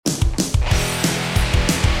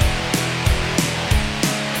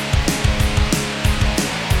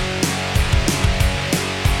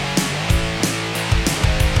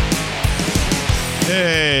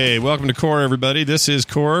Hey, welcome to Core, everybody. This is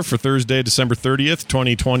Core for Thursday, December 30th,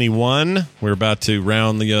 2021. We're about to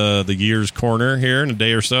round the year's corner here in a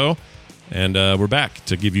day or so, and we're back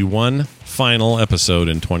to give you one final episode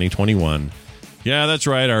in 2021. Yeah, that's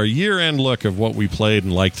right, our year-end look of what we played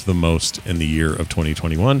and liked the most in the year of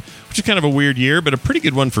 2021, which is kind of a weird year, but a pretty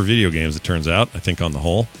good one for video games, it turns out, I think, on the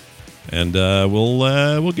whole. And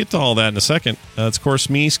we'll get to all that in a second. It's, of course,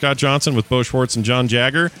 me, Scott Johnson, with Bo Schwartz and John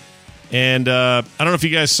Jagger. And I don't know if you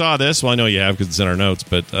guys saw this. Well, I know you have because it's in our notes.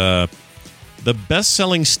 But the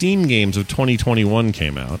best-selling Steam games of 2021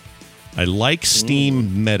 came out. I like Steam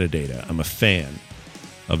metadata. I'm a fan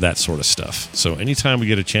of that sort of stuff. So anytime we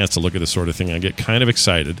get a chance to look at this sort of thing, I get kind of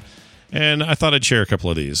excited. And I thought I'd share a couple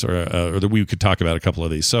of these, or that we could talk about a couple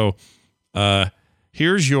of these. So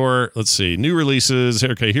here's your, let's see, new releases.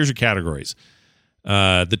 Okay, here's your categories.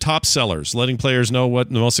 The top sellers, letting players know what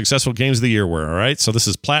the most successful games of the year were. All right, so this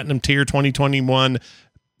is Platinum Tier 2021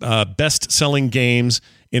 best-selling games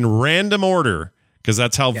in random order because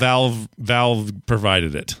that's how Valve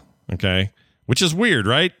provided it. Okay, which is weird,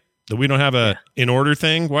 right? That we don't have a in order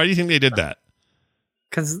thing. Why do you think they did that?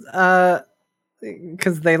 Because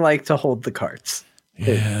they like to hold the cards.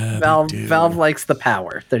 Yeah, Valve likes the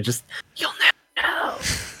power. They're just, you'll never know.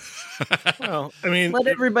 Well, I mean, let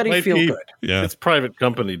everybody feel good. Yeah, it's private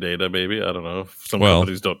company data. Maybe, I don't know. Some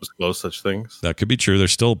companies don't disclose such things. That could be true. They're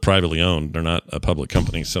still privately owned. They're not a public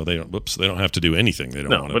company, so they don't. They don't have to do anything they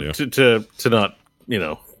don't want to do. To not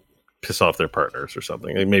piss off their partners or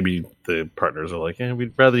something. Like maybe the partners are like,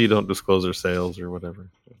 we'd rather you don't disclose our sales or whatever.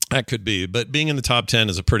 That could be, but being in the top 10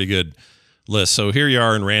 is a pretty good list. So here you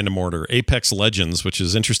are in random order. Apex Legends, which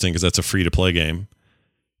is interesting because that's a free-to-play game.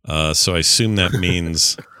 So I assume that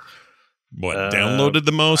means downloaded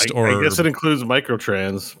the most, or I guess it includes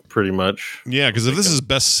microtrans pretty much. Yeah, because if this is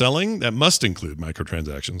best-selling, that must include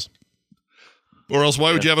microtransactions. Or else,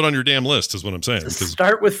 why would you have it on your damn list? Is what I'm saying.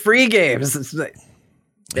 Start with free games.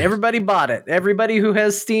 Everybody bought it. Everybody who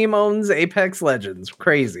has Steam owns Apex Legends.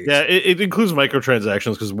 Crazy. Yeah, it includes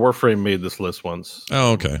microtransactions because Warframe made this list once.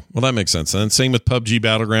 Oh, okay. Well, that makes sense. And same with PUBG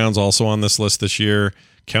Battlegrounds, also on this list this year.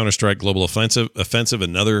 Counter-Strike Global Offensive,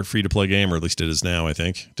 another free-to-play game, or at least it is now, I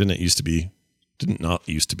think. Didn't it used to be? Didn't not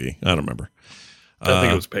used to be. I don't remember. I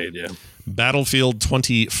think it was paid, yeah. Battlefield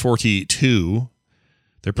 2042.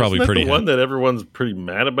 They're probably Isn't that pretty... the one that everyone's pretty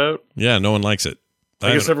mad about? Yeah, no one likes it.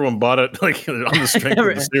 I guess everyone bought it on the strength of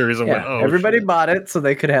the series. And went, everybody bought it so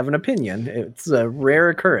they could have an opinion. It's a rare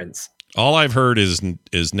occurrence. All I've heard is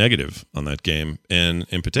negative on that game. And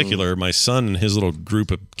in particular, my son and his little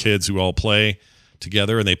group of kids who all play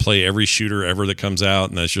together, and they play every shooter ever that comes out,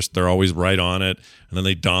 and that's just, they're always right on it, and then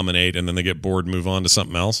they dominate, and then they get bored and move on to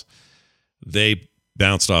something else. They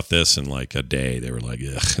bounced off this in like a day. They were like,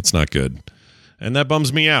 ugh, it's not good. And that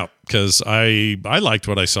bums me out because I liked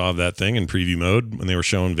what I saw of that thing in preview mode when they were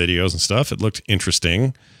showing videos and stuff. It looked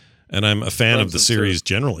interesting, and I'm a fan of the series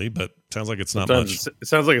generally, but sounds like it's not much. It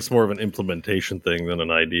sounds like it's more of an implementation thing than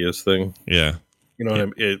an ideas thing. Yeah. You know what I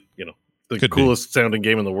mean? The coolest sounding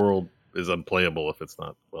game in the world is unplayable if it's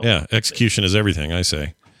not well. Yeah, execution is everything, I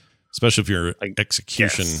say. Especially if you're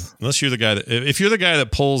execution. Guess. Unless you're the guy if you're the guy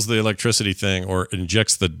that pulls the electricity thing or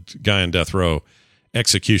injects the guy on death row,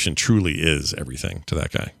 execution truly is everything to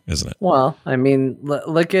that guy, isn't it? Well, I mean,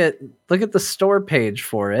 look at the store page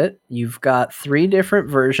for it. You've got 3 different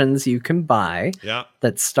versions you can buy. Yeah.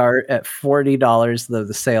 That start at $40, though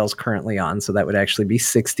the sale's currently on, so that would actually be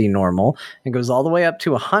 $60 normal. It goes all the way up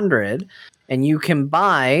to $100, and you can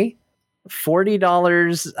buy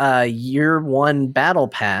 $40 year one battle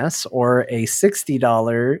pass or a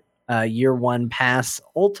 $60 year one pass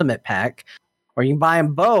ultimate pack, or you can buy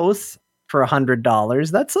them both for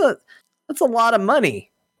 $100. That's a lot of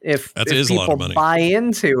money if people buy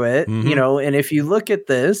into it. Mm-hmm. And if you look at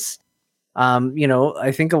this,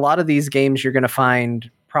 I think a lot of these games you're going to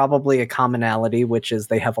find probably a commonality, which is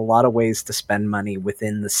they have a lot of ways to spend money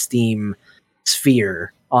within the Steam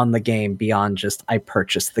sphere on the game beyond just I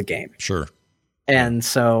purchased the game. Sure. And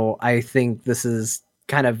so I think this is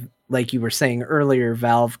kind of like you were saying earlier,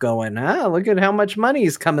 Valve going, look at how much money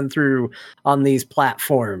is coming through on these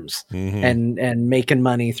platforms and making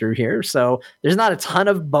money through here. So there's not a ton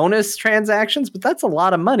of bonus transactions, but that's a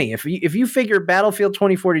lot of money. If you figure Battlefield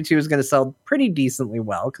 2042 is going to sell pretty decently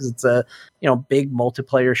well because it's a big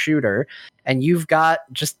multiplayer shooter, and you've got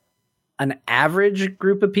just an average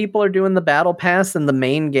group of people are doing the battle pass in the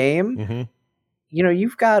main game,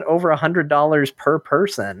 you've got over $100 per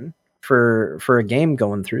person for a game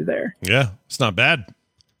going through there. Yeah, it's not bad.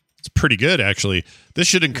 It's pretty good, actually. This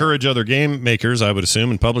should encourage other game makers, I would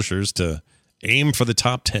assume, and publishers to aim for the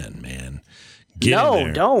top 10, man. Get in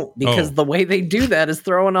there. Don't, because Oh. the way they do that is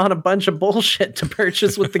throwing on a bunch of bullshit to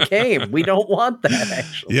purchase with the game. We don't want that,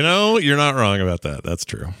 actually. You know, you're not wrong about that. That's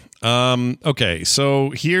true. Okay,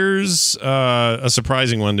 so here's a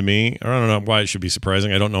surprising one to me. I don't know why it should be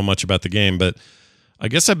surprising. I don't know much about the game, but I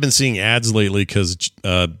guess I've been seeing ads lately because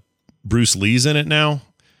Bruce Lee's in it now.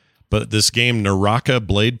 But this game, Naraka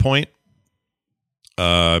Blade Point,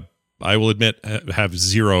 I will admit, I have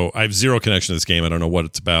zero connection to this game. I don't know what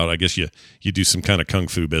it's about. I guess you do some kind of kung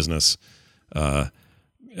fu business,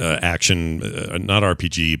 action, not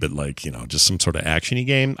RPG, but like, just some sort of actiony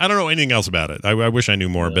game. I don't know anything else about it. I wish I knew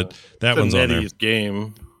more, but that one's on there. NetEase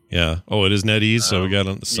game. Yeah. Oh, it is NetEase. So we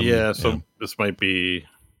got some. Yeah. So this might be.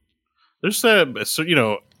 There's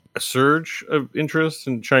a surge of interest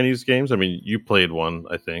in Chinese games. I mean, you played one,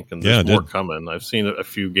 I think, and there's more coming. I've seen a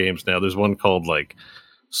few games now. There's one called like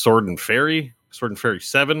Sword and Fairy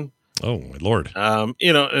 7. Oh my lord! And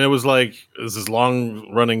it was this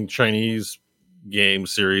long running Chinese game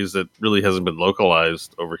series that really hasn't been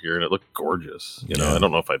localized over here, and it looked gorgeous. I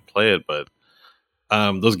don't know if I'd play it, but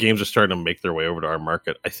those games are starting to make their way over to our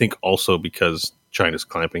market. I think also because China's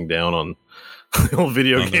clamping down on old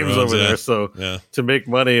video games over there. So to make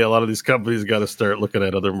money, a lot of these companies got to start looking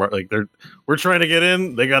at other we're trying to get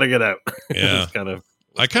in, they got to get out. Yeah,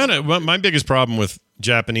 my biggest problem with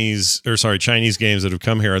Chinese games that have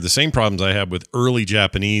come here are the same problems I had with early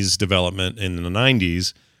Japanese development in the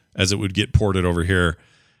 90s as it would get ported over here.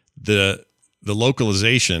 The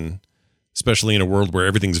localization, especially in a world where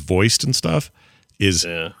everything's voiced and stuff, is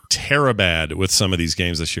terribad with some of these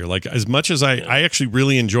games this year. Like, as much as I actually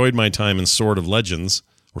really enjoyed my time in Swords of Legend,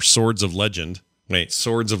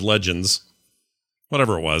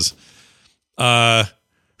 whatever it was. I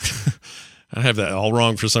have that all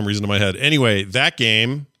wrong for some reason in my head. Anyway, that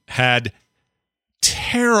game had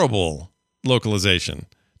terrible localization,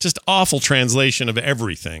 just awful translation of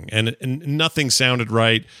everything, and nothing sounded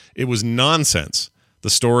right. It was nonsense, the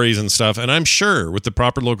stories and stuff. And I'm sure with the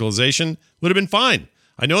proper localization would have been fine.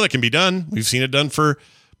 I know that can be done. We've seen it done for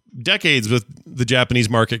decades with the Japanese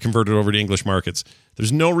market converted over to English markets.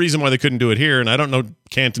 There's no reason why they couldn't do it here. And I don't know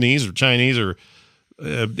Cantonese or Chinese or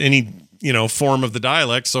any form of the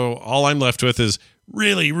dialect. So all I'm left with is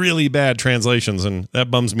really, really bad translations, and that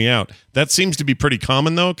bums me out. That seems to be pretty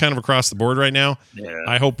common though, kind of across the board right now. Yeah.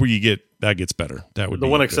 I hope that gets better. That would be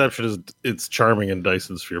the one good. exception is it's charming in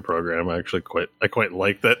Dyson Sphere program. I quite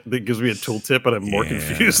like that. It gives me a tooltip, and I'm more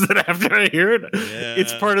confused than after I hear it. Yeah.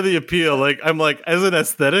 It's part of the appeal. I'm like, as an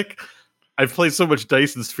aesthetic, I've played so much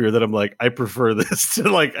Dyson Sphere that I'm like, I prefer this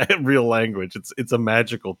to real language. It's a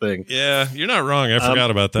magical thing. Yeah, you're not wrong. I forgot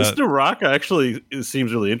about that. This Naraka actually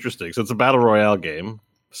seems really interesting. So it's a battle royale game,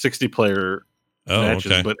 60 player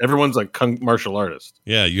matches, but everyone's like martial artist.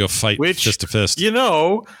 Yeah, you go fight fist to fist.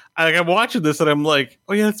 I'm watching this and I'm like,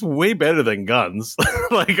 oh yeah, it's way better than guns.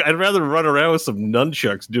 I'd rather run around with some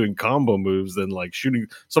nunchucks doing combo moves than shooting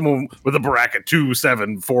someone with a Baraka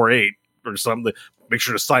 2748 or something. Make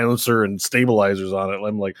sure the silencer and stabilizers on it.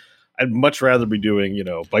 I'm like, I'd much rather be doing,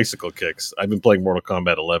 bicycle kicks. I've been playing Mortal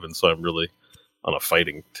Kombat 11, so I'm really on a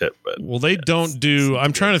fighting tip. But they don't do.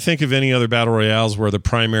 I'm trying to think of any other battle royales where the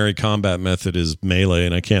primary combat method is melee,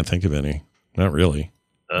 and I can't think of any. Not really.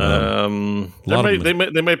 They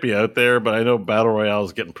might be out there, but I know battle royale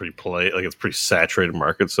is getting pretty it's pretty saturated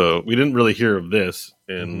market. So we didn't really hear of this.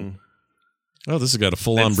 And this has got a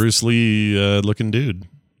full-on Bruce Lee looking dude.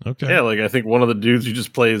 Okay. Yeah, I think one of the dudes you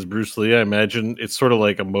just play is Bruce Lee. I imagine it's sort of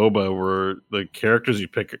like a MOBA where the characters you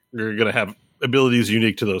pick are going to have abilities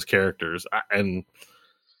unique to those characters. And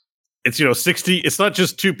it's, 60. It's not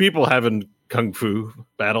just two people having kung fu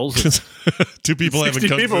battles. Two people having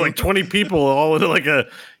kung people, fu. 20 people all into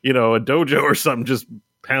a dojo or something, just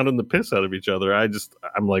pounding the piss out of each other.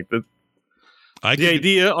 I'm like, the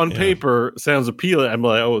idea on paper sounds appealing. I'm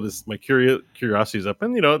like, oh, my curiosity's up,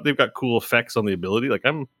 and they've got cool effects on the ability.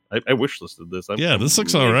 I wish listed this. This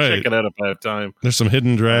looks all right. Check it out if I have time. There's some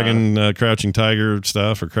Hidden Dragon, Crouching Tiger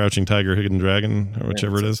stuff, or Crouching Tiger, Hidden Dragon, or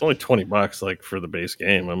whichever it is. It's only $20, for the base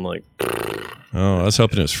game. I'm like, oh, I was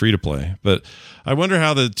hoping it was free to play, but I wonder how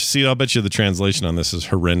I'll bet you the translation on this is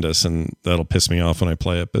horrendous, and that'll piss me off when I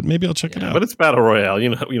play it. But maybe I'll check it out. But it's battle royale. You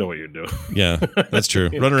know what you're doing. Yeah, that's true.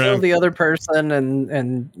 Run around, kill the other person,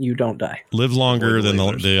 and you don't die. Live longer than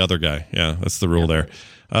the other guy. Yeah, that's the rule there.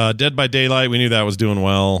 Dead by Daylight, we knew that was doing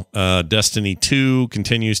well. Destiny 2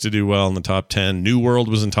 continues to do well in the top 10. New World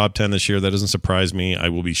was in top 10 this year. That doesn't surprise me. I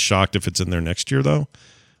will be shocked if it's in there next year, though.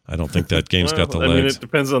 I don't think that game's got the legs. I mean, it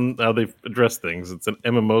depends on how they address things. It's an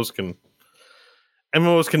MMOs can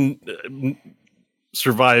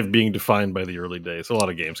survive being defined by the early days. A lot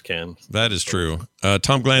of games can. That is true.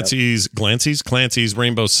 Tom Clancy's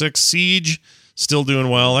Rainbow Six Siege still doing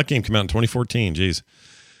well. That game came out in 2014. Jeez.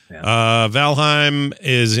 Yeah. Valheim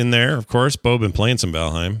is in there, of course. Bo been playing some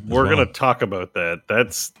Valheim. We're going to talk about that.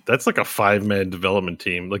 That's like a 5-man development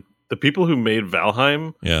team. Like the people who made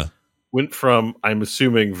Valheim went from, I'm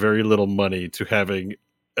assuming, very little money to having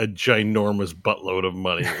a ginormous buttload of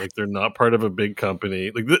money. Like they're not part of a big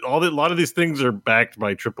company. Like a lot of these things are backed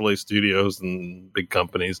by AAA studios and big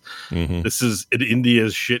companies. Mm-hmm. This is an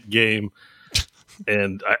India's shit game,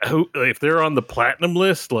 and if they're on the platinum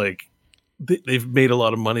list, like they've made a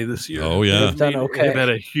lot of money this year. Oh yeah, they've done okay. They've had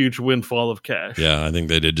a huge windfall of cash. Yeah, I think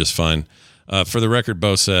they did just fine. For the record,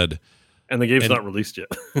 Bo said. And the game's not released yet.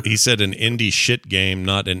 He said an indie shit game,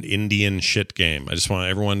 not an Indian shit game. I just want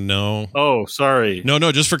everyone to know. Oh, sorry. No,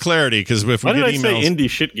 just for clarity, because if we get emails, say indie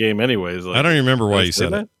shit game anyways? Like, I don't even remember why you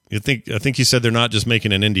said it. I think you said they're not just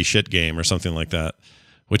making an indie shit game or something like that,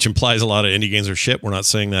 which implies a lot of indie games are shit. We're not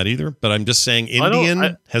saying that either, but I'm just saying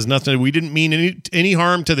Indian has nothing. We didn't mean any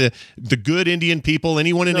harm to the good Indian people.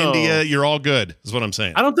 Anyone in India, you're all good, is what I'm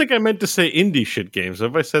saying. I don't think I meant to say indie shit games.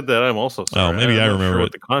 If I said that, I'm also sorry. Oh, maybe I remember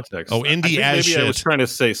what the context. Oh, indie as maybe shit. I was trying to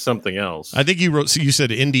say something else. I think you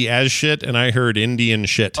said indie as shit, and I heard Indian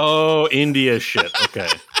shit. Oh, India shit. Okay.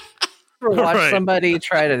 Watch somebody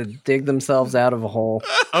try to dig themselves out of a hole.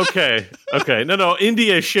 Okay. No,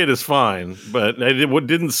 India shit is fine, but I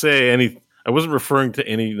didn't say any. I wasn't referring to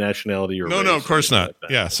any nationality or race. No, of course not.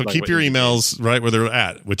 Like yeah, so keep your emails right where they're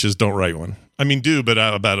at, which is don't write one. I mean, do, but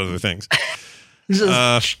about other things. Don't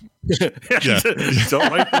write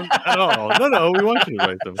them at all. No, we want you to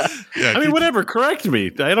write them. Yeah, I mean, whatever. Correct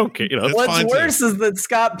me. I don't care. What's worse is that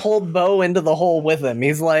Scott pulled Bo into the hole with him.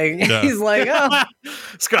 He's like, oh.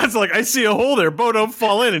 Scott's like, I see a hole there. Bo, don't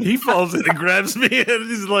fall in, and he falls in and grabs me, and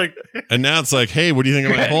he's like, and now it's like, hey, what do you think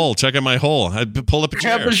of my hole? Check out my hole. I pull up a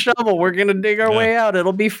chair. Grab a shovel. We're gonna dig our way out.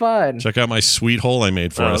 It'll be fun. Check out my sweet hole I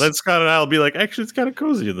made for us. Then Scott and I will be like, actually, it's kind of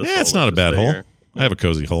cozy in this. Yeah, it's not a bad hole. I have a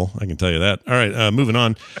cozy hole. I can tell you that. All right, moving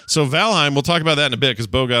on. So Valheim, we'll talk about that in a bit because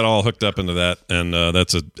Bo got all hooked up into that, and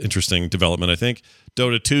that's an interesting development, I think.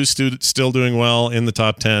 Dota 2 still doing well in the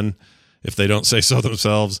top 10, if they don't say so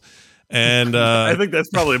themselves. And I think that's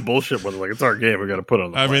probably a bullshit one. Like, it's our game. We got to put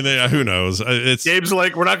on. I mean, who knows? It's Gabe's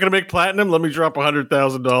like, we're not going to make platinum. Let me drop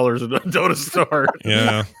 $100,000 in a Dota store.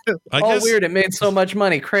 Yeah. Weird. It made so much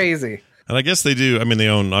money. Crazy. And I guess they do. I mean, they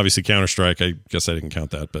own, obviously, Counter-Strike. I guess I didn't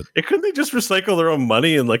count that. But couldn't they just recycle their own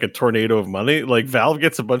money in like a tornado of money? Like Valve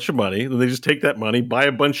gets a bunch of money, then they just take that money, buy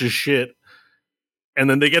a bunch of shit, and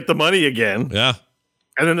then they get the money again. Yeah.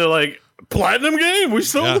 And then they're like, platinum game? We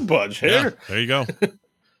sold a bunch. Here. Yeah, there you go.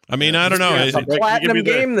 I mean, I don't know. It's a platinum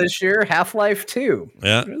game this year, Half-Life 2.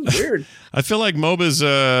 Yeah. It's weird. I feel like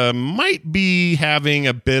MOBAs might be having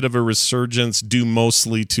a bit of a resurgence due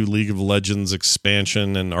mostly to League of Legends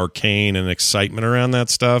expansion and Arcane and excitement around that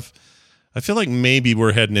stuff. I feel like maybe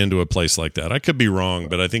we're heading into a place like that. I could be wrong,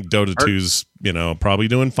 but I think Dota 2's, probably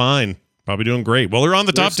doing fine. Probably doing great. Well, they're on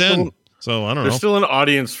the top 10. So I don't know. There's still an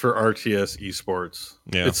audience for RTS esports.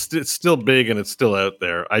 Yeah. It's still big and it's still out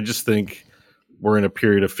there. I just think we're in a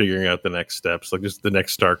period of figuring out the next steps, like just the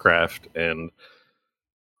next StarCraft. And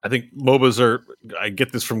I think MOBAs I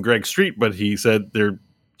get this from Greg Street, but he said they're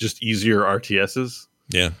just easier RTSs.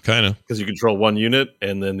 Yeah, kind of. Because you control one unit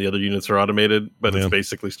and then the other units are automated, but it's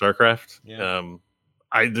basically StarCraft. Yeah.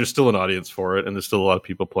 There's still an audience for it, and there's still a lot of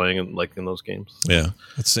people playing in those games. Yeah,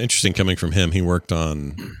 it's interesting coming from him. He worked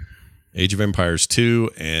on Age of Empires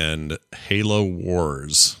 2 and Halo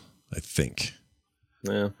Wars, I think.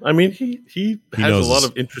 Yeah, I mean, he has a lot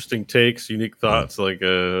of interesting takes, unique thoughts. Yeah. Like,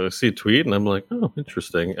 I see a tweet, and I'm like, oh,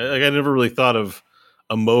 interesting. I never really thought of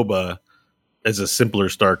a MOBA as a simpler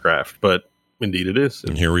StarCraft, but indeed it is.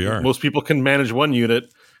 And here we are. Most people can manage one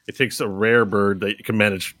unit. It takes a rare bird that you can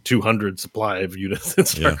manage 200 supply of units in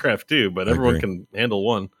StarCraft too, but everyone can handle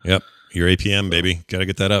one. Yep, your APM, baby. Got to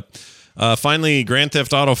get that up. Finally, Grand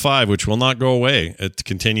Theft Auto 5, which will not go away. It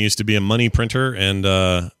continues to be a money printer, and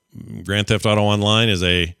Grand Theft Auto Online is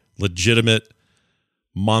a legitimate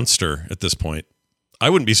monster at this point. I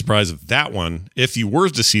wouldn't be surprised if that one, if you were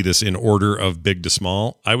to see this in order of big to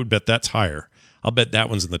small, I would bet that's higher. I'll bet that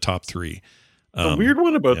one's in the top 3. The weird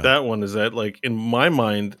one about that one is that, like, in my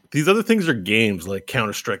mind, these other things are games like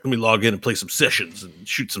Counter-Strike. Let me log in and play some sessions and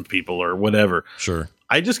shoot some people or whatever. Sure.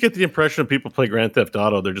 I just get the impression when people play Grand Theft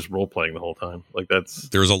Auto, they're just role-playing the whole time. Like,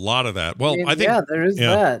 there's a lot of that. Well, I think... Yeah, there is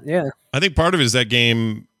that, yeah. I think part of it is that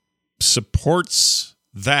game supports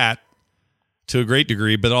that to a great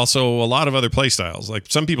degree, but also a lot of other play styles. Like,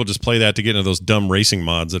 some people just play that to get into those dumb racing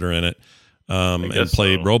mods that are in it. and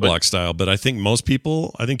play Roblox style. But I think most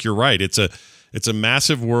people, I think you're right. It's a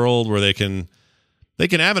massive world where they can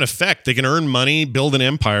have an effect. They can earn money, build an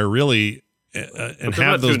empire, really, and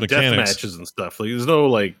have those mechanics. Death matches and stuff. Like, there's no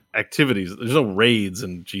like activities. There's no raids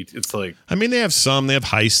and GT. It's like, I mean, they have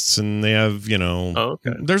heists, and they have,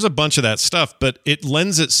 there's a bunch of that stuff, but it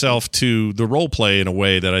lends itself to the role play in a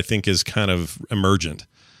way that I think is kind of emergent.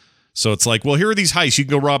 So it's like, well, here are these heists. You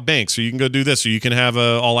can go rob banks, or you can go do this, or you can have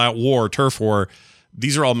a all-out war, turf war.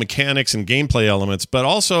 These are all mechanics and gameplay elements, but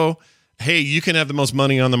also, hey, you can have the most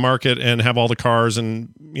money on the market and have all the cars,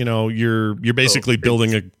 and you're basically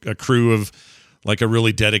building a crew of like a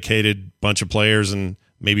really dedicated bunch of players, and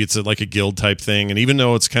maybe it's like a guild type thing. And even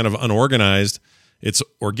though it's kind of unorganized, it's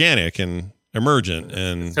organic and emergent.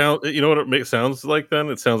 And you know what it sounds like? Then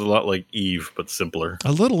it sounds a lot like Eve, but simpler.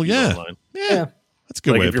 A little, yeah. That's a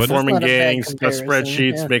good way. If you're forming gangs,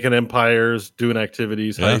 spreadsheets, making empires, doing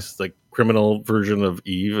activities, heists, like criminal version of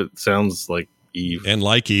Eve. It sounds like Eve. And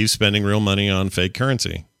like Eve, spending real money on fake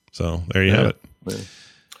currency. So there you have it.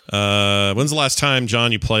 Yeah. When's the last time,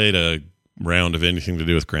 John, you played a round of anything to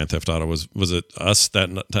do with Grand Theft Auto? Was it us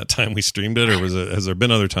that time we streamed it, or has there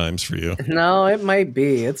been other times for you? No, it might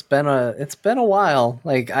be. It's been a while.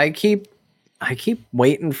 Like I keep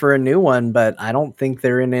waiting for a new one, but I don't think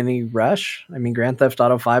they're in any rush. I mean, Grand Theft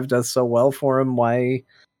Auto 5 does so well for them.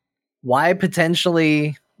 Why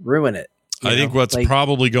potentially ruin it? I think what's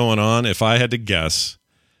probably going on, if I had to guess,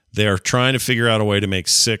 they're trying to figure out a way to make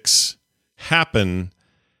 6 happen,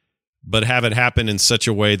 but have it happen in such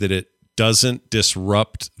a way that it doesn't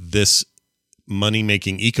disrupt this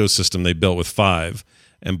money-making ecosystem they built with 5.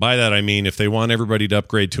 And by that, I mean, if they want everybody to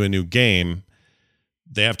upgrade to a new game,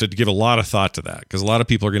 they have to give a lot of thought to that, because a lot of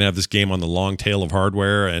people are going to have this game on the long tail of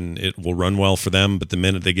hardware, and it will run well for them. But the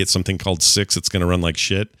minute they get something called 6, it's going to run like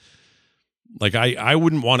shit. Like I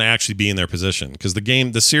wouldn't want to actually be in their position, because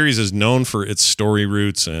the series is known for its story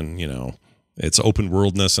roots and its open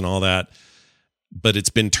worldness and all that, but it's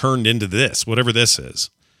been turned into this, whatever this is.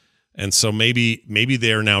 And so maybe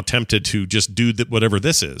they are now tempted to just do whatever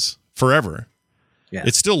this is forever. Yeah.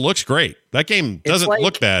 It still looks great. That game doesn't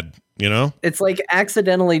look bad, It's like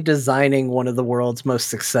accidentally designing one of the world's most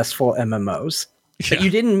successful MMOs. But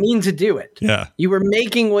you didn't mean to do it. Yeah. You were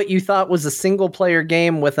making what you thought was a single player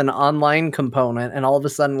game with an online component, and all of a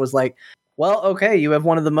sudden was like, well, okay, you have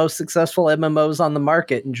one of the most successful MMOs on the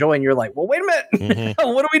market. Enjoy. And you're like, well, wait a minute.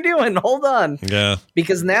 Mm-hmm. What are we doing? Hold on. Yeah.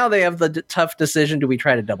 Because now they have the tough decision. Do we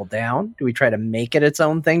try to double down? Do we try to make it its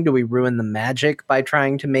own thing? Do we ruin the magic by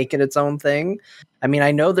trying to make it its own thing? I mean,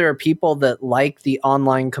 I know there are people that like the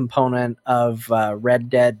online component of Red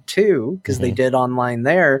Dead 2 because they did online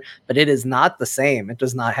there, but it is not the same. It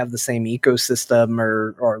does not have the same ecosystem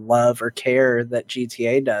or love or care that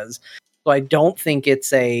GTA does. So I don't think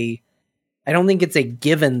it's a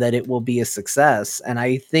given that it will be a success. And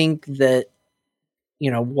I think that,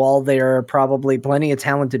 while there are probably plenty of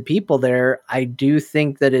talented people there, I do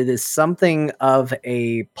think that it is something of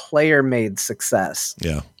a player-made success.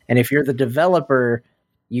 Yeah. And if you're the developer,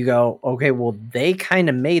 you go, okay, well, they kind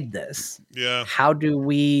of made this. Yeah. How do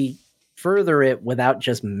we further it without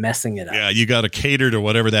just messing it up? Yeah, you got to cater to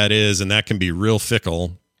whatever that is, and that can be real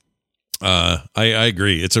fickle. I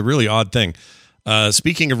agree. It's a really odd thing.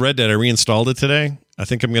 Speaking of Red Dead, I reinstalled it today. I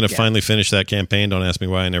think I'm going to finally finish that campaign. Don't ask me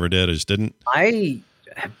why I never did. I just didn't. I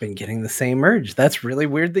have been getting the same urge. That's really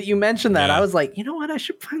weird that you mentioned that. Yeah. I was like, you know what? I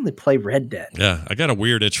should finally play Red Dead. Yeah, I got a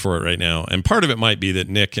weird itch for it right now. And part of it might be that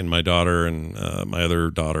Nick and my daughter and my other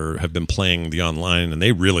daughter have been playing the online, and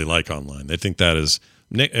they really like online. They think that is...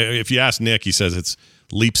 Nick, if you ask Nick, he says it's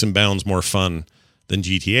leaps and bounds more fun than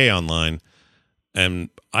GTA Online. And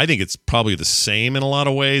I think it's probably the same in a lot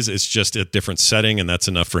of ways. It's just a different setting, and that's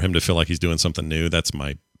enough for him to feel like he's doing something new. That's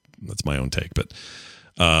my own take. But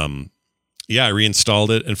yeah, I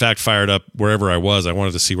reinstalled it. In fact, fired up wherever I was. I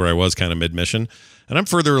wanted to see where I was kind of mid-mission. And I'm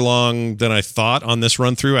further along than I thought on this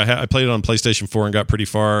run through. I played it on PlayStation 4 and got pretty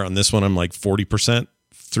far. On this one, I'm like 40%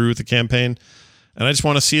 through with the campaign. And I just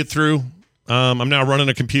want to see it through. I'm now running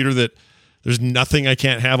a computer that there's nothing I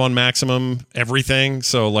can't have on maximum, everything.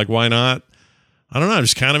 So, like, why not? I don't know. I'm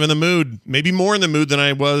just kind of in the mood, maybe more in the mood than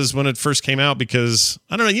I was when it first came out, because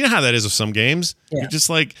I don't know. You know how that is with some games. Yeah. You're just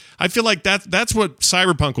like, I feel like that's what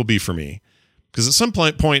Cyberpunk will be for me. Because at some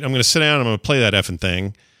point, I'm going to sit down and I'm going to play that effing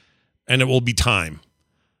thing, and it will be time.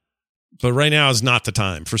 But right now is not the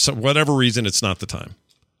time. For whatever reason, it's not the time.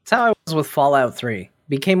 That's how I was with Fallout 3.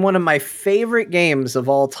 Became one of my favorite games of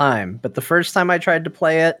all time. But the first time I tried to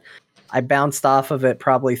play it, I bounced off of it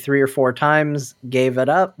probably 3 or 4 times, gave it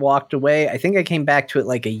up, walked away. I think I came back to it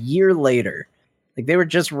like a year later Like they were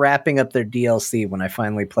just wrapping up their DLC when I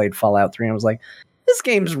finally played Fallout 3 and I was like, this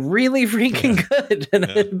game's really freaking good. And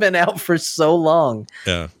it had been out for so long.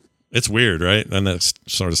 Yeah. It's weird, right? And that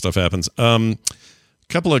sort of stuff happens.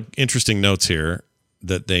 Couple of interesting notes here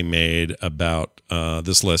that they made about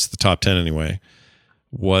this list, the top 10 anyway,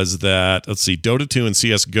 was that, let's see, Dota 2 and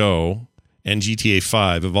CSGO and GTA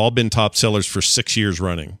 5 have all been top sellers for 6 years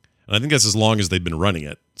running. And I think that's as long as they've been running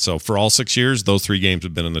it. So for all 6 years, those 3 games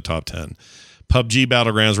have been in the top 10. PUBG,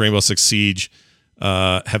 Battlegrounds, Rainbow Six Siege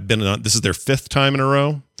have been on, this is their 5th time in a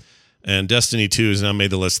row. And Destiny 2 has now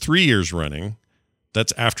made the list 3 years running.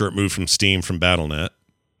 That's after it moved from Steam from Battle.net.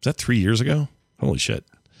 Is that 3 years ago? Holy shit.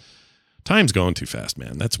 Time's going too fast,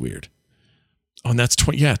 man. That's weird. Oh, and that's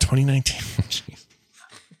 2019.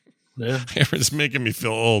 Yeah. It's making me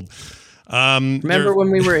feel old. Remember when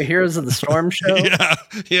we were at Heroes of the Storm show?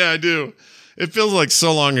 Yeah, I do. It feels like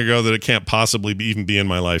so long ago that it can't possibly even be in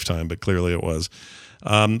my lifetime, but clearly it was.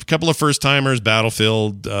 A couple of first timers,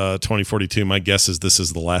 Battlefield 2042. My guess is this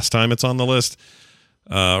is the last time it's on the list,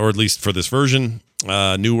 or at least for this version.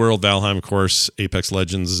 New World, Valheim, of course. Apex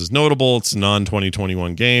Legends is notable. It's a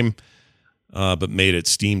non-2021 game, but made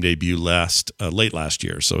its Steam debut late last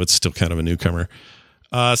year, so it's still kind of a newcomer.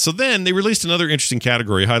 So then they released another interesting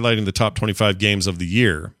category highlighting the top 25 games of the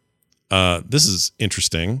year. This is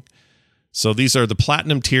interesting. So these are the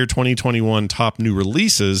Platinum Tier 2021 top new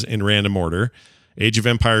releases in random order. Age of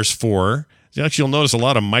Empires 4. Actually, you'll notice a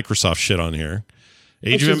lot of Microsoft shit on here.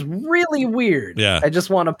 Which is really weird. Yeah. I just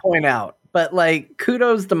want to point out. But like,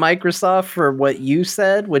 kudos to Microsoft for what you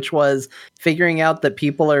said, which was figuring out that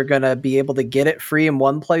people are going to be able to get it free in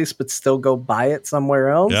one place, but still go buy it somewhere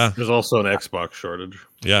else. Yeah. There's also an Xbox shortage.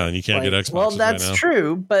 Yeah, and you can't get Xbox. Well, that's right now.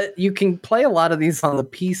 true, but you can play a lot of these on the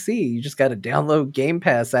PC. You just got to download Game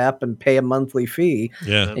Pass app and pay a monthly fee.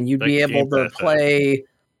 Yeah. And you'd be able to play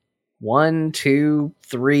 1, 2,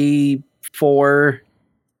 3, 4...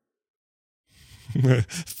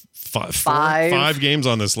 five games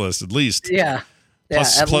on this list at least. Yeah.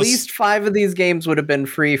 Plus, at least 5 of these games would have been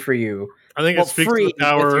free for you. I think it speaks to the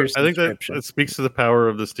power. I think that it speaks to the power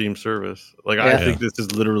of the Steam service. Like, I think this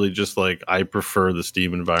is literally just like, I prefer the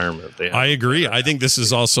Steam environment. I agree. I think this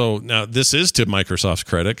is also, now this is to Microsoft's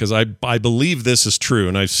credit, because I believe this is true,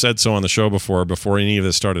 and I've said so on the show before any of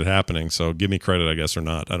this started happening. So give me credit, I guess, or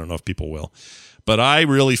not. I don't know if people will, but I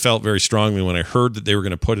really felt very strongly when I heard that they were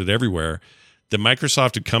going to put it everywhere, that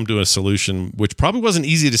Microsoft had come to a solution which probably wasn't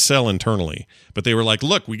easy to sell internally, but they were like,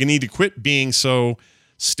 look, we need to quit being so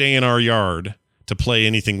stay in our yard to play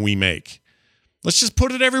anything we make. Let's just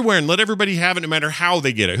put it everywhere and let everybody have it no matter how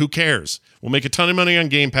they get it. Who cares? We'll make a ton of money on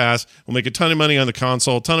Game Pass. We'll make a ton of money on the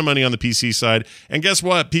console, a ton of money on the PC side. And guess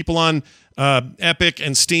what? People on Epic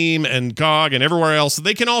and Steam and GOG and everywhere else,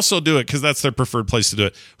 they can also do it because that's their preferred place to do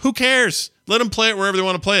it. Who cares? Let them play it wherever they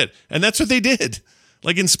want to play it. And that's what they did,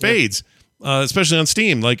 like in spades. Yeah. Especially on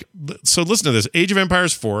Steam. Like, so listen to this. Age of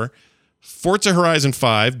Empires 4, Forza Horizon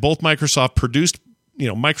 5, both Microsoft produced,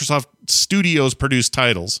 Microsoft Studios produced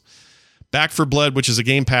titles. Back 4 Blood, which is a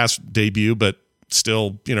Game Pass debut, but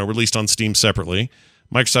still, released on Steam separately.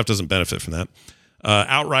 Microsoft doesn't benefit from that.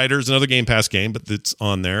 Outriders, another Game Pass game, but it's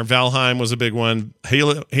on there. Valheim was a big one.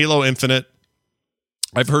 Halo Infinite.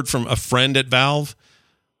 I've heard from a friend at Valve.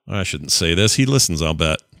 I shouldn't say this. He listens, I'll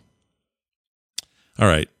bet. All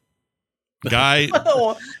right. Guy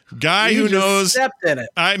who knows. Stepped in it.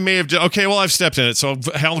 I may have. Okay, well, I've stepped in it, so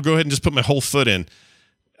I'll go ahead and just put my whole foot in.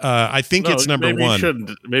 I think it's number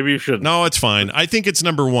one. Maybe you shouldn't. No, it's fine. I think it's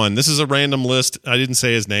number one. This is a random list. I didn't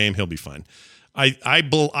say his name. He'll be fine. I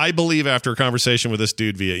believe after a conversation with this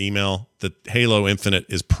dude via email that Halo Infinite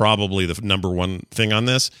is probably the number one thing on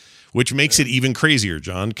this, which makes it even crazier,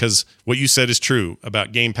 John, because what you said is true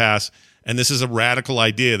about Game Pass, and this is a radical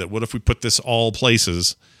idea that what if we put this all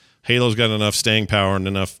places? Halo's got enough staying power and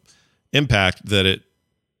enough impact that it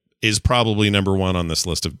is probably number one on this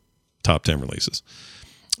list of top 10 releases.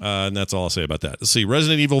 And that's all I'll say about that. Let's see.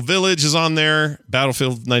 Resident Evil Village is on there.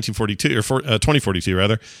 Battlefield 2042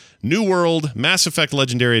 rather. New World, Mass Effect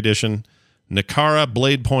Legendary Edition, Nicara,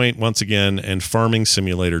 Blade Point once again, and Farming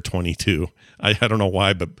Simulator 22. I don't know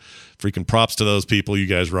why, but freaking props to those people. You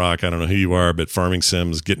guys rock. I don't know who you are, but Farming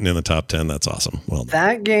Sims getting in the top 10. That's awesome. Well done.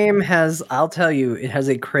 That game has, I'll tell you, it has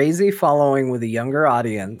a crazy following with a younger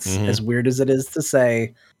audience, as weird as it is to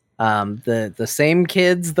say. The same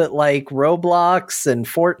kids that like Roblox and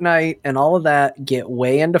Fortnite and all of that get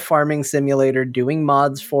way into Farming Simulator, doing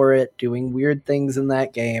mods for it, doing weird things in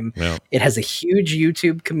that game. Yeah. It has a huge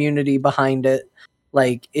YouTube community behind it.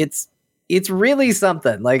 Like it's really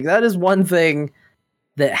something. Like that is one thing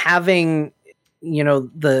that having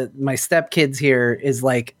my stepkids here is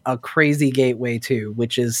like a crazy gateway too,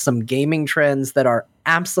 which is some gaming trends that are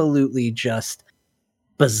absolutely just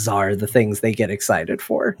bizarre, the things they get excited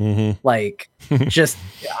for. Like, just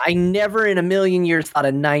I never in a million years thought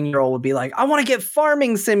a 9-year-old would be like, I want to get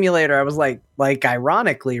Farming Simulator. I was like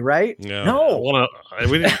ironically, right? Yeah. No,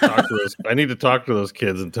 we need to talk to those. I need to talk to those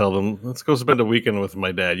kids and tell them, let's go spend a weekend with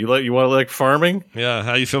my dad. You want to like farming? Yeah.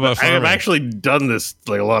 How you feel about farming? I have actually done this,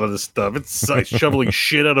 like a lot of this stuff. It's like shoveling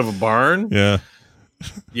shit out of a barn. Yeah.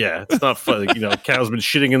 Yeah, it's not fun. Cow's been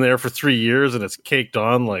shitting in there for 3 years and it's caked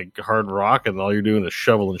on like hard rock, and all you're doing is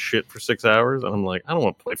shoveling shit for 6 hours. And I'm like, I don't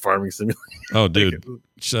want to play Farming Simulator. Oh, dude,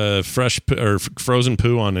 fresh or frozen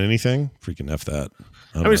poo on anything? Freaking F that.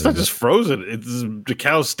 I mean, it's not just frozen. It's the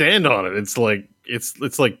cows stand on it. It's like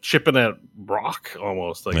it's like chipping at rock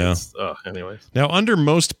almost. Like, yeah. Anyways. Now, under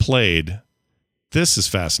most played, this is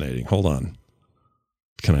fascinating. Hold on.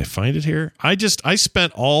 Can I find it here? I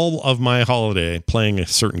spent all of my holiday playing a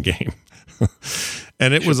certain game.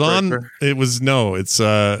 And it was on, it's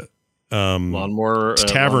Lawnmower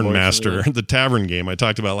Tavern Master, the tavern game I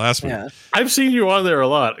talked about last week. I've seen you on there a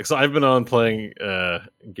lot because I've been on playing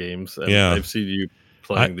games. And yeah. I've seen you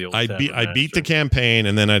playing the old I beat the campaign,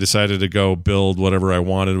 and then I decided to go build whatever I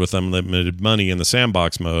wanted with unlimited money in the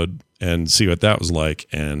sandbox mode and see what that was like.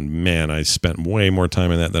 And man, I spent way more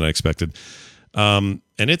time in that than I expected.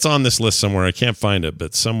 And it's on this list somewhere. I can't find it,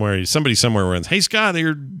 but somebody somewhere runs, hey Scott,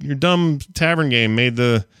 your dumb tavern game made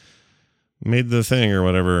the thing or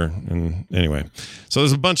whatever. And anyway, so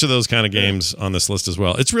there's a bunch of those kind of games on this list as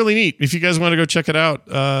well. It's really neat. If you guys want to go check it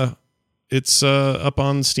out, it's up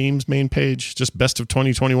on Steam's main page. Just best of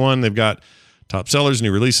 2021. They've got top sellers,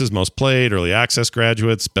 new releases, most played, early access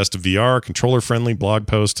graduates, best of VR, controller friendly, blog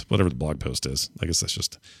post, whatever the blog post is. I guess that's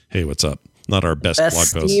just, hey, what's up? Not our best blog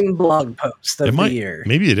post. Steam blog post of the year.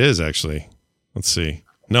 Maybe it is actually. Let's see.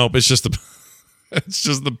 Nope, it's just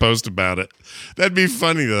the post about it. That'd be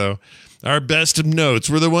funny though. Our best of notes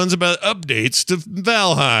were the ones about updates to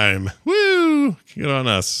Valheim. Woo! Good on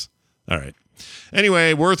us. All right.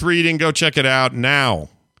 Anyway, worth reading. Go check it out now.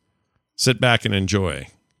 Sit back and enjoy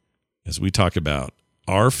as we talk about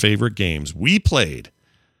our favorite games we played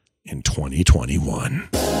in 2021.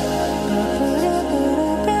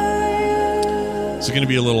 It's going to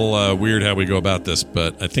be a little weird how we go about this,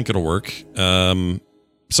 but I think it'll work. So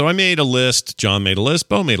I made a list. John made a list.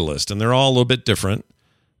 Bo made a list. And they're all a little bit different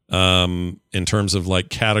in terms of like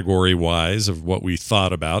category-wise of what we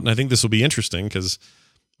thought about. And I think this will be interesting because,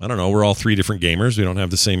 I don't know, we're all three different gamers. We don't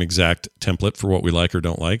have the same exact template for what we like or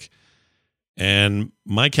don't like. And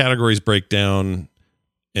my categories break down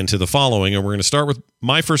into the following. And we're going to start with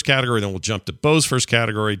my first category. Then we'll jump to Bo's first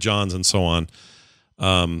category, John's, and so on.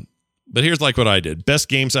 But here's like what I did. Best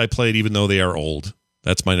games I played, even though they are old.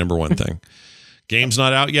 That's my number one thing. Games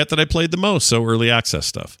not out yet that I played the most, so early access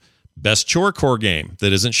stuff. Best chore core game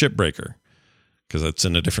that isn't Shipbreaker, because that's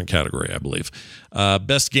in a different category, I believe.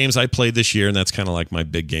 Best games I played this year, and that's kind of like my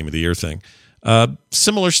big game of the year thing.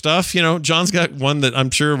 Similar stuff, John's got one that I'm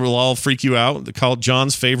sure will all freak you out, called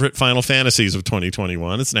John's favorite Final Fantasies of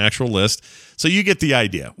 2021. It's an actual list, so you get the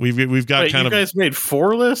idea. We've got you guys made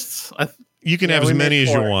 4 lists? You can have as many as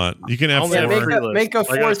you want. You can have 4. Make a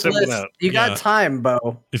fourth list. You got time,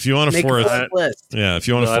 Bo. If you want a fourth list. Yeah, if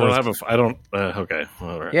you want a fourth. I don't. Okay.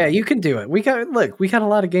 All right. Yeah, you can do it. We got a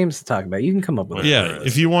lot of games to talk about. You can come up with it. Yeah,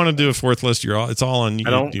 if you want to do a fourth list, it's all on you.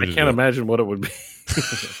 I can't imagine what it would be.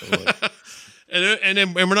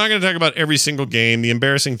 And we're not going to talk about every single game. The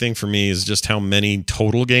embarrassing thing for me is just how many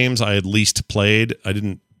total games I at least played. I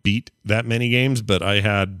didn't beat that many games, but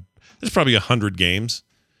there's probably 100 games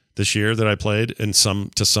this year that I played to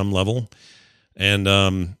some level. And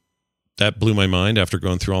that blew my mind after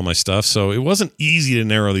going through all my stuff. So it wasn't easy to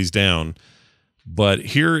narrow these down. But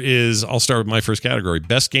I'll start with my first category.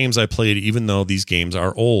 Best games I played, even though these games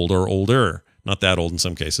are old or older. Not that old in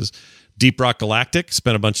some cases. Deep Rock Galactic.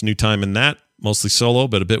 Spent a bunch of new time in that. Mostly solo,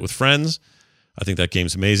 but a bit with friends. I think that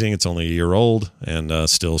game's amazing. It's only a year old and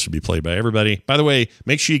still should be played by everybody. By the way,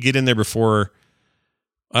 make sure you get in there before...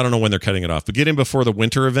 I don't know when they're cutting it off, but get in before the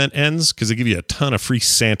winter event ends because they give you a ton of free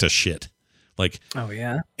Santa shit. Like, oh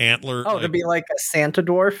yeah, antler. Oh, to be like a Santa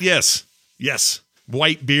dwarf. Yes.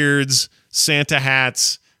 White beards, Santa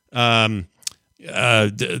hats, the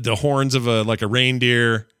horns of a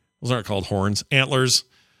reindeer. Those aren't called horns. Antlers.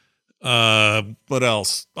 What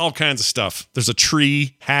else? All kinds of stuff. There's a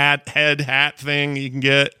tree hat thing you can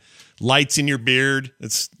get. Lights in your beard.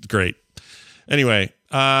 It's great. Anyway,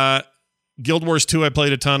 Guild Wars 2 I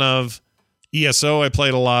played a ton of. ESO I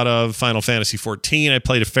played a lot of. Final Fantasy 14 I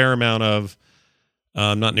played a fair amount of.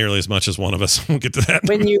 Not nearly as much as one of us. We'll get to that.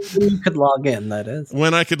 When you could log in, that is.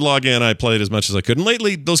 When I could log in, I played as much as I could. And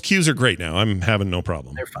lately, those queues are great now. I'm having no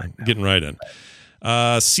problem. They're fine now. Getting right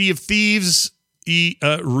in. Sea of Thieves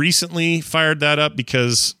recently fired that up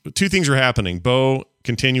because two things are happening. Bo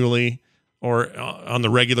continually or on the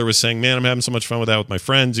regular was saying, man, I'm having so much fun with that with my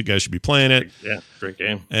friends. You guys should be playing it. Yeah, great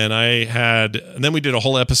game. And then we did a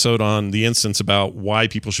whole episode on the instance about why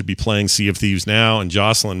people should be playing Sea of Thieves now. And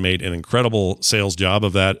Jocelyn made an incredible sales job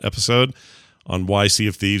of that episode on why Sea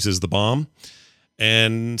of Thieves is the bomb.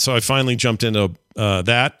 And so I finally jumped into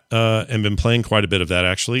that and been playing quite a bit of that,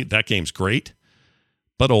 actually. That game's great,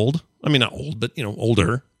 but old. I mean, not old, but,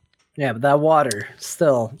 older. Yeah, but that water,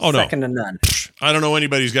 still second to none. I don't know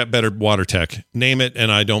anybody who's got better water tech. Name it,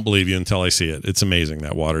 and I don't believe you until I see it. It's amazing,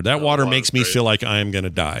 that water. That water makes me feel like I am going to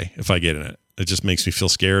die if I get in it. It just makes me feel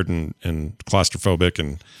scared and claustrophobic,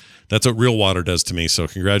 and that's what real water does to me. So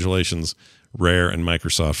congratulations, Rare and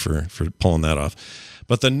Microsoft, for pulling that off.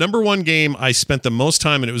 But the number one game I spent the most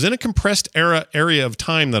time, and it was in a compressed area of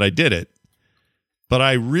time that I did it, but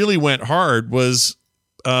I really went hard, was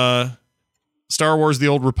Star Wars The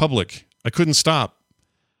Old Republic. I couldn't stop.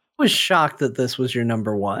 I was shocked that this was your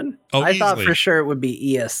number one. I thought for sure it would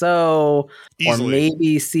be ESO or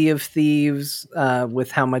maybe Sea of Thieves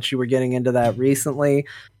with how much you were getting into that recently.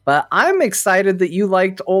 But I'm excited that you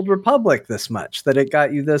liked Old Republic this much, that it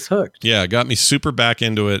got you this hooked. Yeah, it got me super back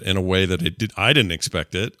into it in a way that I didn't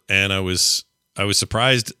expect it. And I was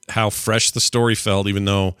surprised how fresh the story felt, even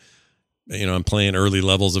though, I'm playing early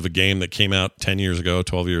levels of a game that came out 10 years ago,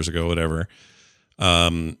 12 years ago, whatever.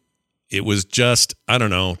 It was just, I don't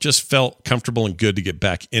know, just felt comfortable and good to get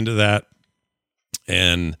back into that.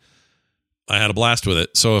 And I had a blast with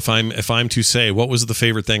it. So if I'm to say what was the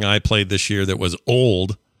favorite thing I played this year that was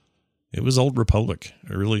old, it was Old Republic.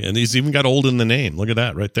 And he's even got old in the name. Look at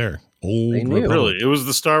that right there. Old Republic. Really, it was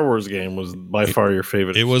the Star Wars game was by far your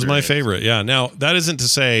favorite. It was my favorite. Yeah. Now that isn't to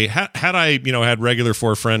say had I had regular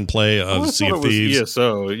for a friend play of Sea of Thieves.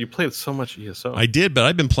 ESO. You played so much ESO. I did, but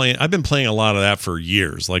I've been playing a lot of that for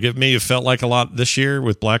years. Like it may have felt like a lot this year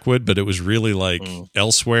with Blackwood, but it was really like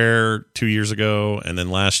Elsewhere 2 years ago, and then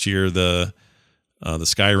last year the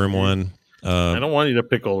Skyrim one. I don't want you to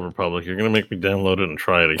pick Old Republic. You're going to make me download it and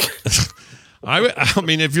try it again. I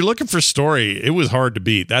mean, if you're looking for story, it was hard to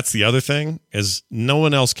beat. That's the other thing, is no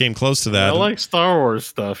one else came close to that. I like Star Wars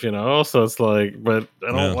stuff, so it's like, but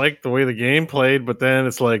I don't like the way the game played, but then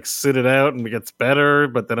it's like, sit it out and it gets better,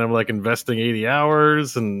 but then I'm like investing 80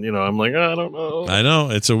 hours and, I'm like, I don't know. I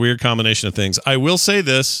know. It's a weird combination of things. I will say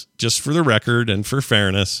this, just for the record and for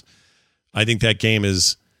fairness, I think that game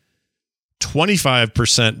is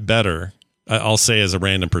 25% better. I'll say as a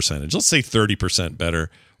random percentage. Let's say 30%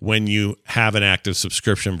 better when you have an active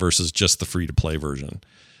subscription versus just the free-to-play version.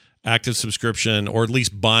 Active subscription, or at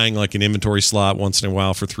least buying like an inventory slot once in a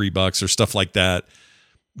while for $3 or stuff like that,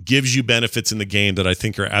 gives you benefits in the game that I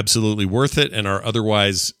think are absolutely worth it and are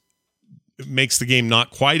otherwise makes the game not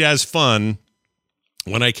quite as fun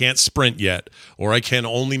when I can't sprint yet, or I can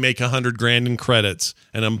only make $100,000 in credits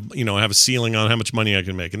and I have a ceiling on how much money I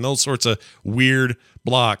can make, and those sorts of weird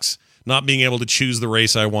blocks. Not being able to choose the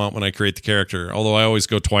race I want when I create the character, although I always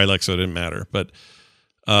go Twi'lek, so it didn't matter. But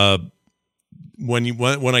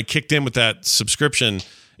when I kicked in with that subscription,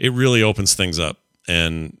 it really opens things up,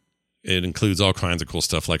 and it includes all kinds of cool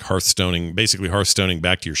stuff like Hearthstoning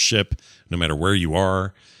back to your ship, no matter where you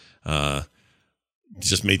are.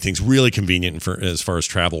 Just made things really convenient as far as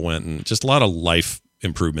travel went, and just a lot of life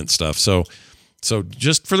improvement stuff. So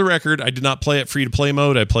just for the record, I did not play it free-to-play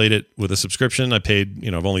mode. I played it with a subscription. I paid,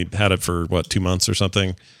 I've only had it for, 2 months or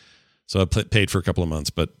something. So I paid for a couple of months.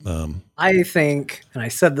 But I think, and I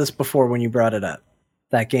said this before when you brought it up,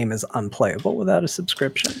 that game is unplayable without a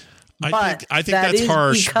subscription. I think that's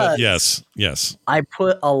harsh, but yes. I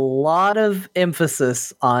put a lot of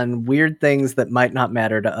emphasis on weird things that might not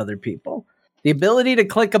matter to other people. The ability to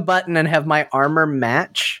click a button and have my armor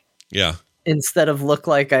match. Yeah. Instead of look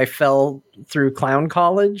like I fell through clown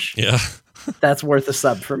college. Yeah. That's worth a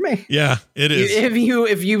sub for me. Yeah, it is.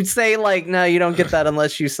 If you say like, no, you don't get that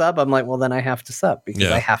unless you sub, I'm like, well, then I have to sub because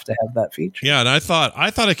I have to have that feature. Yeah, and I thought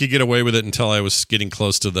I could get away with it until I was getting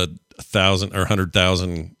close to the 1,000 or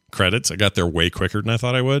 100,000 credits. I got there way quicker than I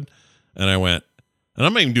thought I would. And I went, and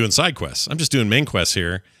I'm not even doing side quests. I'm just doing main quests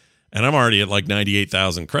here. And I'm already at like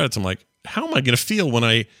 98,000 credits. I'm like, how am I going to feel when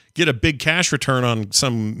I get a big cash return on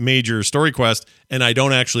some major story quest and I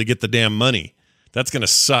don't actually get the damn money? That's going to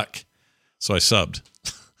suck. So I subbed.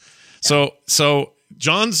 So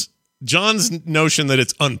John's notion that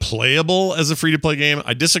it's unplayable as a free-to-play game,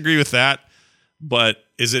 I disagree with that. But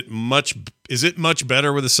is it much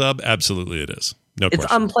better with a sub? Absolutely, it is. No It's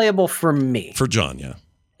question. unplayable for me. For John, yeah.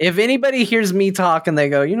 If anybody hears me talk and they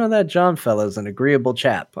go, that John fellow's an agreeable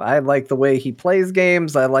chap. I like the way he plays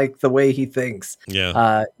games. I like the way he thinks.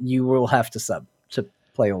 Yeah. You will have to sub to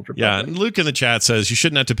play Old Republic. Yeah, and Luke in the chat says you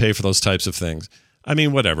shouldn't have to pay for those types of things. I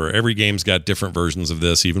mean, whatever. Every game's got different versions of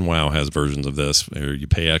this. Even WoW has versions of this, or you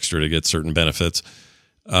pay extra to get certain benefits.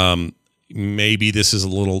 Maybe this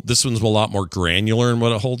one's a lot more granular in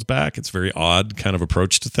what it holds back. It's very odd kind of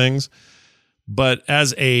approach to things. But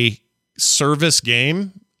as a service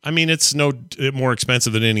game, I mean, it's no more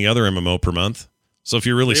expensive than any other MMO per month. So if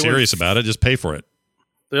you're really serious about it, just pay for it.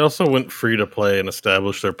 They also went free to play and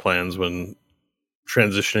established their plans when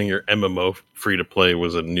transitioning your MMO free to play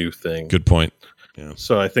was a new thing. Good point. Yeah.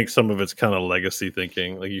 So I think some of it's kind of legacy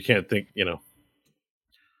thinking. Like you can't think,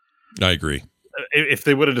 I agree. If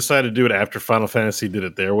they would have decided to do it after Final Fantasy did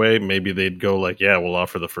it their way, maybe they'd go like, yeah, we'll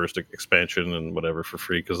offer the first expansion and whatever for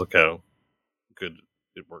free because look how good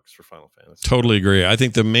it works for Final Fantasy. Totally agree. I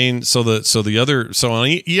think on ESO's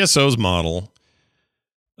model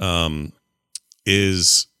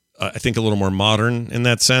is I think a little more modern in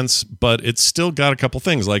that sense, but it's still got a couple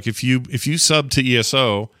things. Like if you sub to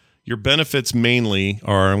ESO, your benefits mainly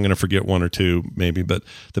are, I'm going to forget one or two maybe, but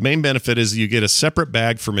the main benefit is you get a separate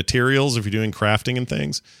bag for materials if you're doing crafting and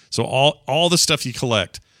things. So all the stuff you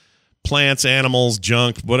collect, plants, animals,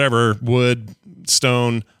 junk, whatever, wood,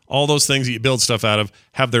 stone, all those things that you build stuff out of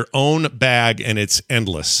have their own bag, and it's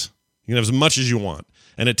endless. You can have as much as you want,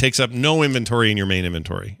 and it takes up no inventory in your main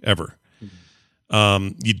inventory ever.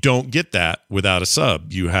 You don't get that without a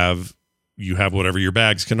sub. You have whatever your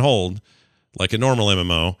bags can hold, like a normal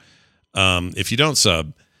MMO. If you don't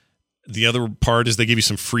sub, the other part is they give you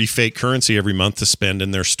some free fake currency every month to spend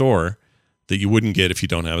in their store that you wouldn't get if you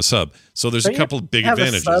don't have a sub. So there's a couple of big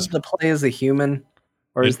advantages. A sub to play as a human,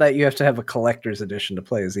 or is that you have to have a collector's edition to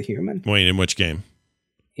play as a human? Wait, in which game?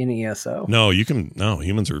 In ESO. No, you can. No,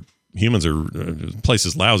 humans are place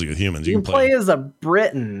is lousy with humans. You can play as a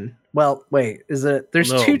Breton. Well, wait,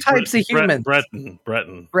 there's two types of humans. Breton.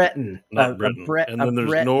 Not Breton. And then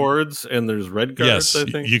there's Nords and there's Redguards, yes, I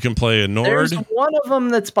think. You can play a Nord. There's one of them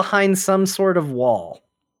that's behind some sort of wall.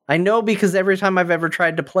 I know because every time I've ever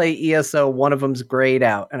tried to play ESO, one of them's grayed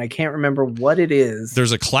out, and I can't remember what it is.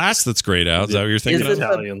 There's a class that's grayed out. Is that what you're thinking of?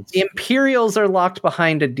 Italians. The Imperials are locked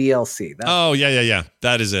behind a DLC. Yeah.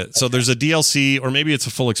 That is it. So there's a DLC, or maybe it's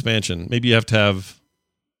a full expansion. Maybe you have to have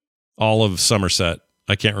all of Somerset.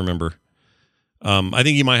 I can't remember. I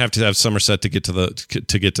think you might have to have Somerset to get to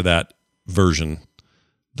that version.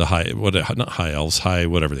 Not high elves, high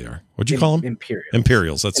whatever they are. What'd you call them?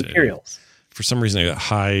 Imperials. That's Imperials. It. For some reason,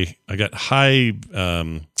 I got high.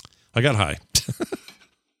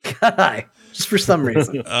 Just for some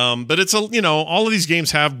reason. But it's all of these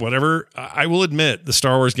games have whatever. I will admit, the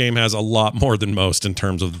Star Wars game has a lot more than most in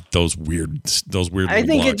terms of those weird. I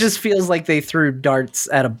think it just feels like they threw darts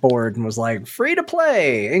at a board and was like, free to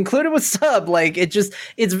play, included with sub. Like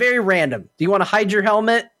it's very random. Do you want to hide your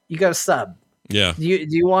helmet? You got to sub. Yeah. Do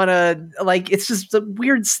you want to it's just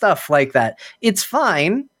weird stuff like that. It's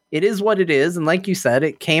fine. It is what it is. And like you said,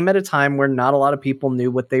 it came at a time where not a lot of people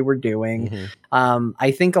knew what they were doing. Mm-hmm.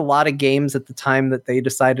 I think a lot of games at the time that they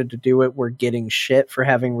decided to do it were getting shit for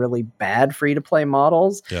having really bad free-to-play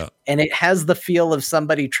models. Yeah. And it has the feel of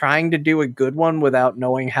somebody trying to do a good one without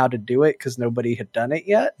knowing how to do it because nobody had done it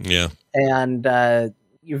yet. Yeah. And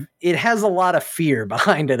it has a lot of fear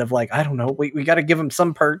behind it of I don't know, we got to give them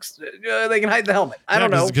some perks. They can hide the helmet. I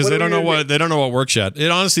don't know, because they don't know what works yet.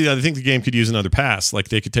 It honestly, I think the game could use another pass. Like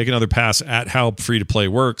they could take another pass at how free to play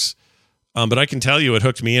works. But I can tell you, it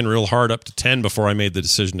hooked me in real hard up to 10 before I made the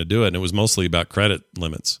decision to do it, and it was mostly about credit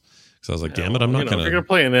limits. So I was like, damn it, I'm not gonna. If you're gonna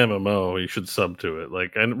play an MMO, you should sub to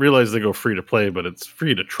it. I realize they go free to play, but it's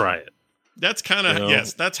free to try it. That's kind of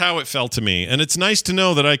yes, that's how it felt to me, and it's nice to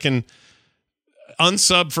know that I can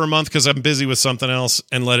unsub for a month because I'm busy with something else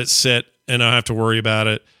and let it sit and I don't have to worry about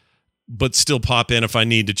it, but still pop in if I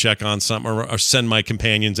need to check on something or send my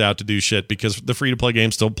companions out to do shit because the free-to-play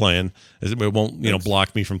game's still playing. It won't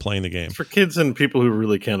block me from playing the game. For kids and people who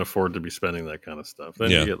really can't afford to be spending that kind of stuff,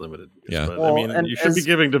 then you get limited. Yeah. But, you should be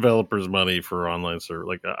giving developers money for online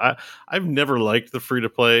service. I've never liked the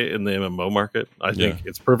free-to-play in the MMO market. I think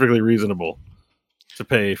it's perfectly reasonable to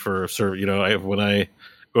pay for a service. When I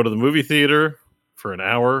go to the movie theater for an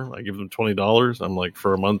hour, I give them $20. I'm like,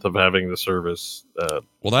 for a month of having the service.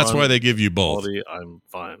 That's why they give you both. Quality, I'm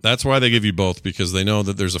fine. That's why they give you both, because they know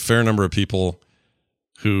that there's a fair number of people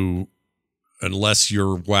who, unless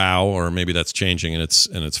you're WoW, or maybe that's changing and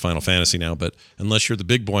it's Final Fantasy now, but unless you're the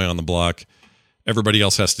big boy on the block, everybody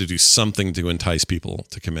else has to do something to entice people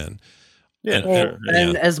to come in. Yeah,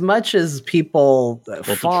 and as much as people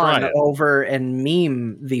fawn it. over and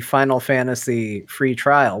meme the Final Fantasy free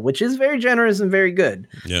trial, which is very generous and very good,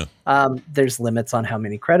 there's limits on how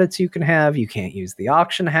many credits you can have. You can't use the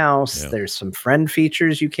auction house. There's some friend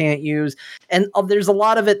features you can't use, and there's a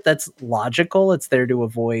lot of it that's logical. It's there to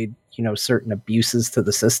avoid certain abuses to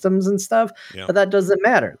the systems and stuff, but that doesn't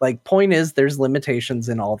matter. Like, point is, there's limitations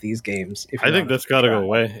in all these games. I think that's got to go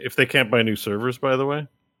away if they can't buy new servers. By the way.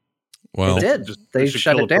 Well, they did. They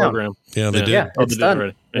shut it down. Program. Yeah, they did. Yeah, it's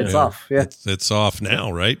done. It's off. Yeah, it's off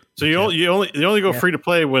now, right? So you only go free to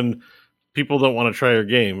play when people don't want to try your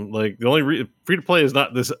game. Like, the only free to play is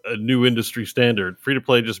not this a new industry standard. Free to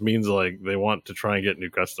play just means like they want to try and get new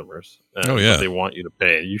customers. They want you to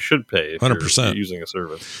pay. You should pay if 100% you're using a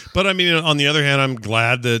service. But I mean, on the other hand, I'm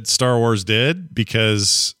glad that Star Wars did,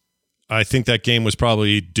 because I think that game was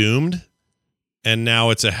probably doomed. And now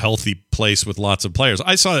it's a healthy place with lots of players.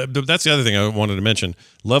 That's the other thing I wanted to mention.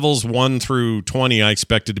 Levels 1 through 20, I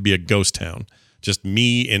expected to be a ghost town. Just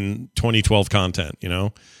me in 2012 content,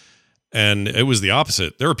 And it was the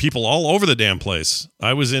opposite. There were people all over the damn place.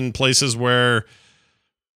 I was in places where,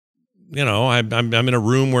 I'm in a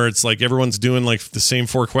room where it's like everyone's doing like the same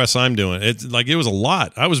 4 quests I'm doing. It was a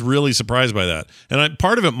lot. I was really surprised by that. And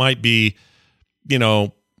part of it might be,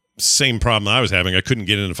 same problem I was having. I couldn't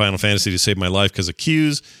get into Final Fantasy to save my life because of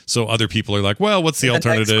queues. So other people are like, well, what's the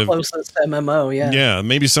alternative? Closest MMO, yeah. Yeah,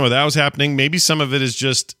 maybe some of that was happening. Maybe some of it is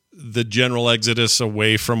just the general exodus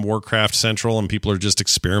away from Warcraft Central, and people are just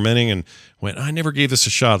experimenting and went, I never gave this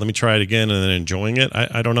a shot. Let me try it again, and then enjoying it.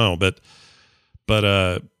 I don't know. But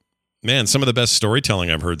man, some of the best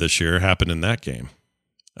storytelling I've heard this year happened in that game.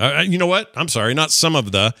 You know what? I'm sorry, not some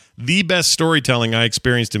of the best storytelling I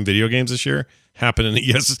experienced in video games this year happened in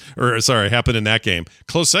happened in that game.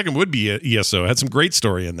 Close second would be ESO. It had some great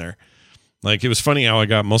story in there. Like, it was funny how I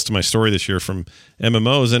got most of my story this year from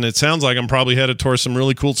MMOs, and it sounds like I'm probably headed towards some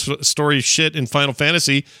really cool story shit in Final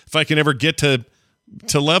Fantasy if I can ever get to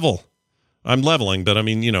level. I'm leveling, but I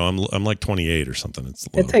mean, I'm like 28 or something.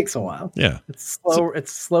 It takes a while. Yeah, it's slow.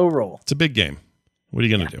 It's a slow roll. It's a big game. What are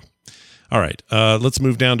you going to do? All right, let's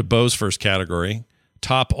move down to Bo's first category: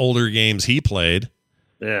 top older games he played.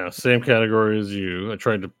 Yeah, same category as you. I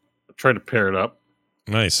tried to pair it up.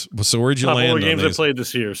 Nice. So where'd you land on all the games I played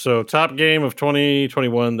this year? So top game of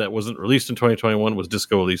 2021 that wasn't released in 2021 was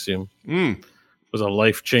Disco Elysium. It was a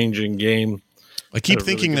life-changing game. I keep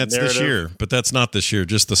thinking that's this year, but that's not this year,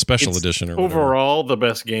 just the special edition. Or overall the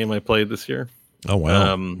best game I played this year. Oh,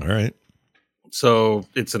 wow. All right. So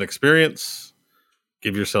it's an experience.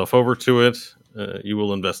 Give yourself over to it. You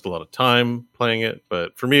will invest a lot of time playing it,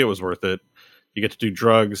 but for me, it was worth it. You get to do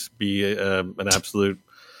drugs, be an absolute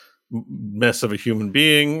mess of a human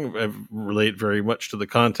being. I relate very much to the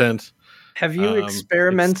content. Have you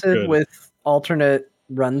experimented with alternate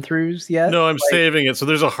run-throughs yet? No, I'm saving it. So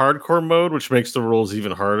there's a hardcore mode, which makes the rules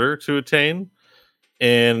even harder to attain.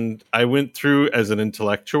 And I went through as an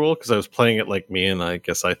intellectual because I was playing it like me, and I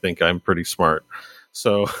guess I think I'm pretty smart.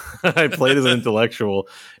 So I played as an intellectual,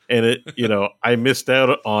 and I missed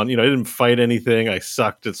out on, I didn't fight anything. I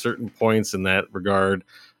sucked at certain points in that regard.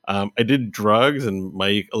 I did drugs, and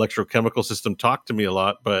my electrochemical system talked to me a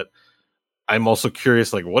lot, but I'm also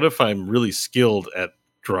curious, like, what if I'm really skilled at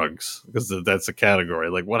drugs? Because that's a category.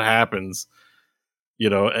 Like, what happens?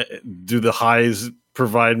 Do the highs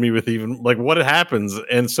provide me with even, like, what happens?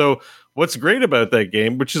 And so what's great about that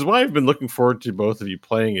game, which is why I've been looking forward to both of you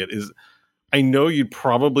playing it, is I know you'd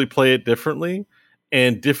probably play it differently,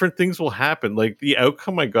 and different things will happen. Like, the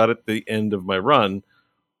outcome I got at the end of my run,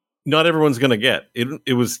 not everyone's going to get.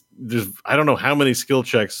 I don't know how many skill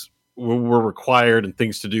checks were required and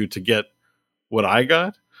things to do to get what I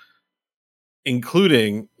got,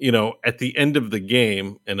 including, at the end of the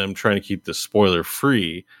game, and I'm trying to keep this spoiler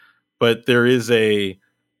free, but there is a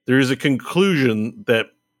conclusion that,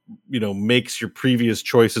 makes your previous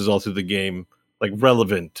choices all through the game, like,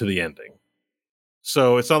 relevant to the ending.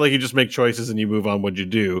 So it's not like you just make choices and you move on what you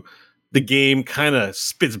do. The game kind of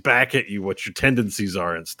spits back at you what your tendencies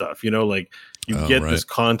are and stuff, like you get this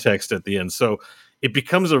context at the end. So it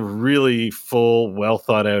becomes a really full, well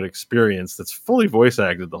thought out experience that's fully voice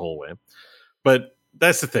acted the whole way. But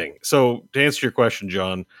that's the thing. So to answer your question,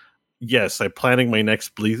 John, yes, I'm planning my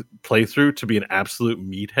next playthrough to be an absolute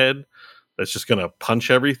meathead that's just going to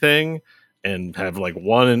punch everything and have like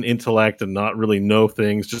one in intellect and not really know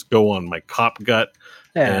things, just go on my cop gut.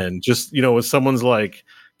 Yeah. And just, when someone's like,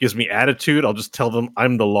 gives me attitude, I'll just tell them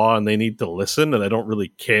I'm the law and they need to listen, and I don't really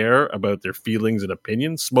care about their feelings and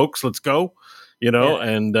opinions. Smokes, let's go,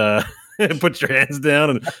 and put your hands down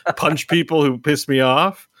and punch people who piss me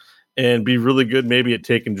off. and be really good maybe at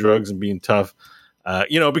taking drugs and being tough.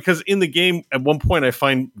 Because in the game at one point I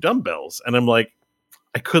find dumbbells and I'm like,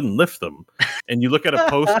 I couldn't lift them. And you look at a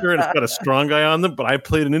poster and it's got a strong guy on them, but I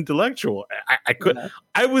played an intellectual. I couldn't.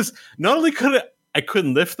 I was not only I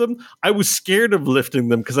couldn't lift them, I was scared of lifting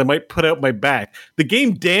them because I might put out my back. The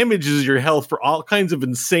game damages your health for all kinds of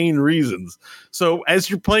insane reasons. So as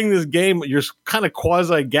you're playing this game, you're kind of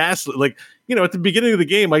quasi-gaslit. Like, at the beginning of the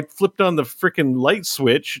game, I flipped on the freaking light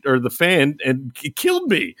switch or the fan and it killed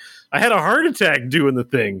me. I had a heart attack doing the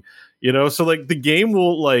thing, So like the game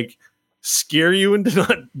will like scare you into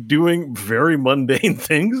not doing very mundane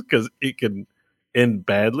things because it can end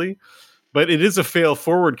badly. But it is a fail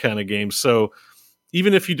forward kind of game. So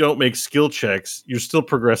even if you don't make skill checks, you're still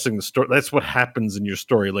progressing the story. That's what happens in your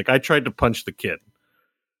story. Like I tried to punch the kid,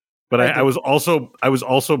 but I was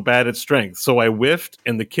also bad at strength. So I whiffed,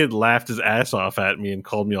 and the kid laughed his ass off at me and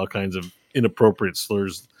called me all kinds of inappropriate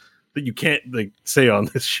slurs that you can't like say on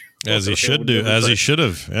this show. As he should do, as he should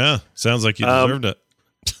have. Yeah, sounds like you deserved it.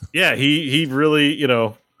 Yeah, he really,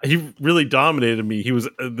 he really dominated me. He was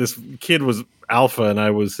this kid was alpha, and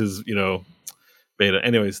I was his, beta.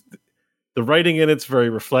 Anyways. The writing in it's very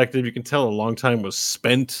reflective. You can tell a long time was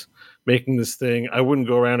spent making this thing. I wouldn't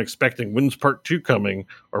go around expecting when's part 2 coming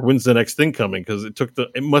or when's the next thing coming because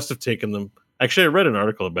it must have taken them. Actually, I read an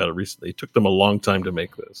article about it recently. It took them a long time to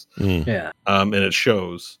make this. Yeah. And it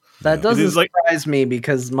shows. That doesn't surprise me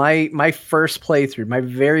because my first playthrough, my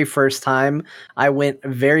very first time, I went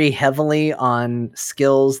very heavily on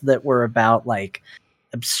skills that were about like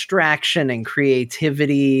abstraction and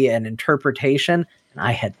creativity and interpretation. And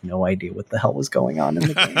I had no idea what the hell was going on in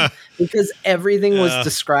the game because everything was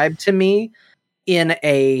described to me in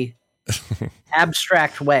a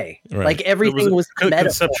abstract way. Right. Like everything was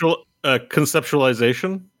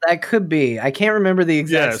conceptualization. That could be. I can't remember the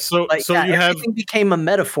exact. Yeah. So everything became a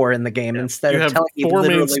metaphor in the game instead of telling you four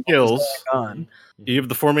main skills. What was going on. You have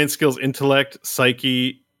the 4 main skills: intellect,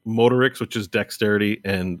 psyche, motorics, which is dexterity,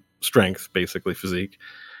 and strength, basically physique.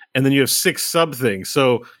 And then you have 6 sub things.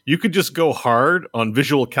 So you could just go hard on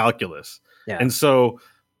visual calculus. Yeah. And so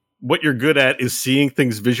what you're good at is seeing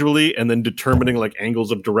things visually and then determining like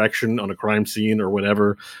angles of direction on a crime scene or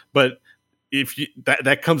whatever. But if you,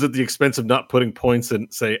 that comes at the expense of not putting points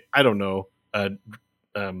in, say, I don't know,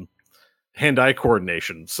 hand-eye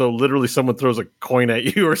coordination. So literally someone throws a coin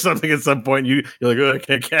at you or something at some point, you're like, oh, I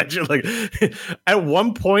can't catch it. Like at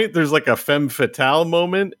one point there's like a femme fatale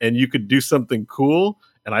moment and you could do something cool.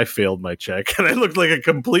 And I failed my check, and I looked like a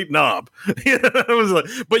complete knob. I was like,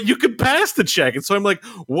 but you could pass the check, and so I'm like,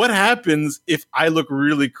 what happens if I look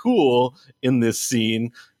really cool in this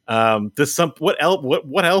scene? What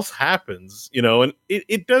else happens? And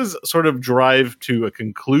it does sort of drive to a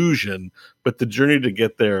conclusion, but the journey to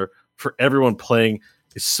get there for everyone playing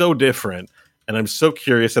is so different. And I'm so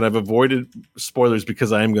curious, and I've avoided spoilers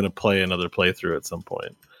because I am going to play another playthrough at some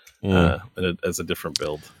point as a different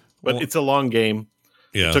build. But it's a long game.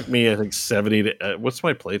 Yeah. It took me, I think, 70 to what's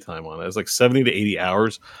my playtime on it? It was like 70 to 80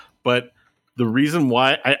 hours. But the reason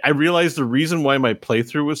why I realized the reason why my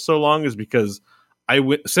playthrough was so long is because I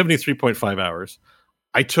went 73.5 hours.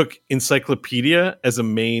 I took encyclopedia as a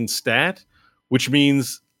main stat, which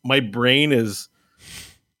means my brain is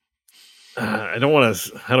I don't want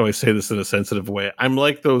to, how do I say this in a sensitive way? I'm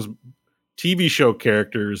like those TV show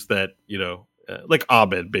characters that, like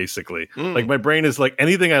Abed, basically. Like my brain is like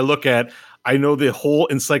anything I look at, I know the whole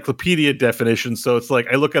encyclopedia definition. So it's like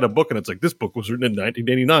I look at a book and it's like this book was written in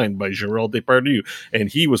 1989 by Gerald Depardieu, and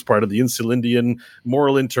he was part of the Insulindian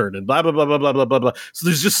moral intern and blah blah blah blah blah blah blah blah. So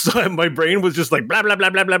there's just my brain was just like blah blah blah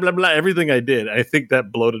blah blah blah blah. Everything I did, I think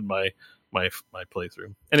that bloated my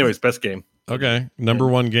playthrough. Anyways, best game. Okay, number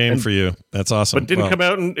one game for you. That's awesome. But didn't come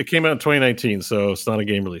out, it came out in 2019, so it's not a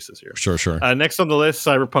game release this year. Sure. Next on the list,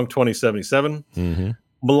 Cyberpunk 2077. Mm-hmm.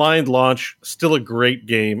 Maligned launch, still a great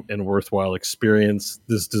game and worthwhile experience.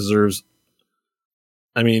 This deserves,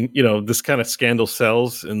 this kind of scandal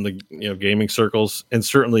sells in the gaming circles, and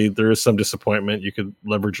certainly there is some disappointment. You could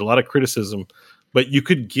leverage a lot of criticism, but you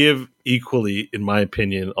could give equally, in my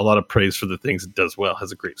opinion, a lot of praise for the things it does well. It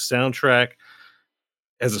has a great soundtrack,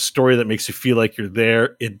 has a story that makes you feel like you're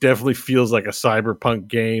there. It definitely feels like a cyberpunk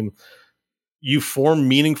game. You form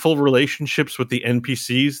meaningful relationships with the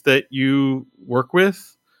NPCs that you work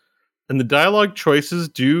with. And the dialogue choices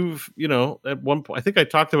do, at one point, I think I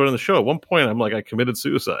talked about it on the show. At one point, I'm like, I committed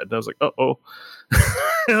suicide. And I was like, uh-oh.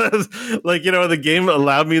 The game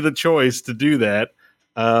allowed me the choice to do that.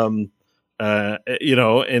 And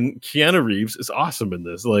Keanu Reeves is awesome in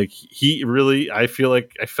this. Like, he really, I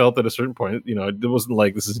felt at a certain point, it wasn't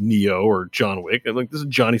like this is Neo or John Wick. Like, this is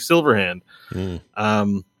Johnny Silverhand.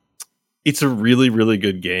 it's a really, really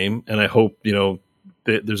good game, and I hope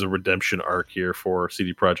there's a redemption arc here for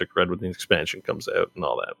CD Projekt Red when the expansion comes out and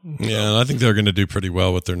all that. Yeah, and I think they're going to do pretty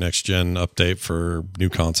well with their next gen update for new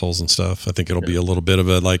consoles and stuff. I think it'll be a little bit of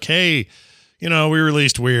a like, hey, we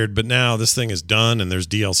released Weird, but now this thing is done and there's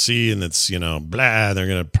DLC and it's, blah. They're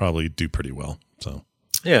going to probably do pretty well. So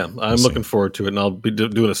yeah, I'm looking forward to it, and I'll be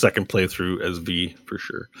doing a second playthrough as V for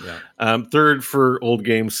sure. Yeah. Third for old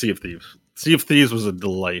games, Sea of Thieves. Sea of Thieves was a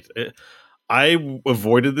delight. I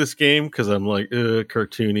avoided this game because I'm like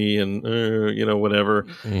cartoony and whatever.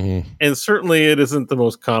 Mm-hmm. And certainly it isn't the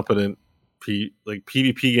most competent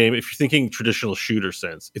PvP game. If you're thinking traditional shooter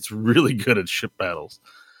sense, it's really good at ship battles.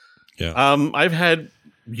 Yeah. I've had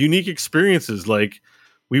unique experiences. Like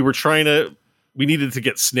we needed to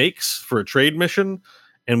get snakes for a trade mission,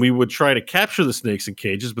 and we would try to capture the snakes in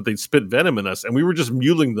cages, but they'd spit venom in us, and we were just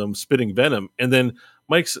muling them, spitting venom. And then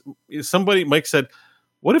Mike said,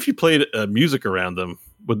 what if you played music around them?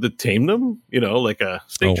 Would it tame them? Like a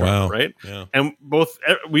snake drum, right? Yeah. And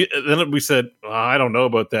we said, I don't know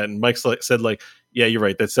about that. And Mike said, yeah, you're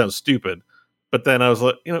right. That sounds stupid. But then I was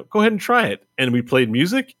like, go ahead and try it. And we played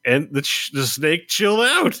music, and the snake chilled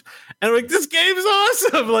out. And I'm like, this game's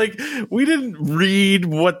awesome. Like, we didn't read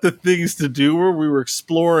what the things to do were. We were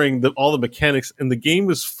exploring all the mechanics, and the game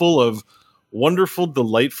was full of wonderful,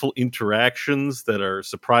 delightful interactions that are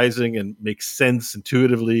surprising and make sense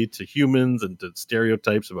intuitively to humans and to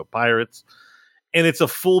stereotypes about pirates. And it's a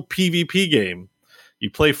full PvP game. You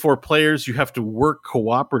play 4 players. You have to work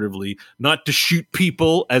cooperatively, not to shoot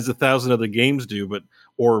people as 1,000 other games do, but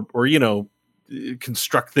or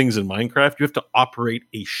construct things in Minecraft. You have to operate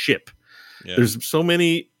a ship. Yeah. There's so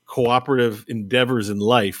many cooperative endeavors in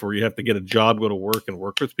life where you have to get a job, go to work, and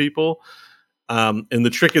work with people. And the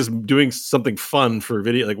trick is doing something fun for a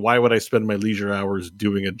video. Like, why would I spend my leisure hours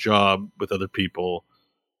doing a job with other people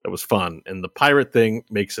that was fun? And the pirate thing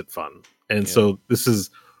makes it fun. And so this is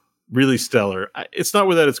really stellar. It's not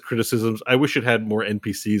without its criticisms. I wish it had more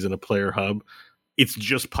NPCs and a player hub. It's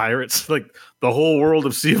just pirates. Like, the whole world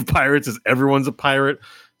of Sea of Pirates is everyone's a pirate.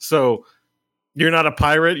 So you're not a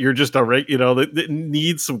pirate. You're just it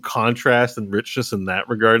needs some contrast and richness in that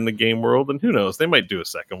regard in the game world. And who knows? They might do a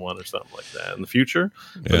second one or something like that in the future.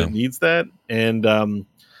 But it needs that. And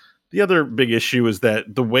the other big issue is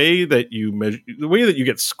that the way that you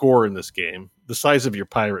get score in this game, the size of your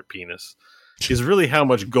pirate penis, is really how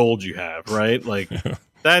much gold you have, right? Like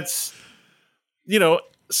that's,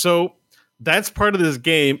 so that's part of this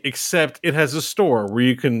game, except it has a store where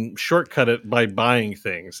you can shortcut it by buying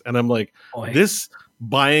things. And I'm like, this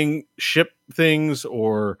buying ship things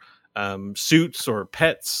or suits or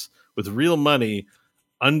pets with real money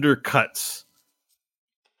undercuts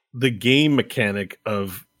the game mechanic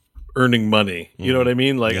of earning money. You know what I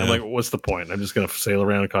mean? Like, I'm like, what's the point? I'm just going to sail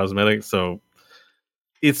around in cosmetics. So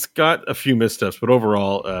it's got a few missteps, but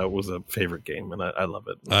overall, it was a favorite game, and I love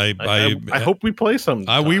it. I hope we play some.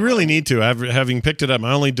 We really need to. Having picked it up,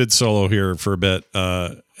 I only did solo here for a bit,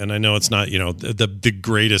 and I know it's not the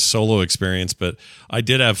greatest solo experience, but I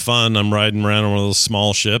did have fun. I'm riding around on one of those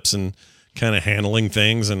small ships and kind of handling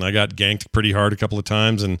things, and I got ganked pretty hard a couple of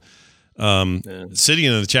times. And City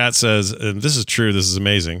in the chat says, and this is true, this is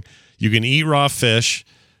amazing, you can eat raw fish,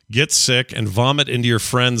 get sick, and vomit into your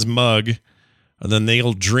friend's mug. And then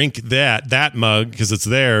they'll drink that mug because it's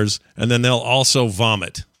theirs, and then they'll also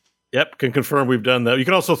vomit. Yep, can confirm we've done that. You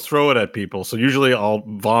can also throw it at people. So usually I'll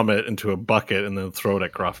vomit into a bucket and then throw it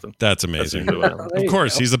at Crofton. That's amazing. Of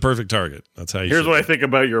course, he's the perfect target. That's how you Here's what I think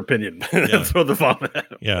about your opinion. Throw the vomit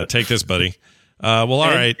at him. Yeah, take this, buddy. All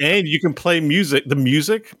right. And you can play music. The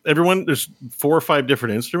music, there's 4 or 5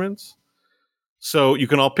 different instruments. So you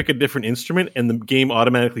can all pick a different instrument, and the game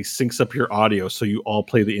automatically syncs up your audio, so you all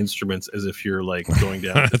play the instruments as if you're like going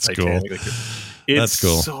down. That's Titanic. cool. It's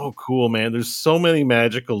so cool, man. There's so many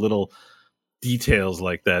magical little details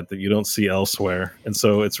like that you don't see elsewhere, and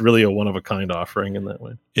so it's really a one of a kind offering in that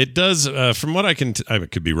way. It does, from what I can. I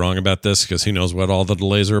could be wrong about this because who knows what all the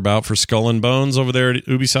delays are about for Skull and Bones over there at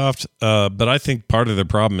Ubisoft. But I think part of the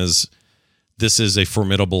problem is this is a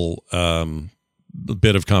formidable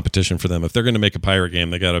bit of competition for them. If they're going to make a pirate game,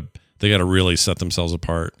 they got to really set themselves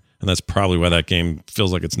apart, and that's probably why that game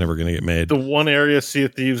feels like it's never going to get made. The one area Sea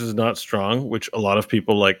of Thieves is not strong, which a lot of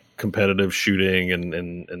people like competitive shooting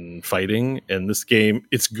and fighting, and this game,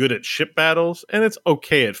 it's good at ship battles and it's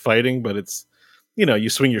okay at fighting, but it's, you go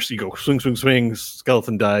swing,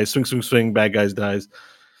 skeleton dies, swing, bad guys dies.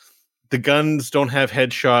 The guns don't have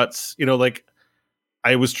headshots, like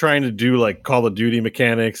I was trying to do like Call of Duty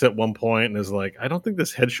mechanics at one point, and it's like, I don't think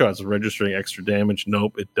this headshot's registering extra damage.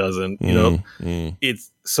 Nope, it doesn't.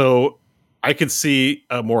 It's so I could see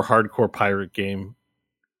a more hardcore pirate game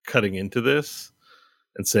cutting into this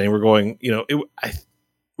and saying we're going,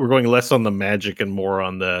 we're going less on the magic and more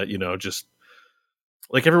on the, just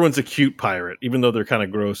like everyone's a cute pirate, even though they're kind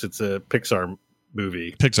of gross. It's a Pixar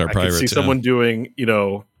movie. Pixar I pirates. could see someone doing,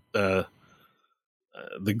 the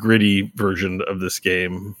gritty version of this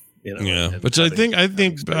game. Which I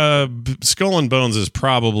think Skull and Bones is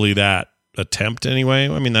probably that attempt anyway.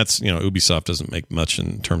 I mean, that's Ubisoft doesn't make much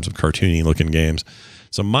in terms of cartoony looking games,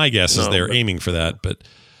 so my guess is they're aiming for that. But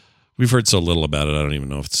we've heard so little about it. I don't even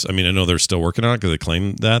know if it's. I mean, I know they're still working on it because they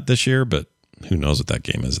claimed that this year, but who knows what that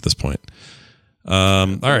game is at this point. All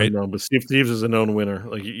right. No, but Sea of Thieves is a known winner.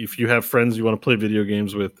 Like if you have friends you want to play video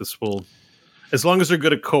games with, this will, as long as they're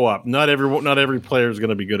good at co-op. Not every player is going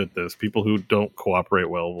to be good at this. People who don't cooperate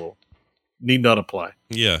well will need not apply.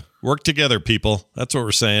 Yeah, work together, people. That's what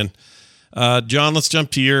we're saying. John, let's jump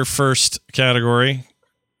to your first category.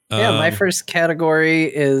 My first category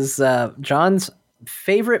is John's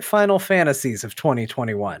favorite Final Fantasies of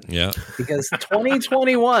 2021. Yeah. Because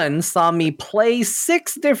 2021 saw me play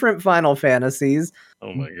 6 different Final Fantasies.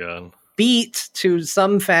 Oh my God. Beat to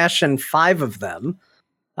some fashion 5 of them.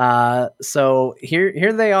 So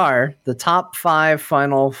here they are, the top 5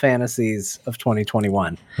 Final Fantasies of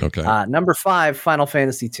 2021. Okay. Number 5, Final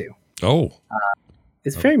Fantasy 2. Oh.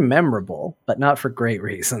 It's very memorable, but not for great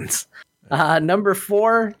reasons. Number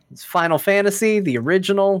 4 is Final Fantasy, the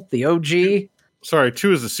original, the OG. Sorry,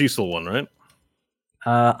 2 is the Cecil one, right?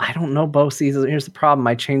 I don't know both seasons. Here's the problem.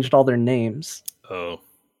 I changed all their names. Oh.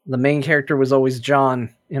 The main character was always John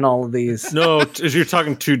in all of these. No, you're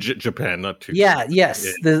talking to Japan, not to. Yeah, yes.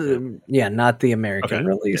 Not the American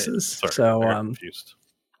releases. Okay. Sorry, so, confused.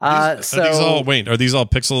 Are these all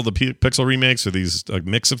Pixel remakes, or these a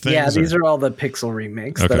mix of things? Yeah, these are all the Pixel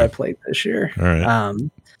remakes that I played this year. All right.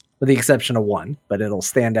 With the exception of one, but it'll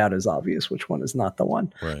stand out as obvious which one is not the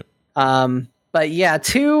one. Right. But yeah,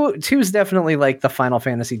 two is definitely like the Final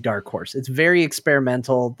Fantasy dark horse. It's very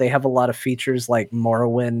experimental. They have a lot of features like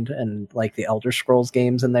Morrowind and like the Elder Scrolls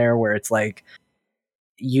games in there, where it's like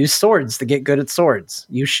use swords to get good at swords,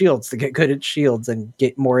 use shields to get good at shields, and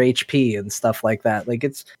get more HP and stuff like that. Like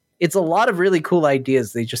it's a lot of really cool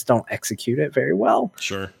ideas. They just don't execute it very well.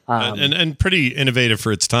 Sure, and pretty innovative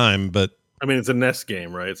for its time, but I mean, it's a NES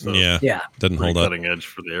game, right? So yeah, doesn't hold up. Cutting edge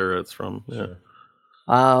for the era it's from. Yeah.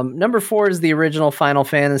 Number 4 is the original Final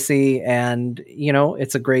Fantasy, and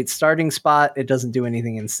it's a great starting spot. It doesn't do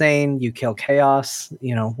anything insane. You kill chaos.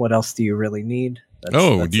 What else do you really need?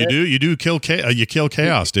 You do kill chaos. You kill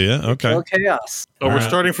chaos, do you? Okay. Kill chaos. Oh, we're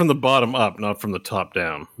starting from the bottom up, not from the top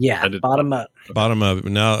down. Yeah, bottom up. Bottom up.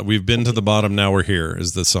 Now we've been to the bottom. Now we're here,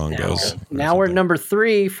 as the song goes. Now we're number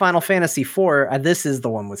 3, Final Fantasy 4. This is the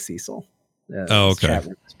one with Cecil. Okay.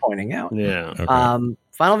 Chadwick was pointing out. Yeah. Okay.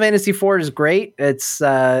 Final Fantasy IV is great. It's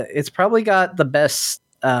probably got the best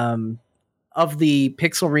of the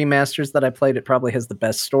Pixel remasters that I played. It probably has the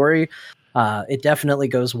best story. It definitely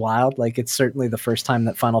goes wild. Like it's certainly the first time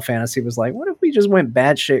that Final Fantasy was like, what if we just went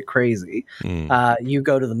batshit crazy? You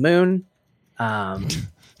go to the moon on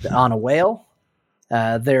a whale.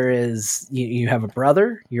 There is you have a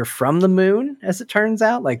brother. You're from the moon, as it turns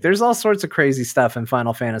out. Like there's all sorts of crazy stuff in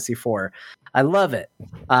Final Fantasy IV. I love it.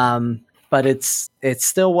 But it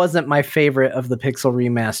still wasn't my favorite of the Pixel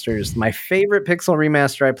remasters. My favorite Pixel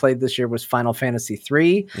remaster I played this year was Final Fantasy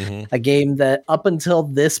III, a game that up until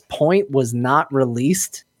this point was not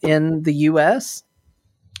released in the US.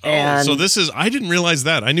 So this is, I didn't realize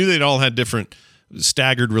that. I knew they'd all had different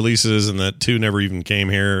staggered releases and that 2 never even came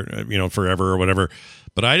here, forever or whatever.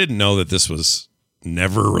 But I didn't know that this was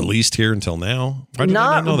never released here until now. Why did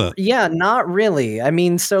I not know that? Yeah, not really. I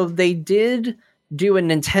mean, so they did do a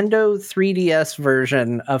Nintendo 3DS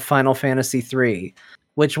version of Final Fantasy III,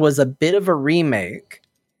 which was a bit of a remake.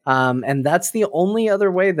 And that's the only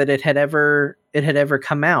other way that it had ever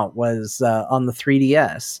come out was on the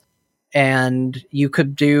 3DS. And you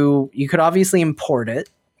could obviously import it,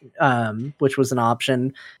 which was an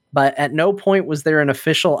option, but at no point was there an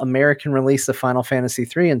official American release of Final Fantasy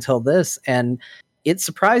III until this. And it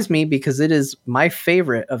surprised me because it is my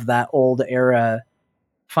favorite of that old era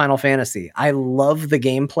Final Fantasy. I love the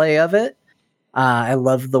gameplay of it. I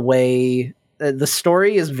love the way the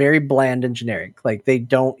story is very bland and generic. Like they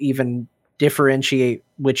don't even differentiate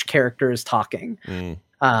which character is talking.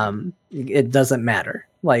 It doesn't matter.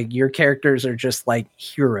 Like your characters are just like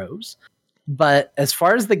heroes. But as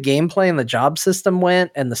far as the gameplay and the job system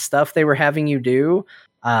went and the stuff they were having you do,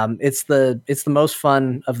 it's the most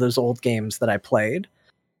fun of those old games that I played.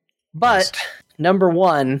 But number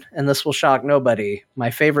 1, and this will shock nobody, my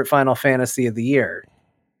favorite Final Fantasy of the year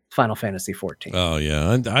Final Fantasy 14. Oh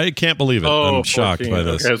yeah, I can't believe it. I'm shocked 14. by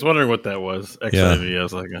this. Okay, I was wondering what that was. XIV. I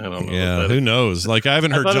was like, I don't know. Yeah, who knows? Like I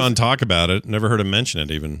haven't heard John talk about it. Never heard him mention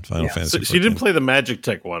it. Even Final Fantasy. So you didn't play the Magic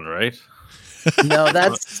Tech one, right? No,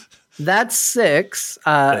 that's 6,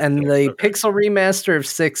 and the Pixel remaster of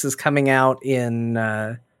 6 is coming out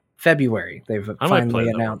in February. They've finally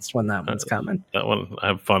announced when that one's coming. That one, I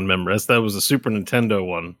have fond memories. That was a Super Nintendo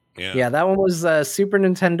one. Yeah, that one was Super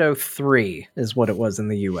Nintendo 3 is what it was in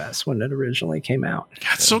the US when it originally came out.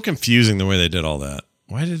 God, it's so confusing the way they did all that.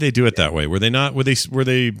 Why did they do it that way? Were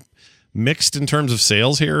they mixed in terms of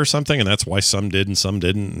sales here or something, and that's why some did and some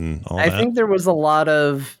didn't, and all that? I think there was a lot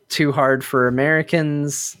of too hard for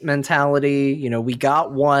Americans mentality. You know, we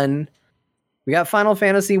got Final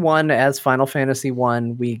Fantasy 1 as Final Fantasy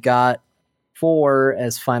 1. We got 4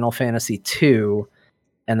 as Final Fantasy 2,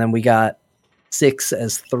 and then we got 6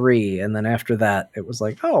 as 3, and then after that it was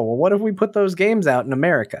like, oh well, what if we put those games out in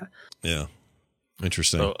America? Yeah,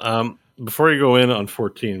 interesting. So before you go in on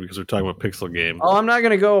 14, because we're talking about pixel games. I'm not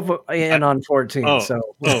going to go in on 14.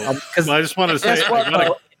 Because I just want to say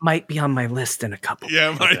it might be on my list in a couple.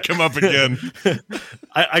 Yeah, it might come up again.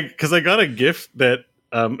 Because I got a gift that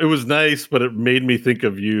it was nice, but it made me think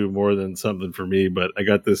of you more than something for me. But I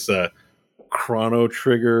got this Chrono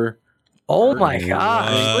Trigger. Oh my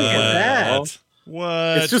gosh, look at that.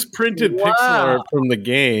 What? It's just printed pixel art from the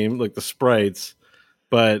game, like the sprites,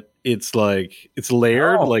 but it's like it's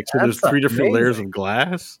layered, so there's 3 different layers of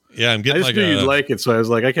glass. Yeah, I'm getting I just knew you'd like it, so I was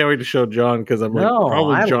like, I can't wait to show John because I'm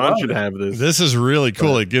probably John should have this. This is really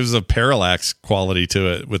cool. It gives a parallax quality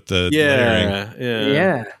to it with the layering.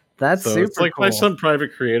 Yeah, that's super it's like cool. my son,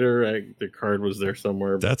 private creator. The card was there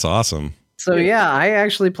somewhere. That's awesome. So yeah, I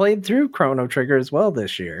actually played through Chrono Trigger as well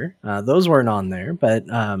this year. Those weren't on there, but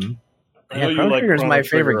Chrono Trigger is my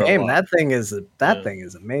favorite game. That thing is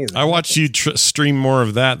amazing. I watched you stream more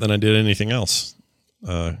of that than I did anything else.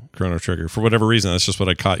 Chrono Trigger, for whatever reason, that's just what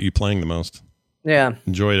I caught you playing the most. Yeah,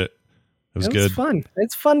 enjoyed it. It was good. Fun.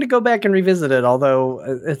 It's fun to go back and revisit it, although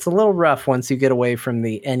it's a little rough once you get away from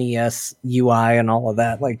the NES UI and all of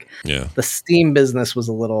that. Like, the Steam business was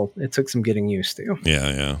it took some getting used to.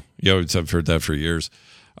 Yeah. I've heard that for years.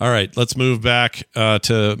 All right, let's move back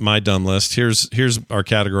to my dumb list. Here's our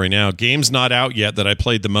category now. Games not out yet that I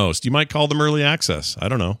played the most. You might call them early access. I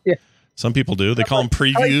don't know. Yeah. Some people do. They call them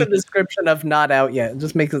preview. I like the description of not out yet. It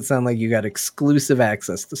just makes it sound like you got exclusive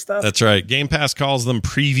access to stuff. That's right. Game Pass calls them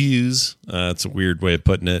previews. It's a weird way of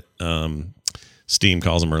putting it. Steam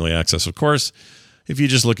calls them early access. Of course, if you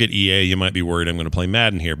just look at EA, you might be worried I'm going to play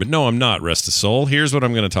Madden here. But no, I'm not, rest of soul. Here's what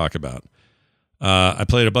I'm going to talk about. I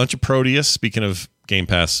played a bunch of Proteus. Speaking of Game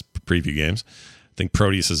Pass preview games, I think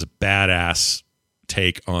Proteus is a badass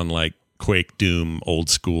take on like Quake, Doom,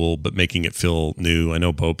 old school, but making it feel new. I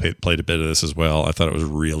know Bo played a bit of this as well. I thought it was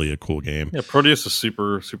really a cool game. Yeah, Proteus is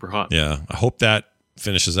super, super hot. Yeah, I hope that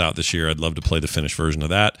finishes out this year. I'd love to play the finished version of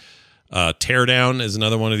that. Teardown is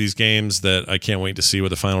another one of these games that I can't wait to see what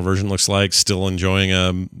the final version looks like. Still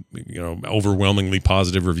enjoying overwhelmingly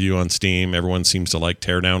positive review on Steam. Everyone seems to like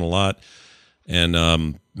Teardown a lot. And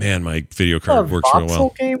man, my video card works real well.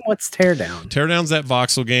 Voxel game? What's Teardown? Teardown's that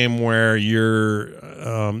voxel game where you're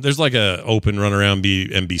there's like a open run around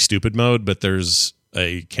be stupid mode, but there's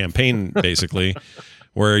a campaign basically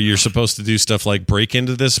where you're supposed to do stuff like break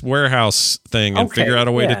into this warehouse thing and figure out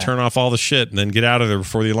a way to turn off all the shit and then get out of there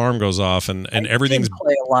before the alarm goes off and everything's. I did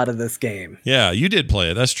play a lot of this game. Yeah, you did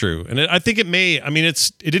play it. That's true, and I think it may. I mean,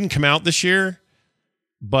 it didn't come out this year,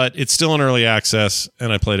 but it's still in early access,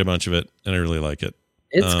 and I played a bunch of it, and I really like it.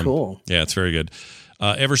 It's cool. Yeah, it's very good.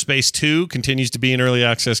 Everspace 2 continues to be an early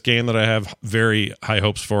access game that I have very high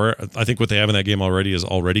hopes for. I think what they have in that game already is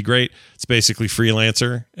already great. It's basically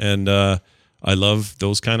Freelancer, and I love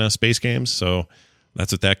those kind of space games. So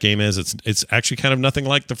that's what that game is. It's actually kind of nothing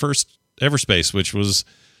like the first Everspace, which was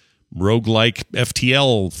roguelike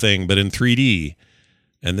FTL thing, but in 3D.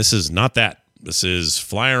 And this is not that. This is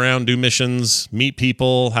fly around, do missions, meet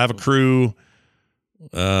people, have a crew,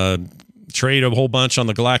 trade a whole bunch on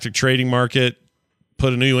the galactic trading market,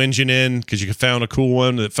 put a new engine in because you found a cool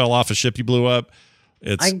one that fell off a ship you blew up.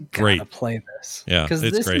 It's great. I gotta play this. Yeah, because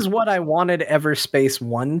this is what I wanted Everspace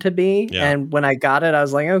 1 to be. Yeah. And when I got it, I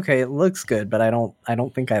was like, okay, it looks good, but I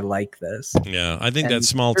don't think I like this. Yeah, I think that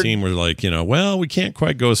small team was like, well, we can't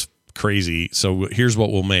quite go as crazy, so here's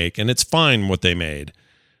what we'll make, and it's fine what they made.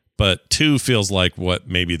 But 2 feels like what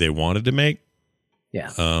maybe they wanted to make.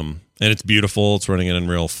 Yeah. And it's beautiful. It's running in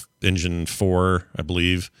Unreal Engine 4, I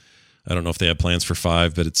believe. I don't know if they have plans for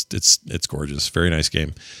 5, but it's gorgeous. Very nice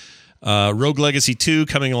game. Rogue Legacy 2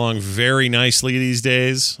 coming along very nicely these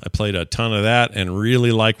days. I played a ton of that and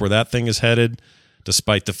really like where that thing is headed.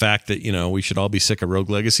 despite the fact that, we should all be sick of Rogue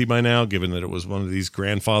Legacy by now, given that it was one of these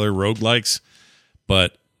grandfather roguelikes.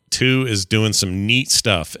 But 2 is doing some neat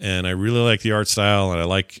stuff, and I really like the art style, and I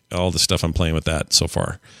like all the stuff I'm playing with that so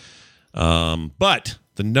far. But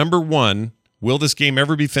the number one, will this game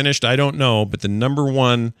ever be finished? I don't know, but the number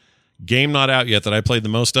one game not out yet that I played the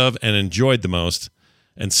most of and enjoyed the most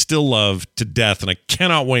and still love to death, and I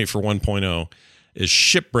cannot wait for 1.0, is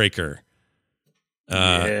Shipbreaker.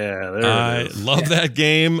 I love that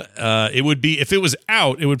game. It would be, if it was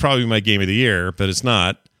out, it would probably be my game of the year, but it's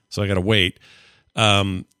not, so I got to wait.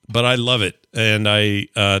 But I love it, and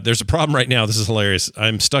there's a problem right now. This is hilarious.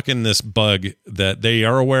 I'm stuck in this bug that they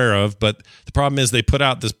are aware of, but the problem is they put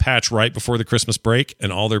out this patch right before the Christmas break,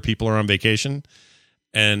 and all their people are on vacation,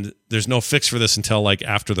 and there's no fix for this until like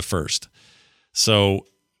after the 1st. So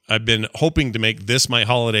I've been hoping to make this my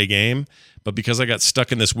holiday game, but because I got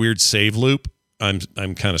stuck in this weird save loop, I'm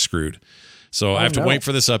kind of screwed. So I have to wait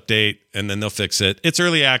for this update, and then they'll fix it. It's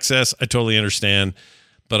early access. I totally understand.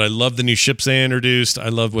 But I love the new ships they introduced. I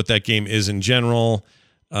love what that game is in general.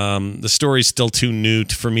 The story's still too new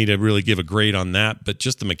for me to really give a grade on that, but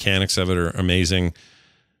just the mechanics of it are amazing.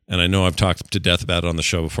 And I know I've talked to death about it on the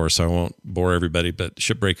show before, so I won't bore everybody, but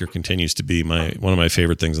Shipbreaker continues to be one of my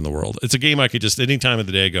favorite things in the world. It's a game I could just, any time of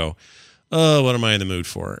the day, go, oh, what am I in the mood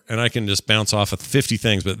for? And I can just bounce off of 50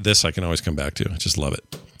 things, but this I can always come back to. I just love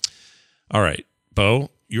it. All right, Bo,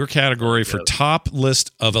 your category for top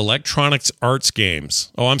list of electronics arts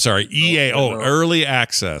games. Oh, I'm sorry, EA. Early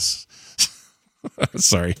access.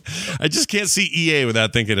 Sorry. I just can't see EA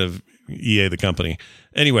without thinking of EA, the company.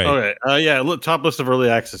 Anyway. Okay. Top list of early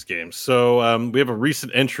access games. So we have a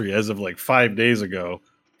recent entry as of like 5 days ago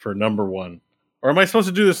for number one. Or am I supposed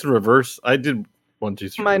to do this in reverse? I did 1, 2,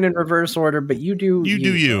 3. Mine in reverse order, but you do. You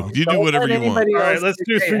do whatever you want. All right, let's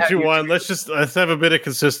do 3, 2, 1. Let's have a bit of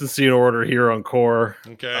consistency and order here on core.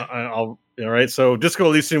 Okay. All right. So Disco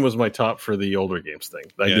Elysium was my top for the older games thing.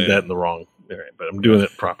 I did that in the wrong. All right, but I'm doing it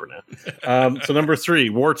proper now. So number 3,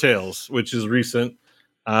 War Tales, which is recent.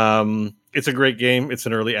 It's a great game. It's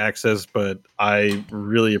an early access, but I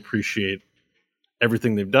really appreciate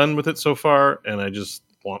everything they've done with it so far, and I just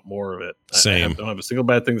want more of it. Same. I don't have a single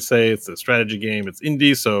bad thing to say. It's a strategy game. It's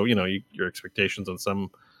indie, so your expectations on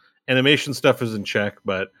some animation stuff is in check.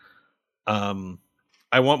 But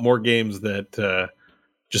I want more games that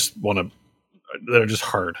that are just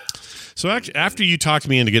hard. So actually, after you talked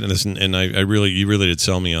me into getting this, and you really did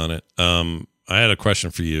sell me on it. I had a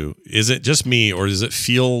question for you. Is it just me, or does it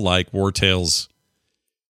feel like War Tales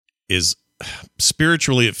is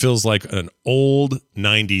spiritually? It feels like an old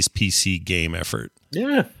 '90s PC game effort.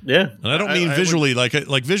 Yeah. And I don't mean visually, like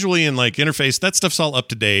visually and like interface. That stuff's all up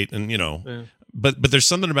to date, and but there's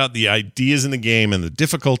something about the ideas in the game and the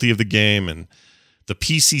difficulty of the game and the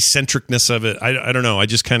PC centricness of it. I don't know. I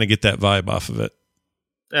just kind of get that vibe off of it.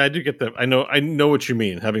 I do get that. I know what you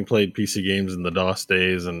mean, having played PC games in the DOS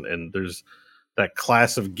days, and there's that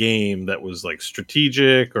class of game that was like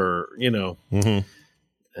strategic, or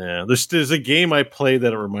there's a game I play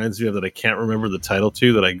that it reminds me of that I can't remember the title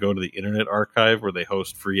to, that I go to the Internet Archive where they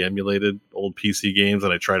host free emulated old PC games,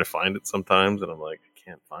 and I try to find it sometimes, and I'm like, I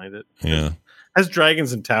can't find it. Yeah, it has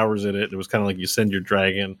dragons and towers in it. It was kind of like you send your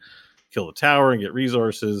dragon, kill the tower, and get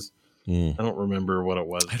resources. I don't remember what it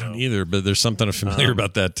was. I don't either, but there's something familiar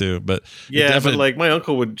about that too. But but like my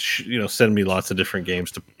uncle would send me lots of different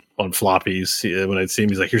games on floppies. When I'd see him,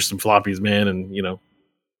 he's like, "Here's some floppies, man," and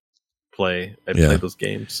play those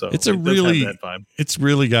games. So it's that vibe. It's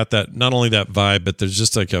really got that, not only that vibe, but there's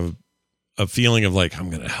just like a feeling of like, I'm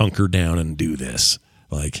gonna hunker down and do this.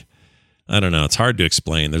 Like, I don't know, it's hard to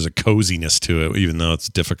explain. There's a coziness to it, even though it's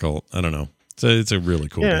difficult. I don't know. It's a really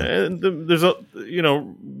cool game. And there's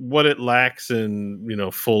what it lacks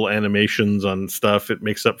in full animations on stuff, it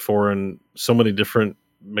makes up for in so many different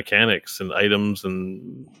mechanics and items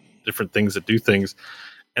and different things that do things.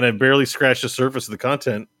 And I barely scratched the surface of the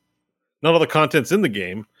content. Not all the content's in the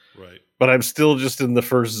game, right? But I'm still just in the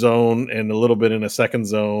first zone and a little bit in a second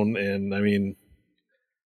zone, and and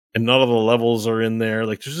none of the levels are in there.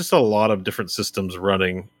 Like, there's just a lot of different systems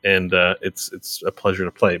running, and it's a pleasure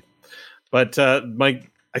to play. But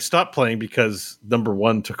I stopped playing because number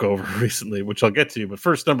 1 took over recently, which I'll get to. But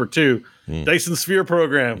first, number 2, Dyson Sphere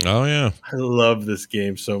Program. Oh, yeah. I love this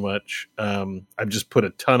game so much. I've just put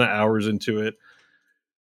a ton of hours into it.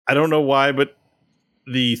 I don't know why, but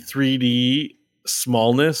the 3D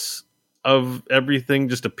smallness of everything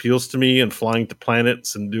just appeals to me, and flying to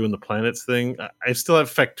planets and doing the planets thing. I still have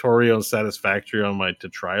Factorio and Satisfactory on my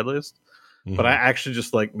to-try list, but I actually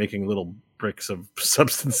just like making little bricks of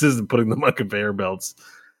substances and putting them on conveyor belts.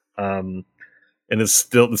 And and it's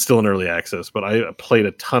still in early access. But I played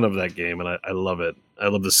a ton of that game, and I love it. I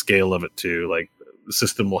love the scale of it too. Like the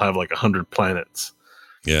system will have like 100 planets.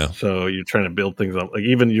 Yeah. So you're trying to build things up. Like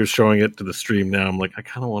even you're showing it to the stream now. I'm like, I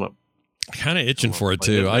kind of want to. Kind of itching for it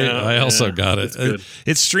too. I also got it.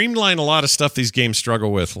 It's streamlined a lot of stuff these games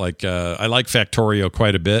struggle with. Like I like Factorio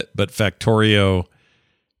quite a bit, but Factorio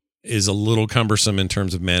is a little cumbersome in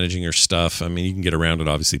terms of managing your stuff. I mean, you can get around it.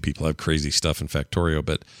 Obviously, people have crazy stuff in Factorio,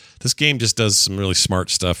 but this game just does some really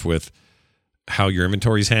smart stuff with how your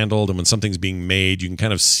inventory is handled. And when something's being made, you can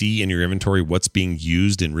kind of see in your inventory what's being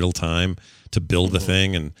used in real time to build the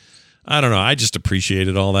thing. And I don't know. I just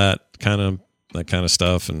appreciated all that kind of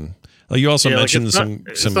stuff. And you also mentioned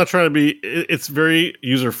it's not trying to be. It's very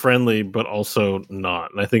user friendly, but also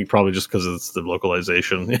not. And I think probably just because it's the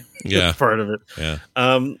localization, part of it. Yeah.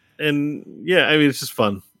 And yeah, I mean, it's just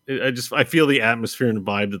fun. I feel the atmosphere and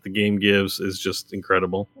vibe that the game gives is just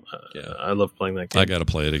incredible. I love playing that game. I got to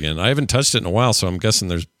play it again. I haven't touched it in a while, so I'm guessing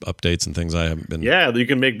there's updates and things I haven't been. Yeah, you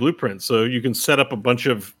can make blueprints, so you can set up a bunch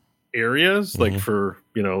of areas, like for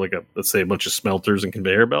like let's say a bunch of smelters and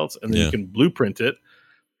conveyor belts, and then you can blueprint it.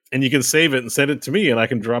 And you can save it and send it to me, and I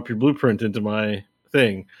can drop your blueprint into my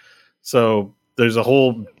thing. So there's a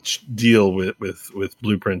whole deal with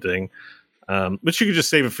blueprinting, but you can just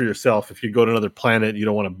save it for yourself. If you go to another planet, you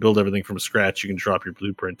don't want to build everything from scratch. You can drop your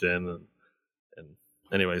blueprint in, and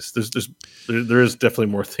anyways, there is definitely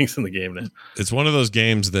more things in the game now. It's one of those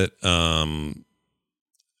games that how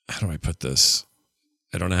do I put this?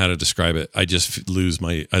 I don't know how to describe it. I just lose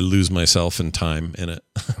myself in time in it.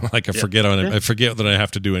 Like I forget I forget that I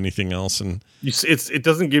have to do anything else. And it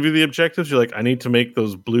doesn't give you the objectives. You're like, I need to make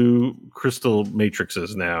those blue crystal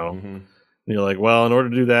matrices now. And you're like, well, in order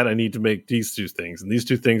to do that, I need to make these two things, and these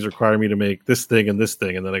two things require me to make this thing, and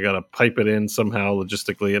then I got to pipe it in somehow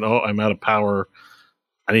logistically. And I'm out of power.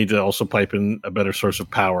 I need to also pipe in a better source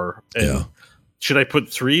of power. And should I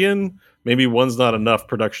put 3 in? Maybe one's not enough,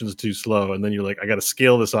 production's too slow, and then you're like, I got to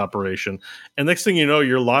scale this operation. And next thing you know,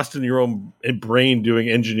 you're lost in your own brain doing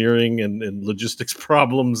engineering and logistics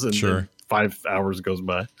problems, and 5 hours goes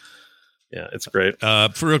by. Yeah, it's great.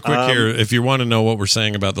 For real quick here, if you want to know what we're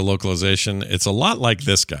saying about the localization, it's a lot like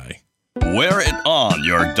this guy. Wear it on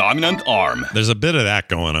your dominant arm. There's a bit of that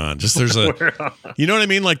going on. Just there's you know what I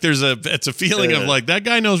mean? Like it's a feeling of like that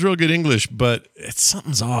guy knows real good English, but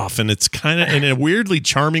something's off, and it's kind of in a weirdly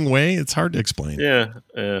charming way. It's hard to explain. Yeah.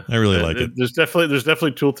 I really like it. There's definitely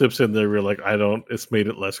tooltips in there where you're like, it's made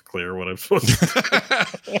it less clear what I'm supposed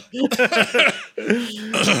to do.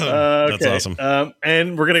 That's awesome.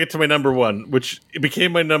 And we're gonna get to my number one, which it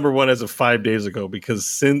became my number one as of 5 days ago, because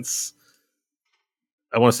since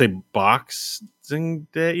I want to say Boxing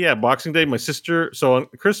Day. Yeah, Boxing Day. My sister. So on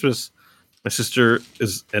Christmas, my sister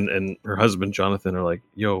and her husband Jonathan are like,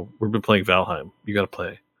 "Yo, we've been playing Valheim. You got to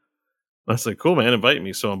play." I was like, "Cool, man. Invite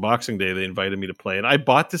me." So on Boxing Day, they invited me to play, and I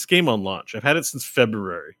bought this game on launch. I've had it since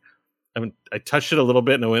February. I touched it a little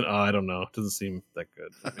bit, and I went, "Oh, I don't know. It doesn't seem that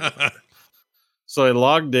good." So I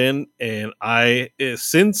logged in, and when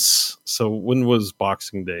was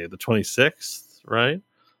Boxing Day? The 26th, right?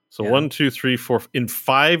 So 1, 2, 3, 4. In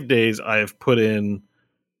 5 days, I have put in.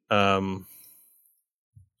 Sorry,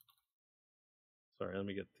 let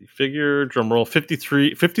me get the figure. Drum roll.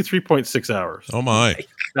 53.6 hours. Oh my!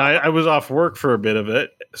 I was off work for a bit of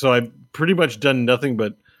it, so I've pretty much done nothing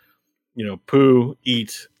but, poo,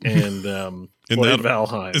 eat, and play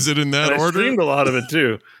Valheim. Is it in that order? I streamed a lot of it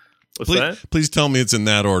too. Please tell me it's in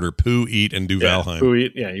that order: poo, eat, and do Valheim. Poo,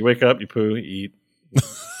 eat. Yeah, you wake up, you poo, eat.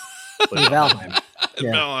 Valheim.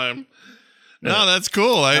 Valheim. No, that's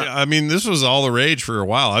cool. I mean, this was all the rage for a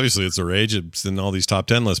while. Obviously, it's a rage. It's in all these top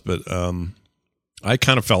 10 lists, but I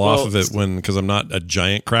kind of fell off of it because I'm not a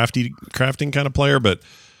giant crafting kind of player. But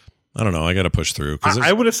I don't know. I got to push through.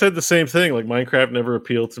 I would have said the same thing. Like Minecraft never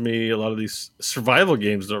appealed to me. A lot of these survival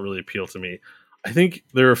games don't really appeal to me. I think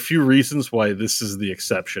there are a few reasons why this is the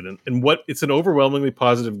exception. And it's an overwhelmingly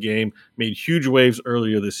positive game, made huge waves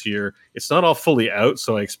earlier this year. It's not all fully out,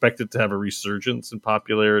 so I expect it to have a resurgence in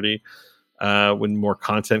popularity when more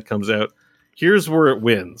content comes out. Here's where it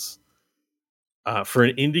wins. For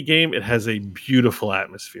an indie game, it has a beautiful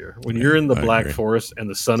atmosphere. When you're in the Black Forest and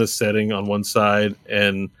the sun is setting on one side,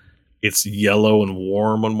 and it's yellow and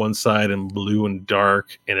warm on one side and blue and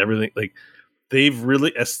dark and everything, like, they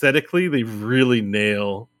really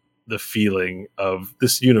nail the feeling of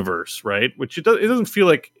this universe, right? Which it doesn't feel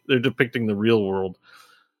like they're depicting the real world,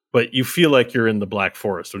 but you feel like you're in the Black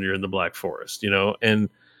Forest when you're in the Black Forest, and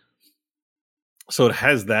so it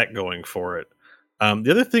has that going for it.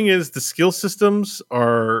 The other thing is the skill systems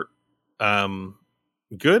are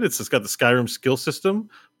good. It's got the Skyrim skill system,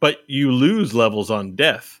 but you lose levels on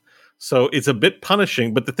death. So it's a bit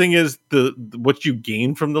punishing, but the thing is, what you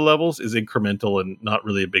gain from the levels is incremental and not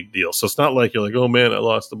really a big deal. So it's not like you're like, oh man, I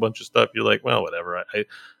lost a bunch of stuff. You're like, well, whatever.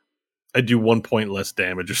 I do 1 point less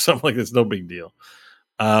damage or something like this. No big deal.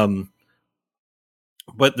 But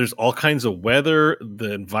there's all kinds of weather.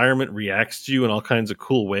 The environment reacts to you in all kinds of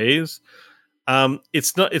cool ways.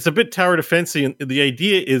 It's a bit tower defensey, and the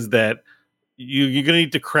idea is that you're going to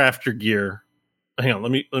need to craft your gear. Hang on,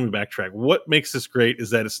 let me backtrack. What makes this great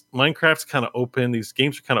is that Minecraft's kind of open. These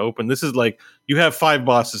games are kind of open. This is like you have 5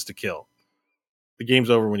 bosses to kill. The game's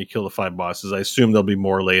over when you kill the 5 bosses. I assume there'll be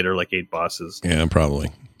more later, like 8 bosses. Yeah,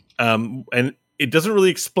 probably. And it doesn't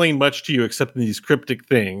really explain much to you except in these cryptic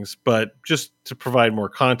things. But just to provide more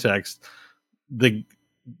context, to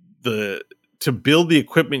build the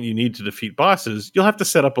equipment you need to defeat bosses, you'll have to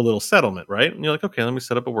set up a little settlement, right? And you're like, okay, let me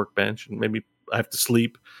set up a workbench, and maybe I have to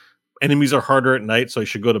sleep. Enemies are harder at night, so I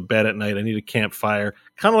should go to bed at night. I need a campfire.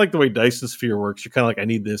 Kind of like the way Dyson Sphere works. You're kind of like, I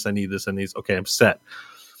need this, I need this, I need this. Okay, I'm set.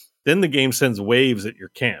 Then the game sends waves at your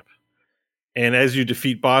camp. And as you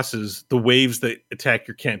defeat bosses, the waves that attack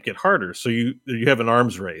your camp get harder. So you have an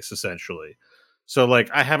arms race, essentially. So, like,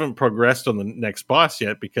 I haven't progressed on the next boss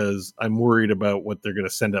yet because I'm worried about what they're going to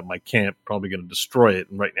send at my camp, probably going to destroy it.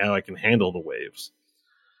 And right now I can handle the waves.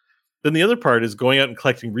 Then the other part is going out and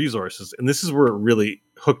collecting resources. And this is where it really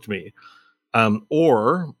hooked me.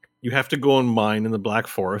 Or you have to go and mine in the Black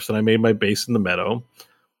Forest. And I made my base in the meadow.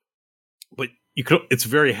 But it's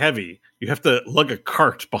very heavy. You have to lug a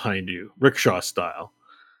cart behind you, rickshaw style.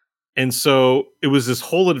 And so it was this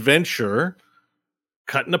whole adventure,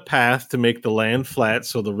 cutting a path to make the land flat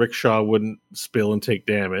so the rickshaw wouldn't spill and take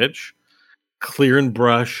damage, clearing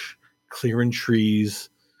brush, clearing trees,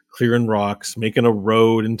 clearing rocks, making a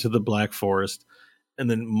road into the Black Forest, and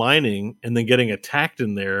then mining, and then getting attacked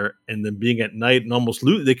in there, and then being at night and almost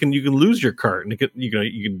lose. You can lose your cart, and you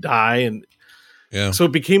can die, and so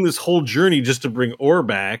it became this whole journey just to bring ore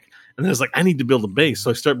back. And then I was like, I need to build a base, so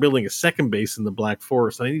I start building a second base in the Black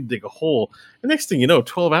Forest. And I need to dig a hole. The next thing you know,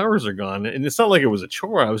 12 hours are gone, and it's not like it was a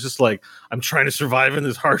chore. I was just like, I'm trying to survive in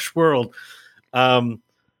this harsh world.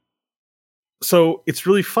 So it's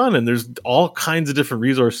really fun, and there's all kinds of different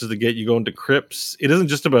resources to get. You go into crypts. It isn't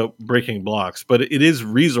just about breaking blocks, but it is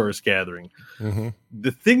resource gathering. Mm-hmm.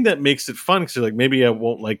 The thing that makes it fun, because you're like, maybe I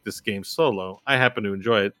won't like this game solo. I happen to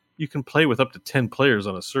enjoy it. You can play with up to 10 players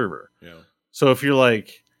on a server. Yeah. So if you're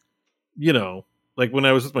like, like when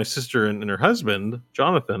I was with my sister and her husband,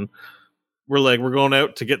 Jonathan, we're going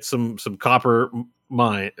out to get some copper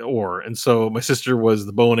mine ore. And so my sister was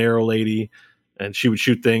the bow and arrow lady, and she would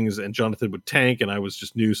shoot things, and Jonathan would tank, and I was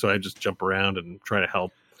just new, so I'd just jump around and try to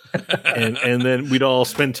help. and then we'd all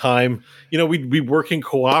spend time, we'd be working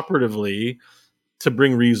cooperatively to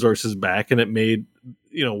bring resources back, and it made,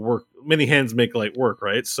 work. Many hands make light work,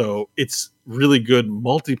 right? So it's really good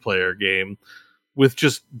multiplayer game with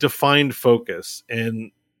just defined focus,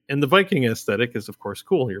 and the Viking aesthetic is of course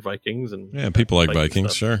cool. You're Vikings, and people like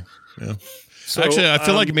Vikings, sure. Yeah. So, actually, I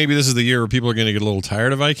feel like maybe this is the year where people are going to get a little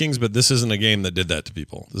tired of Vikings, but this isn't a game that did that to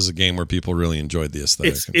people. This is a game where people really enjoyed the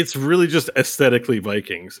aesthetic. It's really just aesthetically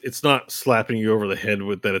Vikings. It's not slapping you over the head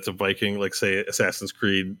with that it's a Viking, like say Assassin's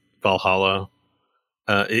Creed Valhalla.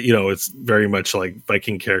 It's very much like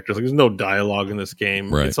Viking characters. Like, there's no dialogue in this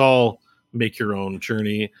game. Right. It's all make your own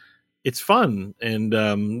journey. It's fun, and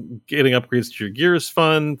getting upgrades to your gear is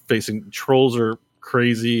fun. Facing trolls are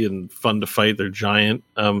crazy and fun to fight. They're giant.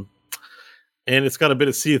 And it's got a bit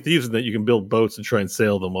of Sea of Thieves in that you can build boats and try and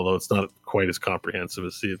sail them, although it's not quite as comprehensive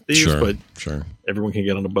as Sea of Thieves, but everyone can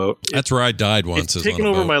get on a boat. That's where I died once. It's taken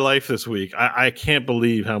over my life this week. I can't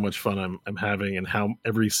believe how much fun I'm having, and how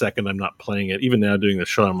every second I'm not playing it. Even now doing the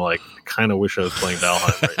show, I'm like, I kind of wish I was playing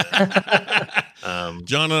Valheim right now.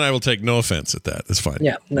 John and I will take no offense at that. It's fine.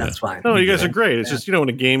 Yeah, that's fine. No, you guys are great. It's just, when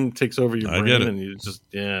a game takes over your brain, and you just,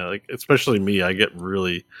 like, especially me, I get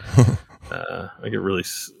really,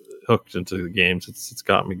 hooked into the games. It's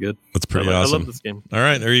got me good. That's pretty awesome. I love this game. All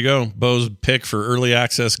right, there you go. Bo's pick for early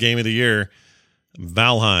access game of the year,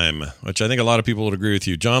 Valheim, which I think a lot of people would agree with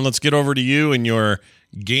you. John, let's get over to you and your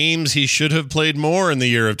games he should have played more in the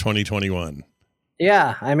year of 2021.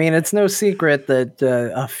 Yeah, I mean, it's no secret that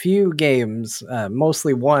a few games,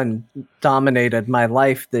 mostly one, dominated my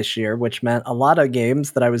life this year, which meant a lot of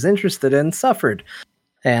games that I was interested in suffered.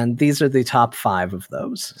 And these are the top 5 of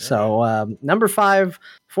those. So number 5,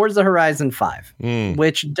 Forza Horizon 5,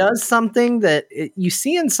 which does something that you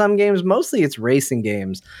see in some games. Mostly it's racing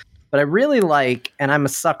games, but I really like, and I'm a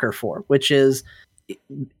sucker for, which is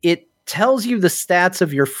it tells you the stats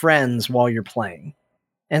of your friends while you're playing.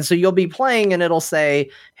 And so you'll be playing and it'll say,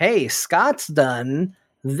 hey, Scott's done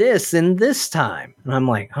this in this time. And I'm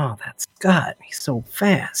like, oh, that's Scott. He's so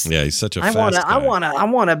fast. Yeah, he's such a fast guy. I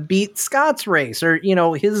wanna beat Scott's race, or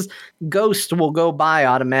his ghost will go by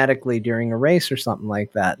automatically during a race or something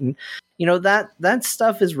like that. And that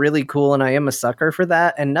stuff is really cool, and I am a sucker for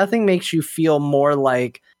that. And nothing makes you feel more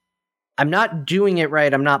like I'm not doing it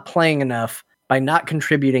right, I'm not playing enough, by not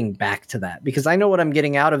contributing back to that, because I know what I'm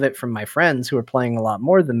getting out of it from my friends who are playing a lot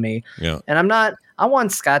more than me. Yeah. And I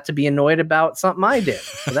want Scott to be annoyed about something I did.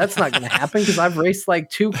 But that's not going to happen because I've raced like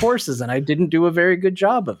 2 courses and I didn't do a very good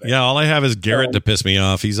job of it. Yeah, all I have is Garrett to piss me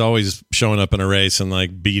off. He's always showing up in a race and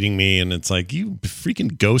like beating me, and it's like, you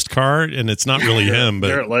freaking ghost car, and it's not really him, but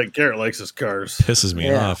Garrett likes his cars. Pisses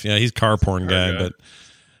me off. Yeah, he's car porn guy, but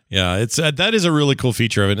yeah, it's that is a really cool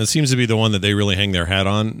feature of it, and it seems to be the one that they really hang their hat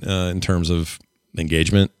on in terms of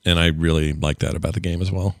engagement, and I really like that about the game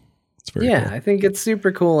as well. It's very cool. I think it's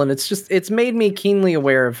super cool, and it's made me keenly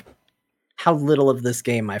aware of how little of this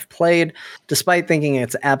game I've played, despite thinking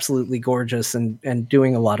it's absolutely gorgeous and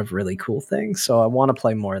doing a lot of really cool things. So I want to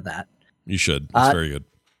play more of that. You should. It's very good.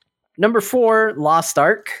 Number 4, Lost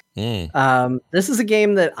Ark. This is a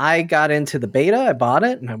game that I got into the beta. I bought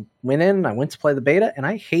it and I went to play the beta, and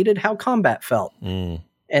I hated how combat felt.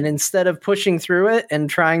 And instead of pushing through it and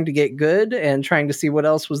trying to get good and trying to see what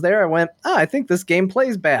else was there, I went, I think this game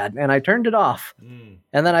plays bad. And I turned it off.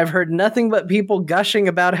 And then I've heard nothing but people gushing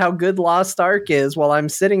about how good Lost Ark is, while I'm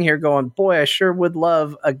sitting here going, boy, I sure would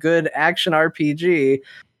love a good action RPG.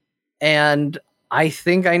 And I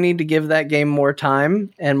think I need to give that game more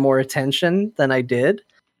time and more attention than I did.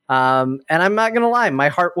 And I'm not going to lie, my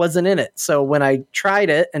heart wasn't in it. So when I tried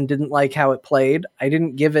it and didn't like how it played, I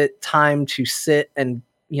didn't give it time to sit and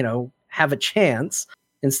have a chance.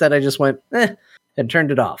 Instead, I just went, and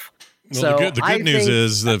turned it off. Well, so the good news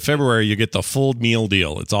is that February you get the full meal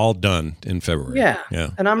deal. It's all done in February. Yeah.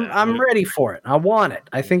 And I'm ready for it. I want it.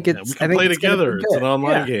 I think it's. We can play together. It's an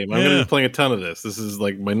online game. I'm going to be playing a ton of this. This is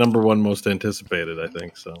like my number 1 most anticipated, I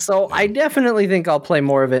think. So I definitely think I'll play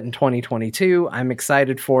more of it in 2022. I'm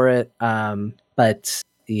excited for it. But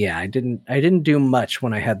yeah, I didn't do much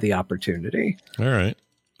when I had the opportunity. All right,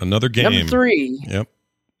 another game. Number 3. Yep.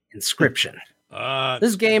 Inscription.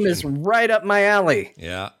 This game is right up my alley.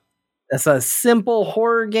 Yeah. It's a simple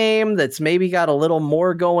horror game that's maybe got a little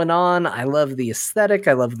more going on. I love the aesthetic.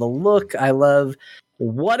 I love the look. I love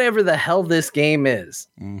whatever the hell this game is.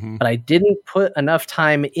 But I didn't put enough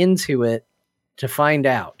time into it to find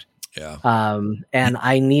out. Yeah. And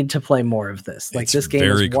I need to play more of this. Like, this game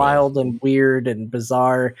is wild and weird and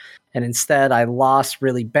bizarre. And instead I lost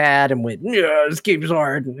really bad and went, yeah, this game's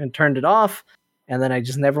hard, and turned it off. And then I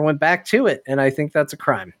just never went back to it. And I think that's a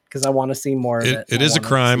crime, because I want to see more of it. It is a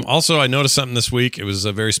crime. Also, I noticed something this week. It was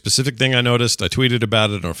a very specific thing I noticed. I tweeted about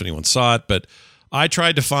it. I don't know if anyone saw it, but I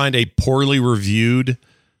tried to find a poorly reviewed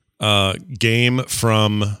game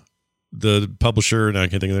from the publisher, and I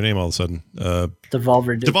can't think of their name all of a sudden.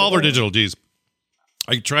 Devolver Digital. Geez.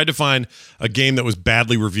 I tried to find a game that was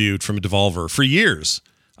badly reviewed from a Devolver for years.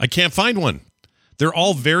 I can't find one. They're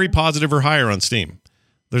all very positive or higher on Steam.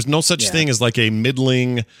 There's no such thing as like a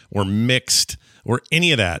middling or mixed or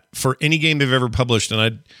any of that for any game they've ever published.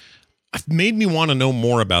 And I've made me want to know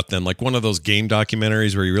more about them, like one of those game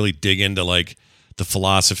documentaries where you really dig into like the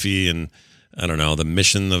philosophy and, I don't know, the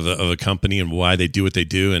mission of a company and why they do what they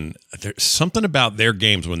do. And there's something about their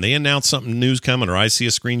games. When they announce something new's coming or I see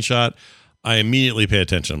a screenshot, I immediately pay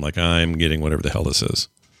attention. I'm like, I'm getting whatever the hell this is.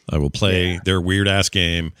 I will play their weird ass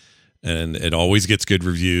game, and it always gets good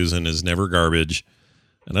reviews and is never garbage.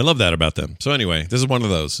 And I love that about them. So anyway, this is one of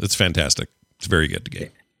those. It's fantastic. It's very good to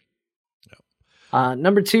game.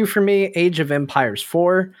 Number 2 for me, Age of Empires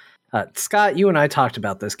 4. Scott, you and I talked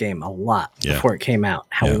about this game a lot before it came out,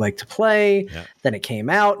 how we like to play. Then it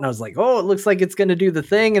came out, and I was like, oh, it looks like it's going to do the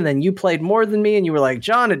thing. And then you played more than me, and you were like,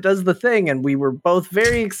 John, it does the thing. And we were both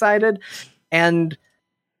very excited. And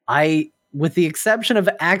with the exception of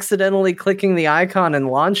accidentally clicking the icon and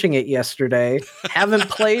launching it yesterday, haven't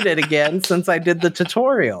played it again since I did the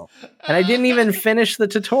tutorial. And I didn't even finish the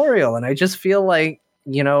tutorial. And I just feel like,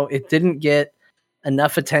 it didn't get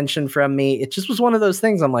enough attention from me. It just was one of those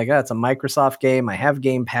things. I'm like, it's a Microsoft game. I have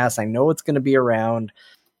Game Pass. I know it's going to be around.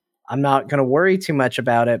 I'm not going to worry too much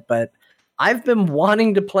about it, but I've been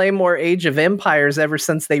wanting to play more Age of Empires ever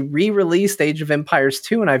since they re-released Age of Empires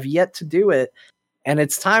 2, and I've yet to do it. and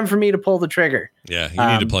it's time for me to pull the trigger. Yeah,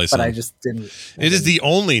 you need to play some. But I just didn't. It is the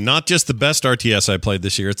only, not just the best RTS I played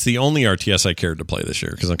this year. It's the only RTS I cared to play this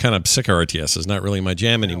year because I'm kind of sick of RTS. It's not really my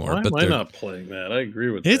jam anymore. Why but am I not playing that? I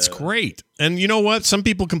agree with that. It's great. And you know what? Some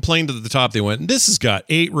people complained at the top. They went, this has got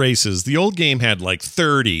 8 races. The old game had like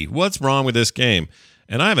 30. What's wrong with this game?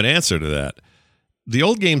 And I have an answer to that. The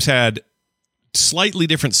old games had slightly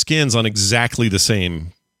different skins on exactly the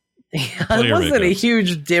same. It wasn't a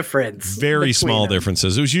huge difference. Very small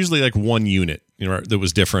differences. It was usually like one unit, that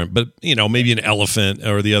was different. But maybe an elephant,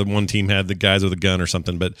 or the other one team had the guys with a gun or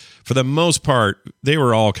something. But for the most part, they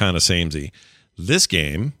were all kind of samey. This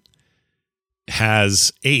game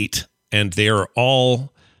has 8, and they are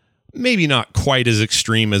all maybe not quite as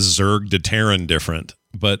extreme as Zerg to Terran different,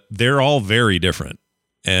 but they're all very different,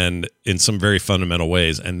 and in some very fundamental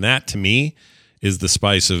ways. And that, to me, is the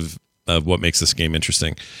spice of what makes this game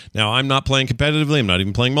interesting. Now, I'm not playing competitively. I'm not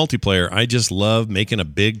even playing multiplayer. I just love making a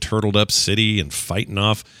big turtled up city and fighting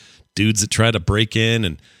off dudes that try to break in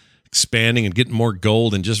and expanding and getting more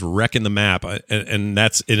gold and just wrecking the map. And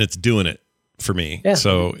it's doing it for me. Yeah,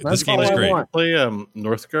 so this game is great. Play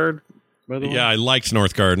Northgard, by the way. Yeah, I liked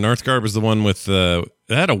Northgard. Northgard was the one with it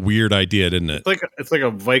had a weird idea, didn't it? It's like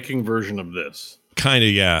a Viking version of this. Kind of,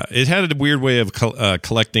 yeah. It had a weird way of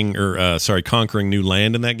collecting conquering new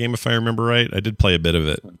land in that game, if I remember right. I did play a bit of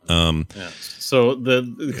it. So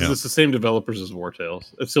it's the same developers as War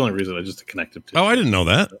Tales. It's the only reason I just connected to. Oh, I didn't know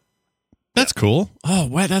that. That's cool. Oh,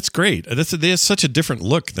 wow, that's great. They have such a different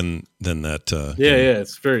look than that.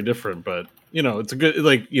 It's very different, but it's a good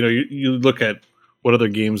you look at what other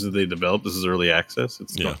games did they develop. This is early access.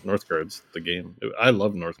 It's Northgard's the game. I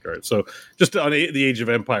love Northgard. So just on the Age of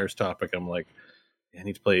Empires topic, I'm like, I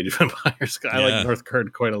need to play Age of Empires. I like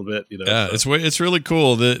Northgard quite a bit. Yeah, so. It's really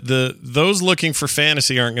cool. Those looking for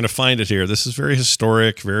fantasy aren't going to find it here. This is very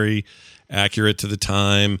historic, very accurate to the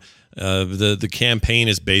time. The campaign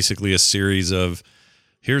is basically a series of,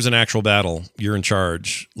 here's an actual battle. You're in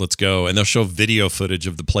charge. Let's go. And they'll show video footage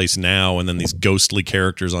of the place now, and then these ghostly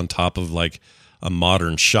characters on top of like a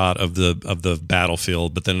modern shot of the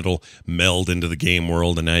battlefield. But then it'll meld into the game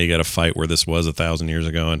world, and now you got to fight where this was 1,000 years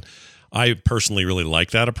ago. And I personally really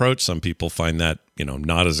like that approach. Some people find that,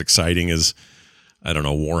 not as exciting as, I don't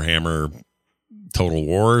know, Warhammer Total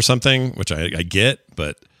War or something, which I get,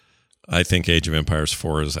 but I think Age of Empires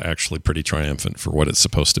 4 is actually pretty triumphant for what it's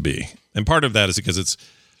supposed to be. And part of that is because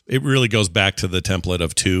it really goes back to the template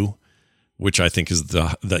of 2, which I think is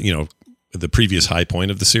the previous high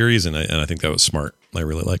point of the series, and I think that was smart. I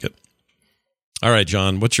really like it. All right,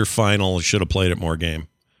 John, what's your final should have played it more game?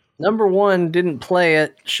 Number 1, didn't play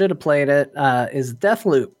it, should have played it, is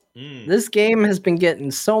Deathloop. This game has been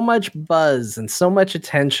getting so much buzz and so much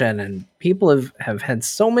attention, and people have had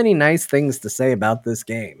so many nice things to say about this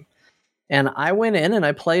game. And I went in and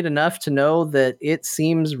I played enough to know that it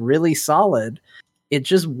seems really solid. It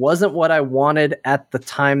just wasn't what I wanted at the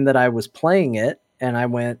time that I was playing it. And I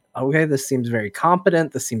went, okay, this seems very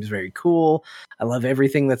competent. This seems very cool. I love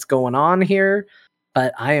everything that's going on here.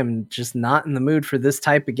 But I am just not in the mood for this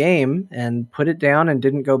type of game, and put it down and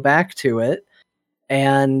didn't go back to it.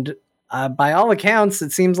 And by all accounts,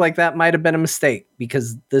 it seems like that might have been a mistake,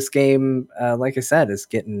 because this game, like I said, is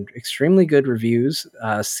getting extremely good reviews.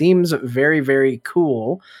 Seems very, very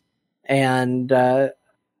cool. And I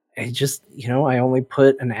just, I only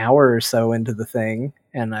put an hour or so into the thing,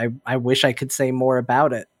 and I wish I could say more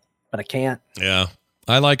about it, but I can't. Yeah.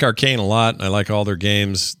 I like Arcane a lot. I like all their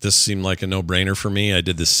games. This seemed like a no-brainer for me. I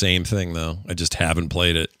did the same thing, though. I just haven't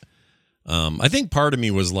played it. I think part of me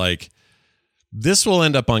was like, this will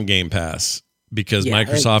end up on Game Pass because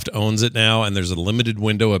Microsoft owns it now, and there's a limited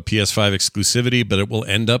window of PS5 exclusivity, but it will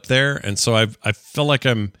end up there. And so I feel like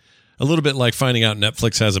I'm a little bit like finding out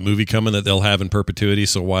Netflix has a movie coming that they'll have in perpetuity,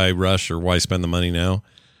 so why rush or why spend the money now?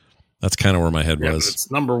 That's kind of where my head was. But it's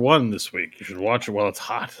number 1 this week. You should watch it while it's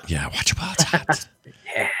hot. Yeah, watch it while it's hot.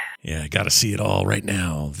 Yeah, got to see it all right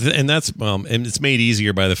now. And that's and it's made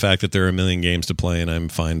easier by the fact that there are a million games to play, and I'm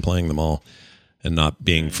fine playing them all and not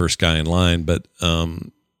being first guy in line. But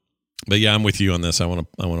yeah, I'm with you on this. I want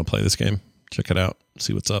to play this game. Check it out.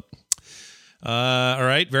 See what's up. All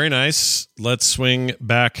right, very nice. Let's swing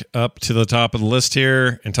back up to the top of the list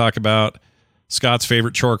here and talk about Scott's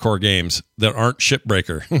favorite chorecore games that aren't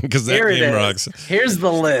Shipbreaker, because that game rocks. Here's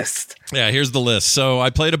the list. Yeah, here's the list. So I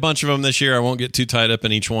played a bunch of them this year. I won't get too tied up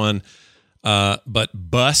in each one. But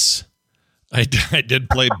Bus, I did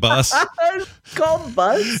play Bus. It's called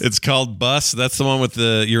Bus? It's called Bus. That's the one with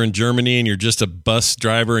you're in Germany and you're just a bus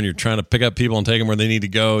driver and you're trying to pick up people and take them where they need to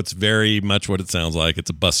go. It's very much what it sounds like. It's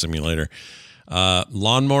a bus simulator.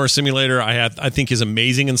 Lawnmower Simulator, I think is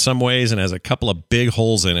amazing in some ways and has a couple of big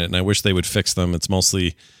holes in it, and I wish they would fix them. It's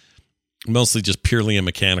mostly just purely a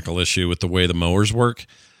mechanical issue with the way the mowers work.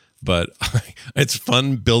 But it's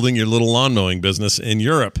fun building your little lawn mowing business in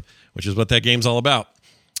Europe, which is what that game's all about.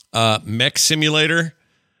 Mech Simulator,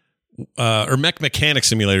 or Mech Mechanic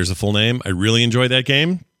Simulator is the full name. I really enjoyed that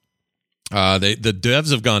game. The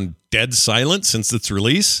devs have gone dead silent since its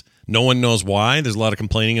release. No one knows why. There's a lot of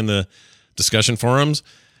complaining in the discussion forums.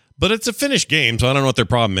 But it's a finished game, so I don't know what their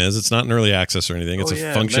problem is. It's not an early access or anything. It's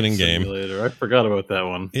a functioning game. I forgot about that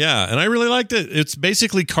one. Yeah, and I really liked it. It's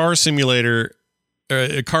basically car simulator,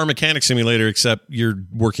 a car mechanic simulator, except you're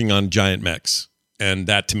working on giant mechs. And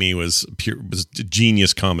that to me was a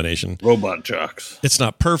genius combination. Robot jocks. It's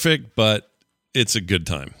not perfect, but it's a good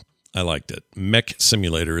time. I liked it. Mech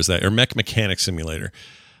Simulator is that, or Mech Mechanic Simulator.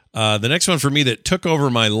 The next one for me that took over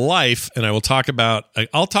my life, and I'll talk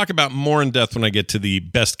about more in depth when I get to the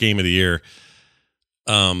best game of the year.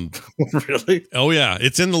 Really? Oh yeah,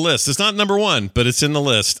 it's in the list. It's not number one, but it's in the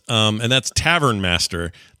list. And that's Tavern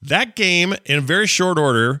Master. That game, in a very short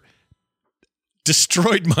order,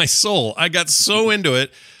 destroyed my soul. I got so into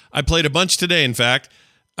it. I played a bunch today, in fact.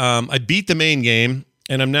 I beat the main game,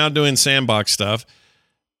 and I'm now doing sandbox stuff.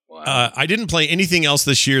 Wow. I didn't play anything else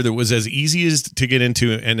this year that was as easy as to get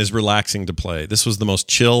into and as relaxing to play. This was the most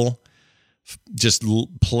chill. Just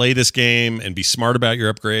play this game and be smart about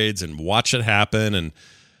your upgrades and watch it happen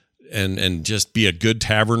and just be a good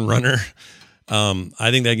tavern runner.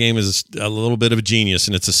 I think that game is a little bit of a genius,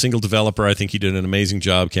 and it's a single developer. I think he did an amazing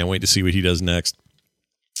job. Can't wait to see what he does next.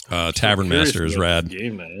 Tavern Master is rad.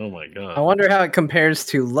 Game, man. Oh my god! I wonder how it compares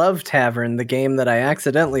to Love Tavern, the game that I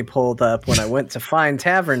accidentally pulled up when I went to find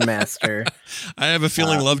Tavern Master. I have a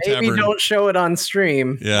feeling Love maybe Tavern. Don't show it on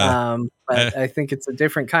stream. Yeah, but I think it's a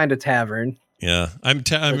different kind of tavern. Yeah, It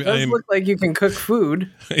does look like you can cook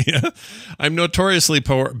food. Yeah, I'm notoriously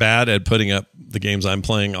bad at putting up the games I'm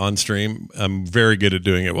playing on stream. I'm very good at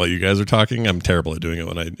doing it while you guys are talking. I'm terrible at doing it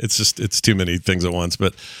when it's too many things at once.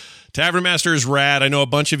 But Tavern Master is rad. I know a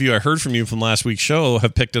bunch of you, I heard from you from last week's show,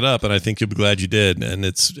 have picked it up, and I think you'll be glad you did. And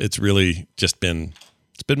it's really just been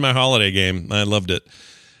my holiday game. I loved it.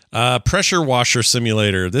 Pressure Washer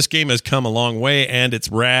Simulator. This game has come a long way, and it's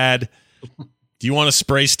rad. Do you want to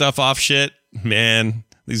spray stuff off shit? Man,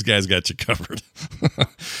 these guys got you covered.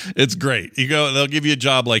 It's great. They'll give you a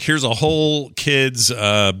job like, here's a whole kids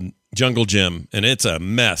jungle gym, and it's a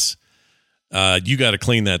mess. You got to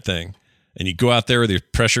clean that thing. And you go out there with your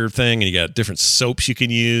pressure thing, and you got different soaps you can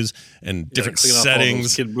use and different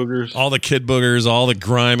settings. All the kid boogers, all the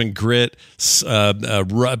grime and grit.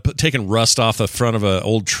 Taking rust off the front of an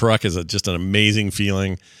old truck is just an amazing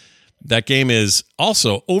feeling. That game is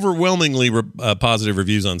also overwhelmingly positive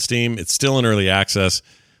reviews on Steam. It's still in early access,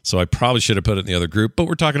 so I probably should have put it in the other group. But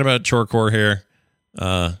we're talking about Chorecore here.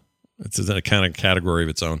 It's in a kind of category of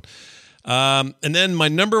its own. And then my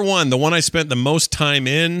number one, the one I spent the most time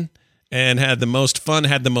in and had the most fun,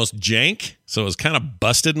 had the most jank. So it was kind of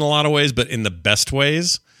busted in a lot of ways, but in the best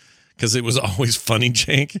ways, because it was always funny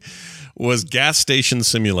jank, was Gas Station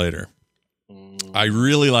Simulator. I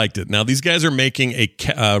really liked it. Now, these guys are making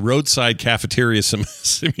a roadside cafeteria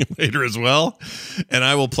simulator as well, and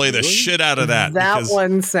I will play the shit out of that. That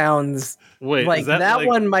one sounds... Wait, like that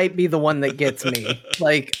one might be the one that gets me.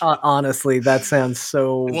 Like honestly, that sounds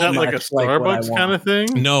so. Is that like a Starbucks kind of thing?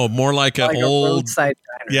 No, more like an old roadside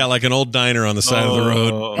diner. Yeah, like an old diner on the side of the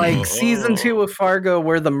road. Like season 2 of Fargo,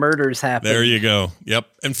 where the murders happen. There you go. Yep.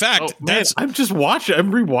 In fact, I'm just watching.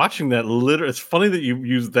 I'm rewatching that. Literally, it's funny that you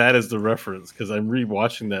use that as the reference because I'm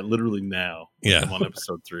rewatching that literally now. Yeah, I'm on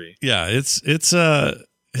episode 3. Yeah, it's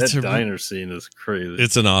that diner scene is crazy.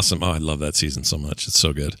 It's an awesome. Oh, I love that season so much. It's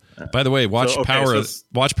so good. By the way, watch Power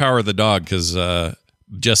of the Dog, because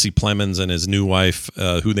Jesse Plemons and his new wife,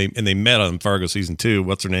 who they met on Fargo season 2.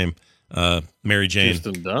 What's her name? Mary Jane.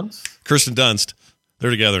 Kirsten Dunst. They're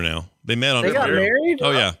together now. They met on. They got married.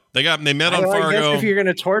 Oh yeah, they met on Fargo. I guess if you're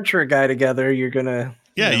gonna torture a guy together, you're gonna.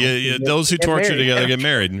 Yeah, those who torture together get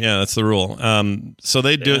married. Yeah, that's the rule. So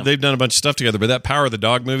they've done a bunch of stuff together. But that Power of the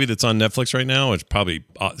Dog movie that's on Netflix right now is probably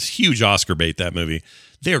huge Oscar bait. That movie,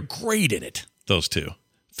 they're great in it. Those two,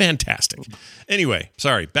 fantastic. Anyway,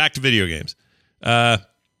 sorry. Back to video games.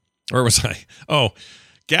 Where was I? Oh,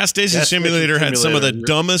 Gas Station Simulator had some of the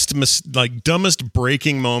dumbest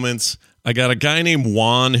breaking moments. I got a guy named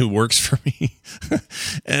Juan who works for me,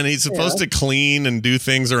 and he's supposed to clean and do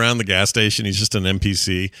things around the gas station. He's just an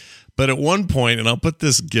NPC. But at one point, and I'll put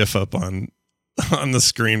this GIF up on the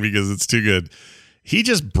screen because it's too good, he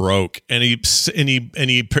just broke, and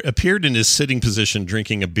he appeared in his sitting position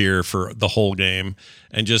drinking a beer for the whole game,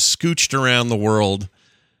 and just scooched around the world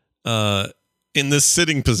in this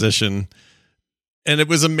sitting position, and it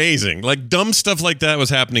was amazing. Like, dumb stuff like that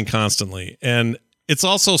was happening constantly, and it's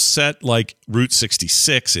also set like Route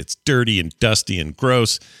 66. It's dirty and dusty and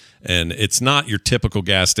gross, and it's not your typical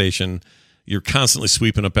gas station. You're constantly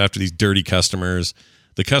sweeping up after these dirty customers.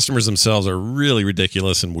 The customers themselves are really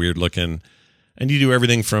ridiculous and weird looking. And you do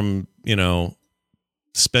everything from, they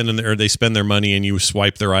spend their money and you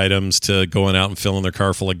swipe their items to going out and filling their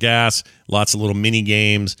car full of gas. Lots of little mini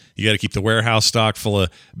games. You got to keep the warehouse stocked full of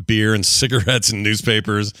beer and cigarettes and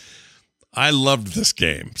newspapers. I loved this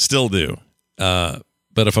game. Still do. But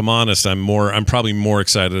if I'm honest, I'm probably more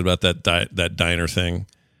excited about that diner thing,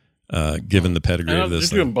 given the pedigree of this.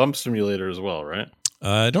 They're doing Bump Simulator as well, right?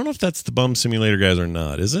 I don't know if that's the Bum Simulator guys or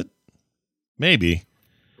not. Is it? Maybe.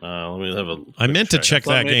 Let me have a. I meant to check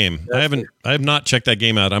that game. I have not checked that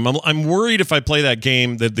game out. I'm worried if I play that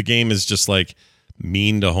game that the game is just like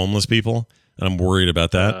mean to homeless people, and I'm worried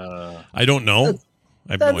about that. I don't know.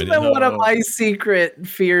 I have no idea. That's been one of my secret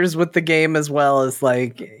fears with the game as well. Is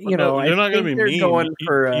like, you're not going to be mean.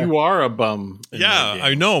 You are a bum. Yeah,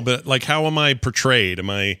 I know, but like, how am I portrayed?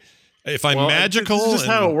 If I'm magical? This is just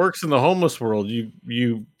how it works in the homeless world.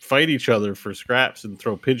 You fight each other for scraps and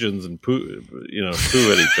throw pigeons and poo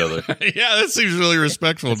at each other. Yeah, that seems really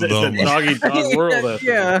respectful to the homeless. Doggy dog world.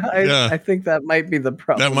 I think that might be the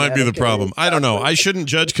problem. That might be the problem. I don't know. I shouldn't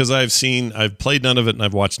judge because I've played none of it and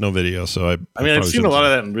I've watched no video. So I've seen a lot of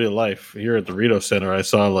that in real life. Here at the Rito Center, I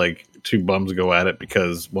saw like two bums go at it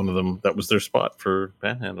because one of them, that was their spot for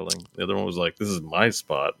panhandling. The other one was like, "This is my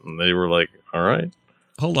spot," and they were like, "All right."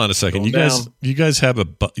 Hold on a second. You guys have a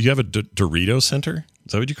Dorito Center?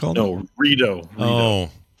 Is that what you call it? No, Rito.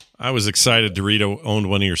 Oh, I was excited Dorito owned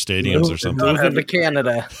one of your stadiums or something. Moving to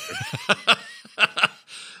Canada.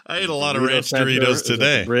 I ate a lot of ranch Doritos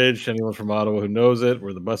today. The bridge. Anyone from Ottawa who knows it,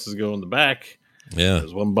 where the buses go in the back. Yeah.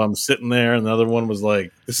 There's one bum sitting there, and the other one was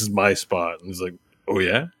like, "This is my spot," and he's like, "Oh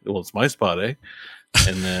yeah, well it's my spot, eh?"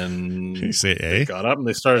 And then you say, "Eh?" They got up and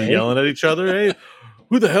they started yelling at each other, "Hey,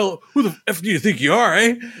 who the F do you think you are,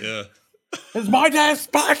 eh?" Yeah. It's my dad's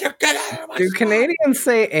spot. You get out of my Do spot. Canadians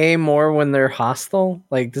say "a" more when they're hostile?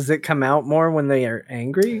 Like, does it come out more when they are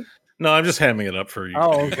angry? No, I'm just hamming it up for you.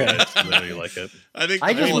 Oh, okay. I know you like it. I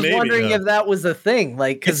just was wondering if that was a thing.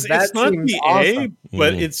 Like, because it's not seems the awesome. A,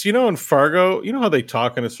 but it's, in Fargo, you know how they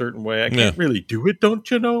talk in a certain way? I can't really do it, don't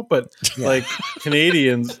you know? But like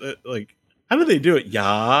Canadians, like, how do they do it?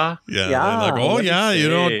 Yeah. Yeah. Like, oh, yeah. You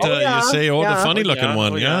don't, you say, the funny looking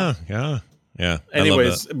one. Yeah. Yeah.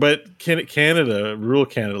 Anyways, but Canada, rural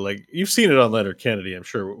Canada, like, you've seen it on Letterkenny, I'm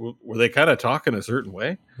sure. Were they kind of talking a certain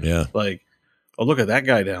way? Yeah. Like, oh, look at that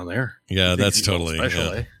guy down there. Yeah, that's totally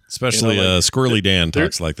special, eh? Especially Squirrely Dan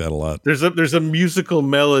talks like that a lot. There's a musical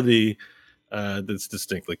melody that's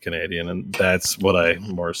distinctly Canadian, and that's what I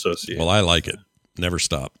more associate. Well, I like it. Never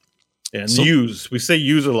stop. And we say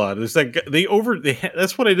use a lot. It's like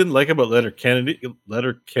that's what I didn't like about Letterkenny.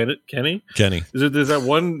 Kenny. There's that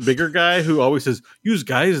one bigger guy who always says use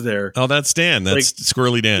guys there. Oh, that's Dan. That's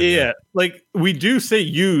Squirrely Dan. Yeah, like we do say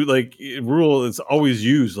you, like rule is always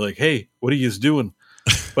used. Like, hey, what are you doing?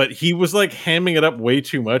 But he was like hamming it up way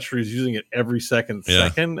too much, where he's using it every second.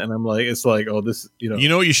 And I'm like, it's like, oh, this, You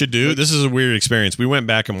know what you should do? This is a weird experience. We went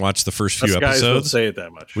back and watched the first few episodes. Guys don't say it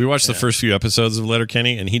that much. We watched the first few episodes of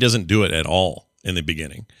Letterkenny, and he doesn't do it at all in the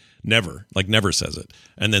beginning. Never says it.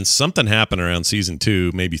 And then something happened around season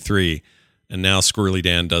 2, maybe 3, and now Squirrely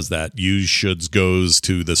Dan does that. Use, shoulds, goes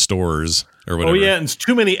to the stores or whatever. Oh yeah, and it's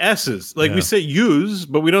too many S's. Like we say use,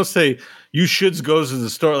 but we don't say you shoulds goes to the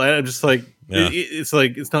store. Like, I'm just like. Yeah. It's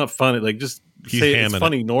like, it's not funny. Like, just say it's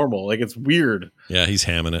funny, normal. Like, it's weird. Yeah, he's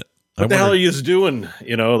hamming it. What the hell are you doing?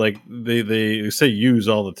 Like they say use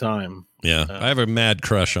all the time. Yeah, I have a mad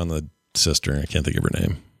crush on the sister. I can't think of her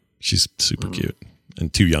name. She's super cute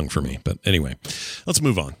and too young for me. But anyway, let's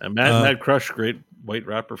move on. Mad Crush, great white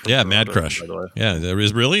rapper. From Toronto, Mad Crush. By the way. Yeah,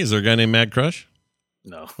 is there a guy named Mad Crush?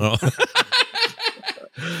 No. Oh.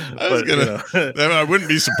 I wouldn't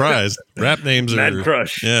be surprised. Rap names are Mad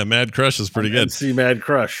Crush. Yeah, Mad Crush is pretty good. See Mad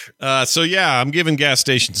Crush. So yeah, I'm giving Gas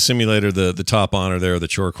Station Simulator the top honor there, the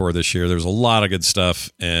Chore Core this year. There's a lot of good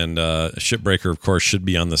stuff, and Shipbreaker, of course, should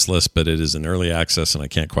be on this list, but it is in early access, and I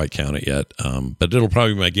can't quite count it yet. But it'll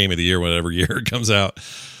probably be my game of the year, whatever year it comes out.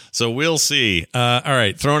 So we'll see. All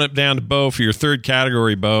right, throwing it down to Bo for your third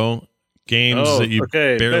category, Bo. Games that you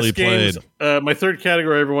barely played. My third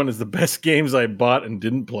category, everyone, is the best games I bought and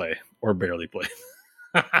didn't play or barely played.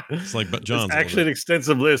 It's like but John's It's actually an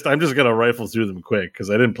extensive list. I'm just gonna rifle through them quick because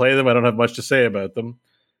I didn't play them. I don't have much to say about them.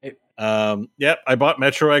 Yep, I bought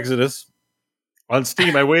Metro Exodus on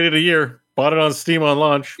Steam. I waited a year, bought it on Steam on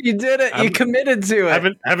launch. You did it. You committed to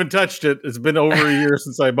it. Haven't touched it. It's been over a year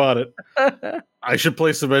since I bought it. I should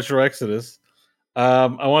play some Metro Exodus.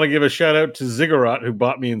 I want to give a shout out to Ziggurat who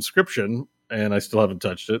bought me Inscription, and I still haven't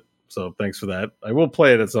touched it. So thanks for that. I will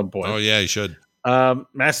play it at some point. Oh yeah, you should.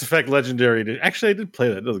 Mass Effect Legendary. Actually, I did play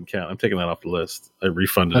that. It doesn't count. I'm taking that off the list. I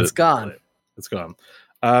refunded it. It's gone. It's gone.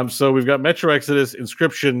 So we've got Metro Exodus,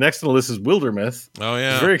 Inscription. Next on the list is Wildermyth. Oh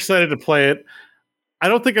yeah, I'm very excited to play it. I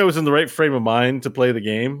don't think I was in the right frame of mind to play the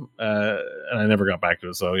game, and I never got back to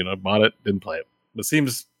it. So bought it, didn't play it. It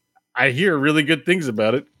seems I hear really good things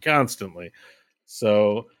about it constantly.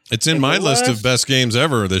 So it's in my list of best games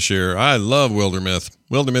ever this year. I love Wildermyth.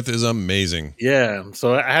 Wildermyth is amazing. Yeah.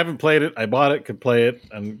 So I haven't played it. I bought it, could play it,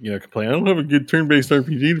 and could play. I don't have a good turn-based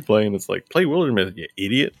RPG to play, and it's like play Wildermyth, you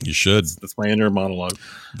idiot. You should. That's my inner monologue.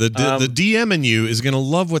 The DM in you is going to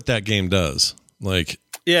love what that game does. Like,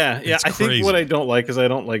 yeah. I think what I don't like is I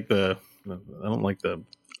don't like the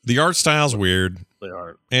art style's weird. The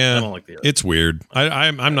art. And I don't like the art. It's weird.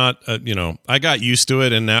 I'm not. I got used to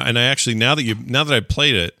it, and now that I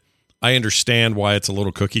played it, I understand why it's a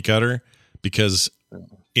little cookie cutter because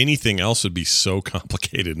anything else would be so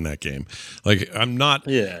complicated in that game. Like I'm not.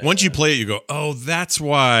 Yeah. Once you play it, you go, oh, that's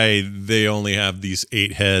why they only have these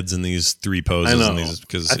 8 heads and these 3 poses. I know. And these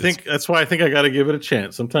because I think that's why I think I got to give it a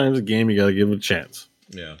chance. Sometimes a game you got to give it a chance.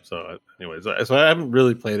 Yeah. So, anyways, so I haven't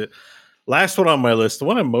really played it. Last one on my list, the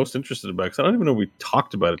one I'm most interested about, because I don't even know if we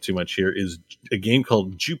talked about it too much here, is a game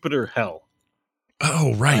called Jupiter Hell.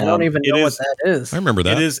 Oh, right. I don't even know what that is. I remember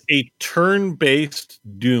that. It is a turn-based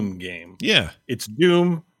Doom game. Yeah. It's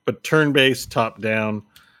Doom, but turn-based, top-down.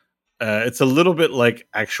 It's a little bit like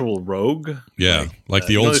actual Rogue. Yeah, like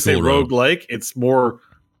the old school Rogue. Like it's more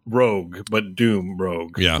Rogue, but Doom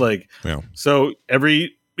Rogue. Yeah. So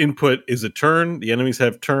every input is a turn. The enemies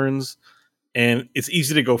have turns. And it's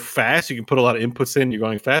easy to go fast. You can put a lot of inputs in. You're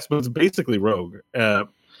going fast, but it's basically Rogue.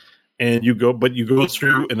 And you go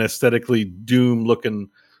through an aesthetically Doom-looking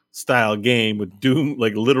style game with Doom,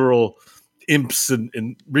 like literal imps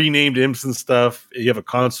and renamed imps and stuff. You have a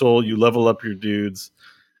console. You level up your dudes,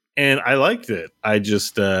 and I liked it. I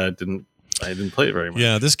just didn't play it very much.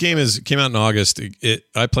 Yeah, this game came out in August.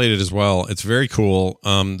 I played it as well. It's very cool.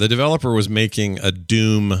 The developer was making a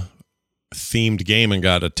Doom themed game and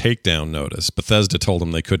got a takedown notice. Bethesda told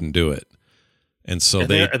them they couldn't do it, and so I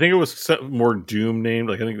think it was more Doom named.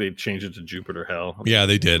 Like I think they changed it to Jupiter Hell. Yeah,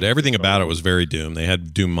 they did. Everything about it was very Doom. They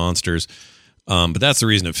had Doom monsters, but that's the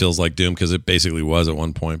reason it feels like Doom because it basically was at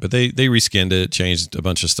one point. But they reskinned it, changed a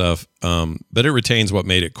bunch of stuff, but it retains what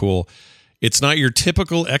made it cool. It's not your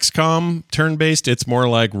typical XCOM turn-based. It's more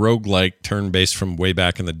like roguelike turn-based from way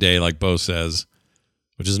back in the day, like Bo says.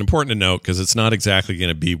 Which is important to note because it's not exactly going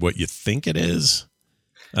to be what you think it is.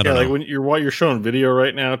 I don't know. Like while you're showing video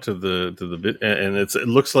right now to the bit, and it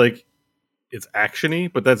looks like it's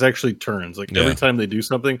actiony, but that's actually turns. Like every time they do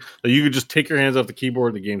something, like you could just take your hands off the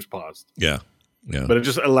keyboard, the game's paused. Yeah. But it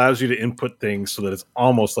just allows you to input things so that it's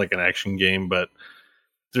almost like an action game. But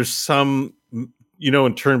there's some,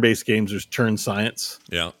 in turn-based games, there's turn science.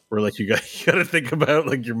 Yeah. Where like you got to think about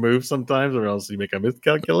like your moves sometimes, or else you make a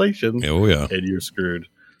miscalculation. Oh yeah. And you're screwed.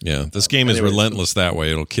 Yeah, this game is relentless that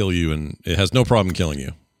way. It'll kill you, and it has no problem killing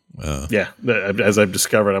you. As I've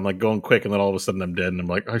discovered, I'm like going quick, and then all of a sudden I'm dead, and I'm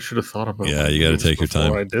like, I should have thought about. Yeah, you got to take your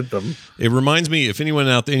time. I did them. It reminds me, if anyone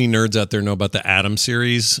any nerds out there know about the Atom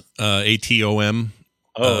series, ATOM.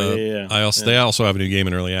 Yeah. They also have a new game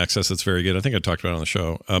in early access that's very good. I think I talked about it on the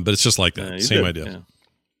show, but it's just like that, same idea.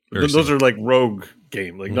 Yeah. Those are like rogue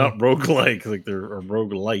game, like not roguelike, like they're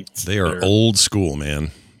roguelites. They are old school, man.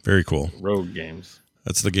 Very cool. Rogue games.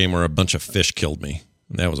 That's the game where a bunch of fish killed me.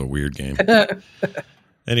 That was a weird game.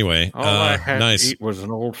 Anyway, all I had nice. to eat was an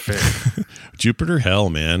old fish. Jupiter Hell,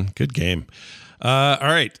 man. Good game. All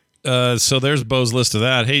right. So there's Bo's list of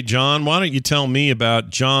that. Hey, John, why don't you tell me about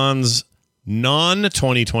John's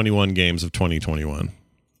non-2021 games of 2021?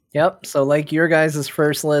 Yep. So like your guys'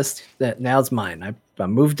 first list, now's mine. I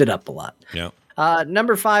moved it up a lot. Yeah.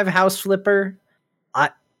 Number 5, House Flipper.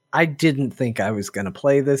 I didn't think I was going to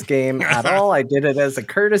play this game at all. I did it as a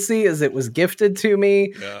courtesy, as it was gifted to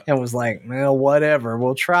me, and was like, well, whatever,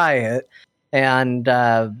 we'll try it. And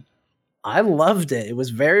I loved it. It was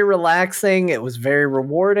very relaxing. It was very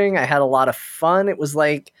rewarding. I had a lot of fun. It was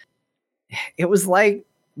like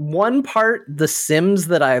one part, The Sims,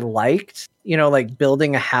 that I liked, like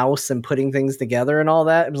building a house and putting things together and all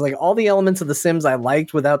that. It was like all the elements of The Sims I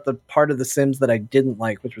liked without the part of The Sims that I didn't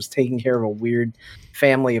like, which was taking care of a weird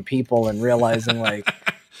family of people and realizing like,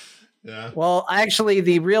 Yeah. well, actually,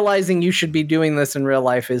 the realizing you should be doing this in real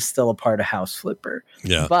life is still a part of House Flipper.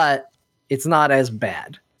 Yeah. But it's not as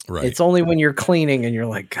bad. Right. It's only when you're cleaning and you're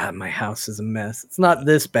like, God, my house is a mess. It's not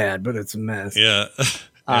this bad, but it's a mess. Yeah.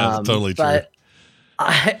 Yeah, that's totally true. But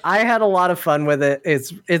I had a lot of fun with it.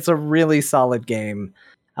 It's a really solid game.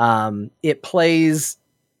 It plays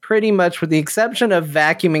pretty much, with the exception of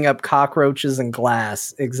vacuuming up cockroaches and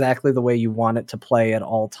glass, exactly the way you want it to play at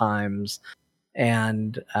all times.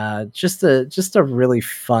 And just a really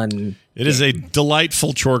fun. It is a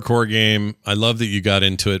delightful chore core game. I love that you got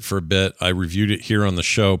into it for a bit. I reviewed it here on the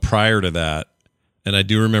show prior to that, and I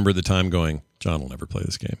do remember the time going, John will never play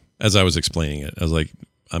this game. As I was explaining it, I was like,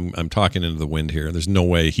 I'm talking into the wind here. There's no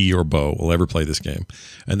way he or Bo will ever play this game.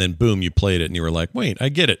 And then boom, you played it and you were like, wait, I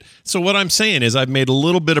get it. So what I'm saying is I've made a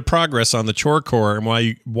little bit of progress on the chore core and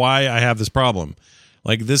why I have this problem.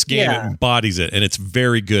 Like, this game embodies it, and it's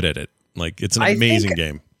very good at it. Like, it's an amazing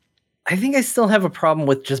game. I think I still have a problem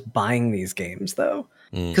with just buying these games though.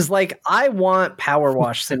 Because like, I want Power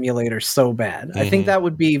Wash Simulator so bad. I think that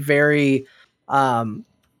would be very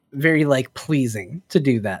very like pleasing to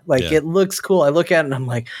do that. Like, it looks cool. I look at it and I'm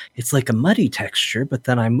like, it's like a muddy texture, but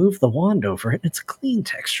then I move the wand over it and it's a clean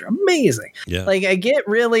texture. Amazing. Yeah. Like, I get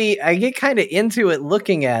kind of into it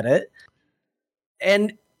looking at it.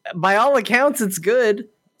 And by all accounts, it's good.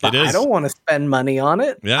 But I don't want to spend money on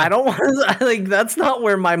it. Yeah. I don't want to, like, that's not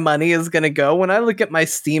where my money is going to go. When I look at my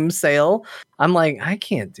Steam sale, I'm like, I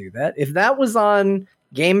can't do that. If that was on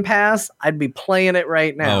Game Pass, I'd be playing it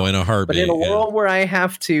right now. Oh, in a heartbeat. But in a world where I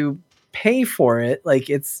have to pay for it, like,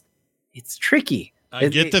 it's tricky. I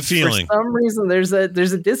get the feeling. For some reason, there's a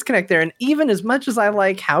disconnect there. And even as much as I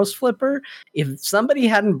like House Flipper, if somebody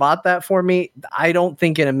hadn't bought that for me, I don't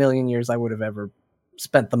think in a million years I would have ever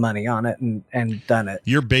spent the money on it and done it.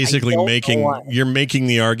 You're basically making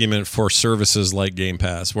the argument for services like Game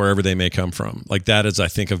Pass, wherever they may come from. Like, that is, I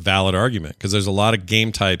think, a valid argument, because there's a lot of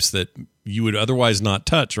game types that you would otherwise not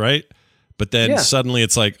touch, right? But then suddenly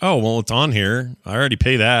it's like, oh, well, it's on here. I already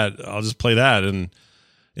pay that. I'll just play that. And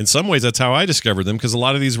in some ways, that's how I discovered them, because a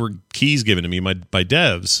lot of these were keys given to me by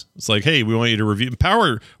devs. It's like, hey, we want you to review.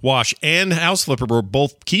 Power Wash and House Flipper were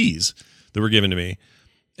both keys that were given to me.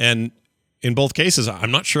 And in both cases, I'm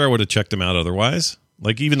not sure I would have checked them out otherwise.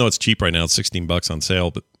 Like, even though it's cheap right now, it's $16 on sale,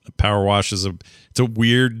 but Power Wash is it's a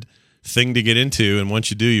weird thing to get into. And once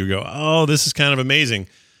you do, you go, oh, this is kind of amazing.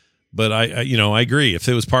 But I agree. If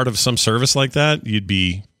it was part of some service like that, you'd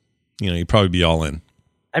probably be all in.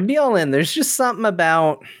 I'd be all in. There's just something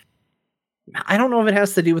about, I don't know if it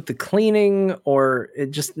has to do with the cleaning, or it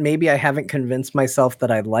just, maybe I haven't convinced myself that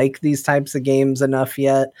I like these types of games enough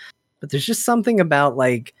yet. But there's just something about,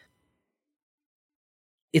 like,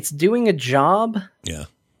 it's doing a job. Yeah.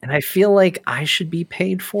 And I feel like I should be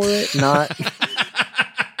paid for it, not.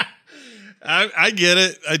 I get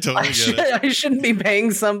it. I totally get it. I shouldn't be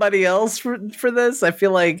paying somebody else for this. I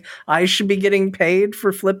feel like I should be getting paid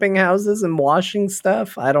for flipping houses and washing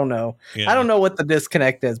stuff. I don't know. Yeah. I don't know what the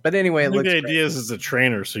disconnect is, but anyway, the idea is it's a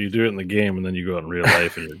trainer, so you do it in the game and then you go out in real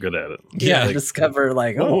life and you're good at it. Yeah, like, discover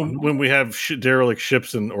like, when we have derelict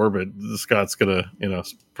ships in orbit, Scott's gonna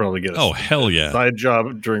probably get a side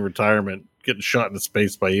job during retirement, getting shot into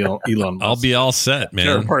space by Elon Musk. I'll be all set, man.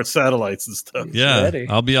 Tear apart satellites and stuff. Yeah,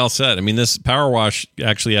 I'll be all set. I mean, this Power Wash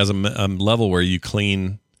actually has a level where you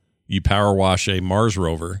power wash a Mars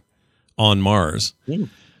rover on Mars.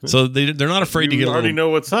 So they're not afraid to get. You already know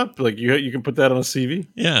what's up. Like, you can put that on a CV.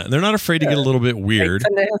 Yeah, they're not afraid to get a little bit weird.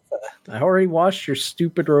 I already washed your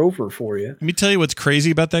stupid rover for you. Let me tell you what's crazy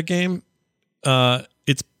about that game.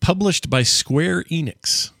 It's published by Square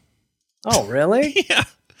Enix. Oh, really? Yeah.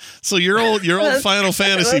 So your old Final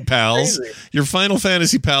Fantasy pals, your Final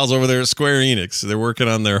Fantasy pals over there at Square Enix, they're working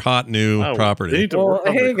on their hot new property. Well,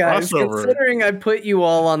 hey guys, considering I put you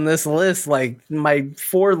all on this list, like my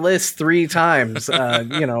 4 lists 3 times,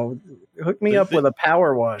 hook me up with a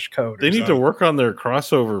Power Wash code. They need to work on their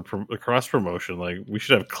cross promotion. Like, we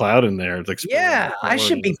should have Cloud in there. It's like, I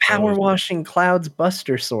should be power washing Cloud's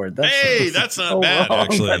Buster Sword. That's not bad, wrong,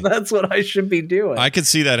 actually. That's what I should be doing. I could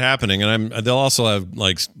see that happening, and they'll also have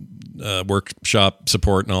like workshop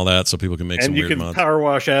support and all that, so people can make some weird mods. And you can power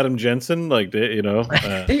wash Adam Jensen, like his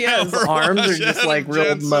arms are just like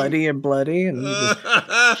real muddy and bloody, and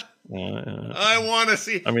I want to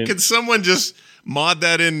see. I mean, can someone just mod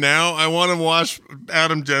that in now? I want to wash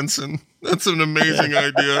Adam Jensen. That's an amazing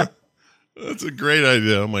idea. That's a great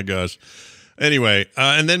idea. Oh my gosh. Anyway,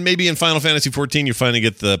 and then maybe in Final Fantasy 14, you finally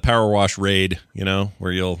get the Power Wash raid,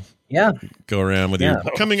 where you'll go around with your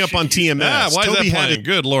coming up on TMS. Why is that playing?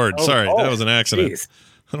 Good Lord. Sorry, that was an accident. Geez.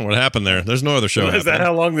 I don't know what happened there. There's no other show. Is that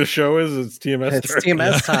how long the show is? It's TMS. It's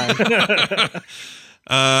TMS time.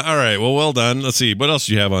 All right. Well done. Let's see. What else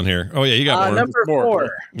do you have on here? Oh, yeah. You got more. Number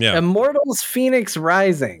 4. Yeah. Immortals Phoenix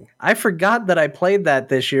Rising. I forgot that I played that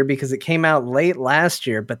this year because it came out late last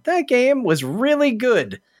year, but that game was really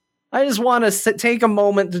good. I just want to take a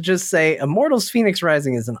moment to just say Immortals Phoenix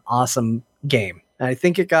Rising is an awesome game. And I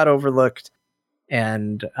think it got overlooked,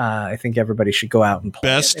 and I think everybody should go out and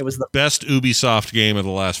play it. It was the best Ubisoft game of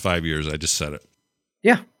the last 5 years. I just said it.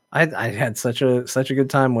 Yeah. I had such a good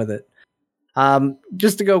time with it.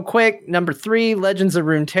 Just to go quick, number 3, Legends of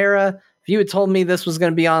Runeterra. If you had told me this was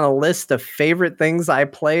going to be on a list of favorite things I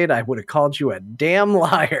played, I would have called you a damn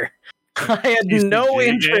liar. I had no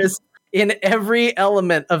interest in every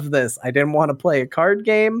element of this. I didn't want to play a card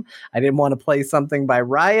game. I didn't want to play something by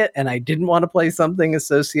Riot, and I didn't want to play something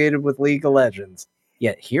associated with League of Legends.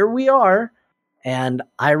 Yet here we are, and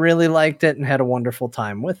I really liked it and had a wonderful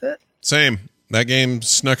time with it. Same. That game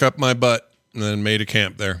snuck up my butt and then made a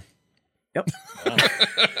camp there. Yep.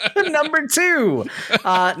 Number 2,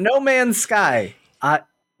 No Man's Sky.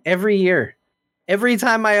 Every year, every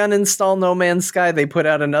time I uninstall No Man's Sky, they put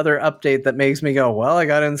out another update that makes me go, well, I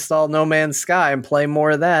got to install No Man's Sky and play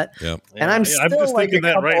more of that. Yep. And I'm still just thinking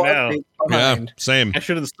that right now. Yeah, same. I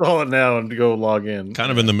should install it now and go log in.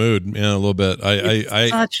 Kind of in the mood, a little bit.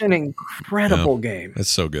 It's such an incredible game. It's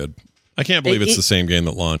so good. I can't believe it's the same game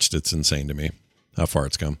that launched. It's insane to me how far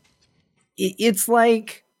it's come. It's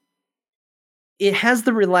like, it has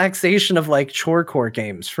the relaxation of like chore core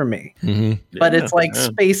games for me, but it's like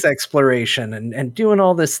space exploration and doing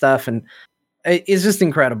all this stuff. And it's just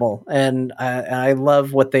incredible. And I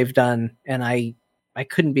love what they've done. And I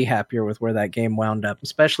couldn't be happier with where that game wound up,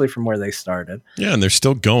 especially from where they started. Yeah. And they're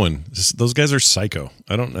still going. Those guys are psycho.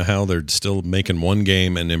 I don't know how they're still making one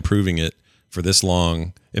game and improving it for this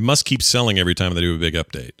long. It must keep selling every time they do a big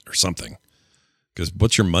update or something. Because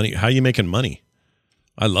what's your money? How are you making money?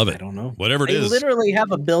 I love it. I don't know. Whatever it is. They literally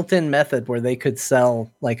have a built-in method where they could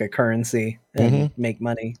sell like a currency and make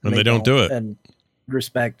money. And they don't do it. And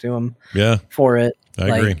respect to them I for it.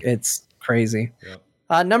 agree. It's crazy.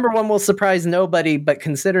 Yeah. Number 1 will surprise nobody, but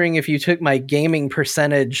considering if you took my gaming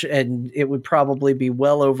percentage, and it would probably be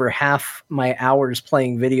well over half my hours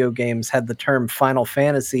playing video games had the term Final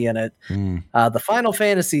Fantasy in it. The Final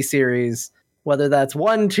Fantasy series, whether that's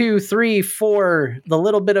 1, 2, 3, 4, the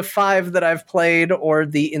little bit of 5 that I've played, or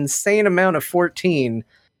the insane amount of 14,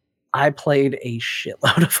 I played a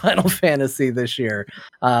shitload of Final Fantasy this year,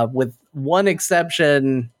 with one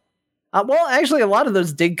exception. Well, actually, a lot of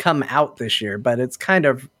those did come out this year, but it's kind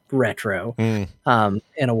of retro in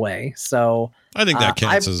a way. So I think that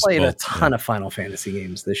counts. I've played a ton of Final Fantasy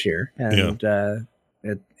games this year, and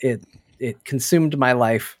it consumed my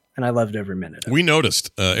life. And I loved every minute. We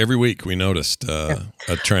noticed every week. We noticed a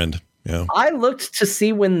trend. Yeah. I looked to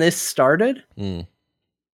see when this started.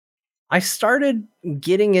 I started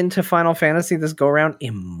getting into Final Fantasy this go around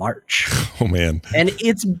in March. Oh man! And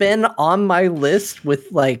it's been on my list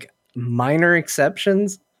with like minor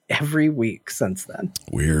exceptions every week since then.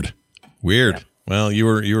 Weird. Yeah. Well, you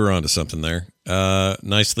were onto something there.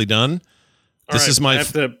 Nicely done. This is my.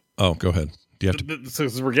 Oh, go ahead. Do you have to?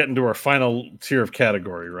 So we're getting to our final tier of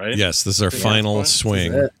category, right? Yes, this is our final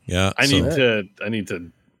swing. Yeah, I need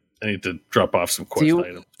to drop off some quest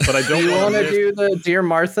items, but I don't. Do you want to do the Dear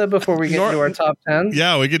Martha before we get to our top 10?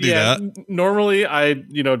 Yeah, we could do that. Normally, I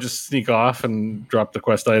just sneak off and drop the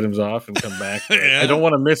quest items off and come back. I don't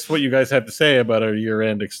want to miss what you guys have to say about our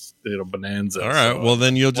year-end bonanza. All right, well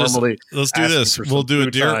then let's do this. We'll do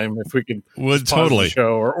a Dear time if we could. Would totally the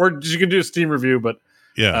show or you can do a Steam review, but.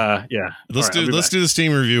 Yeah. Let's do the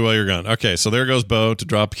Steam review while you're gone. Okay, so there goes Bo to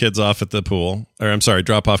drop kids off at the pool. Or I'm sorry,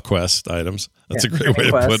 drop off quest items. That's a great way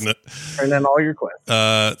of putting it. Turn in all your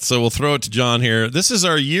quests. So we'll throw it to John here. This is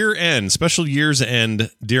our year-end, special year's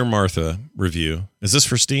end Dear Martha review. Is this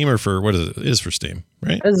for Steam or for, what is it? It is for Steam,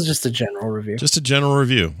 right? This is just a general review. Just a general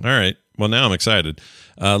review. All right. Well, now I'm excited.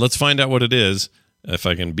 Let's find out what it is, if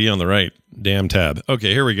I can be on the right damn tab.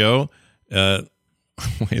 Okay, here we go. Why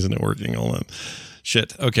isn't it working? Hold on.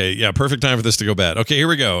 Shit. Okay. Yeah. Perfect time for this to go bad. Okay. Here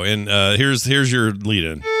we go. And here's your lead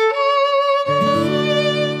in.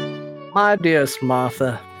 My dearest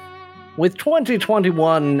Martha, with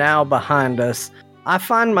 2021 now behind us, I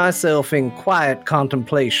find myself in quiet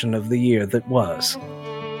contemplation of the year that was.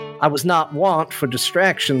 I was not wont for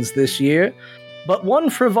distractions this year, but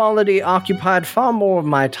one frivolity occupied far more of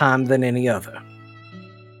my time than any other.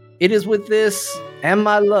 It is with this and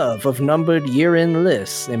my love of numbered year-end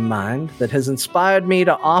lists in mind that has inspired me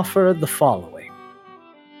to offer the following.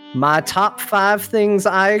 My top 5 things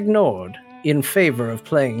I ignored in favor of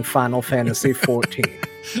playing Final Fantasy XIV.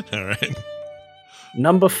 All right.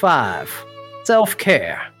 Number 5,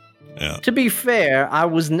 self-care. Yeah. To be fair, I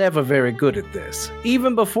was never very good at this,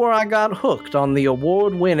 even before I got hooked on the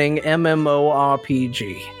award-winning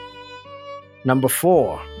MMORPG. Number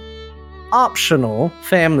 4, optional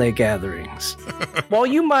family gatherings. While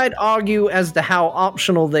you might argue as to how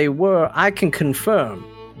optional they were, I can confirm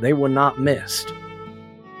they were not missed.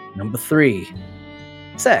 Number 3,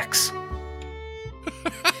 sex.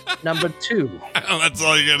 Number 2, Oh, that's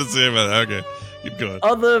all you got to say about that. Okay, keep going.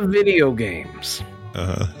 other video games.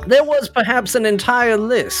 There was perhaps an entire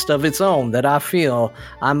list of its own that I feel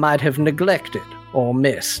I might have neglected or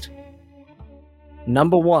missed.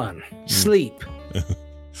 Number 1, sleep.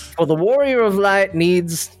 For the Warrior of Light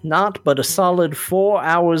needs not but a solid 4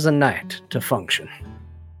 hours a night to function.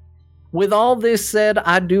 With all this said,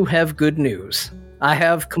 I do have good news. I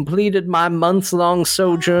have completed my months-long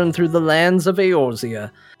sojourn through the lands of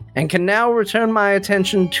Eorzea, and can now return my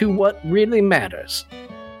attention to what really matters.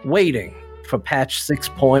 Waiting for patch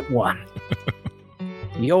 6.1.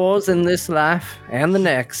 Yours in this life and the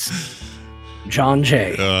next, John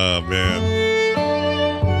J. Oh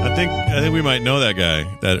man, I think we might know that guy,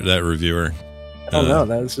 that reviewer. Oh no,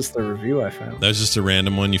 that was just the review I found. That was just a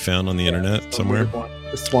random one you found on the internet It's a somewhere. weird one.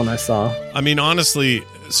 This one I saw. I mean, honestly,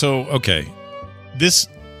 so okay, this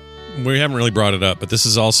we haven't really brought it up, but this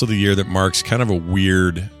is also the year that marks kind of a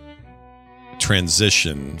weird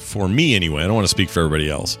transition for me, anyway. I don't want to speak for everybody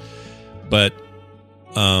else, but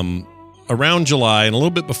around July and a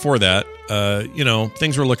little bit before that,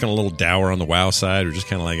 things were looking a little dour on the WoW side. We're just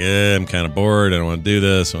kind of like, I'm kind of bored. I don't want to do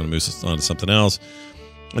this. I want to move on to something else.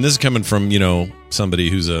 And this is coming from, somebody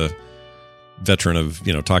who's a veteran of,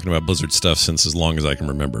 talking about Blizzard stuff since as long as I can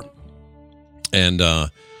remember. And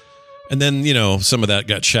then, some of that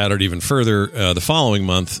got shattered even further the following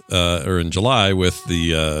month, or in July with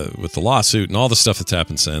the lawsuit and all the stuff that's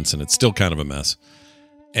happened since. And it's still kind of a mess.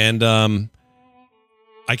 And I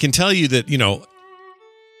can tell you that,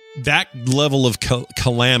 that level of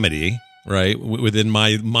calamity, right, within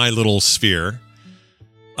my little sphere,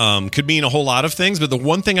 could mean a whole lot of things. But the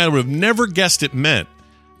one thing I would have never guessed it meant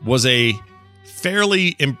was a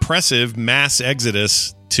fairly impressive mass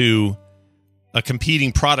exodus to a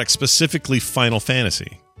competing product, specifically Final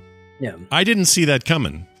Fantasy. Yeah. I didn't see that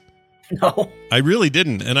coming. No. I really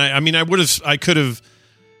didn't. And I don't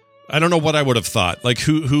know what I would have thought. Like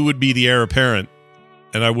who would be the heir apparent?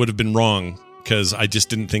 And I would have been wrong because I just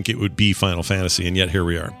didn't think it would be Final Fantasy, and yet here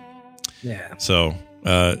we are. Yeah. So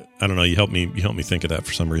I don't know. You helped me think of that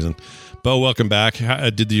for some reason. Bo, welcome back.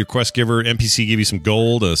 Did your quest giver NPC give you some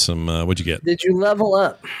gold? What'd you get? Did you level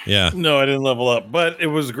up? Yeah. No, I didn't level up, but it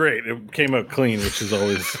was great. It came out clean, which is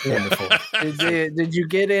always wonderful. Did you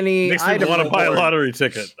get any? Makes me item want to buy a reward? lottery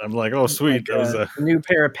ticket. I'm like, oh sweet, Like that was a new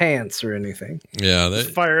pair of pants or anything. Yeah.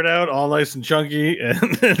 just fire it out, all nice and chunky,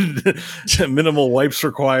 and minimal wipes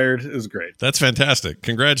required. It was great. That's fantastic.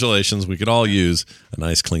 Congratulations. We could all use a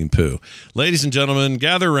nice clean poo. Ladies and gentlemen,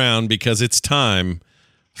 gather around because it's time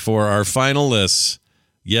for our final lists.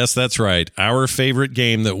 Yes, that's right. Our favorite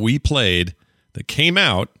game that we played that came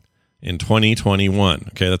out in 2021.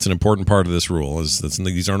 Okay, that's an important part of this rule.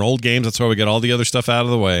 These aren't old games. That's why we got all the other stuff out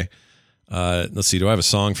of the way. Let's see. Do I have a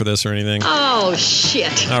song for this or anything? Oh,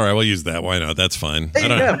 shit. All right, we'll use that. Why not? That's fine.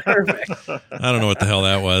 Yeah, perfect. I don't know what the hell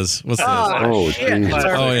that was. What's this? Oh, shit. Jesus.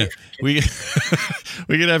 Sorry. Oh yeah,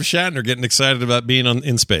 we could have Shatner getting excited about being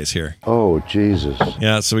in space here. Oh, Jesus.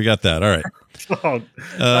 Yeah, so we got that. All right. Oh,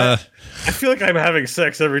 I feel like I'm having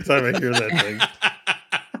sex every time I hear that thing.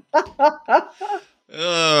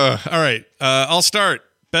 All right. I'll start.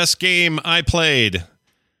 Best game I played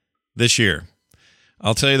this year.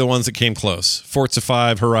 I'll tell you the ones that came close. Forza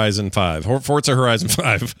 5, Horizon 5. Forza Horizon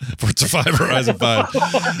 5. Forza 5, Horizon 5.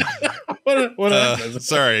 What happened?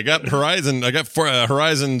 Sorry, I got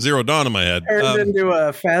Horizon Zero Dawn in my head. Turned into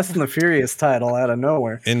a Fast and the Furious title out of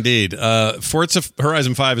nowhere. Indeed. Forza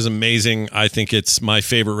Horizon 5 is amazing. I think it's my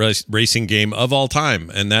favorite racing game of all time,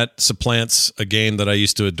 and that supplants a game that I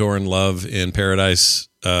used to adore and love in Paradise,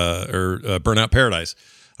 Burnout Paradise.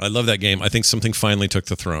 I love that game. I think something finally took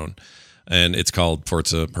the throne, and it's called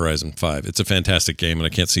Forza Horizon 5. It's a fantastic game, and I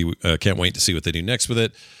can't wait to see what they do next with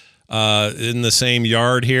it. In the same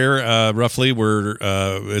yard here, roughly,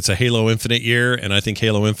 it's a Halo Infinite year, and I think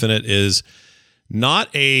Halo Infinite is not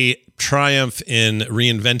a triumph in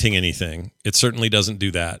reinventing anything. It certainly doesn't do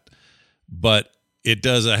that, but it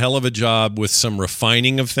does a hell of a job with some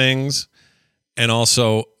refining of things, and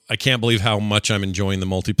also I can't believe how much I'm enjoying the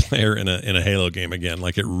multiplayer in a Halo game again.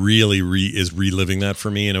 Like it really is reliving that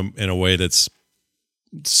for me in a way that's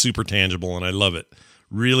super tangible, and I love it.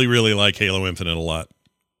 Really, really like Halo Infinite a lot.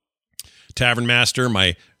 Tavern Master,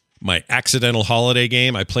 my accidental holiday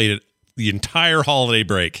game. I played it the entire holiday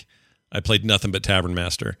break. I played nothing but Tavern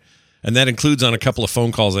Master, and that includes on a couple of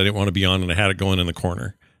phone calls I didn't want to be on, and I had it going in the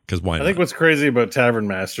corner. Because why not? I think what's crazy about Tavern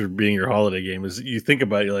Master being your holiday game is you think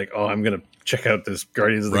about it, you're like, oh, I'm going to check out this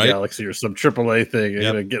Guardians of the Galaxy or some AAA thing.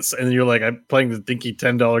 And you're like, I'm playing the dinky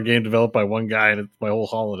 $10 game developed by one guy, and it's my whole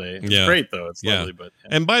holiday. It's great, though. It's lovely. But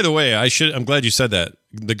And by the way, I'm glad you said that.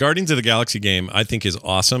 The Guardians of the Galaxy game, I think, is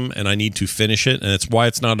awesome, and I need to finish it. And it's why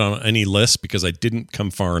it's not on any list, because I didn't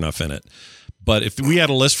come far enough in it. But if we had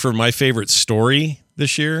a list for my favorite story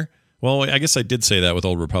this year, well, I guess I did say that with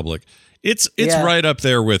Old Republic. It's right up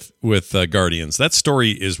there with Guardians. That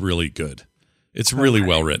story is really good. It's really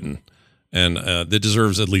well written, and it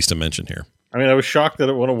deserves at least a mention here. I mean, I was shocked that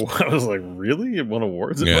it won awards. I was like, really? It won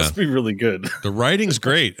awards? It must be really good. The writing's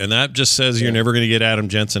great, and that just says you're never going to get Adam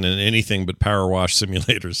Jensen in anything but Power Wash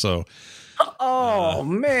Simulator. So, oh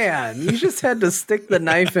man, you just had to stick the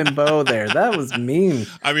knife in Bo there. That was mean.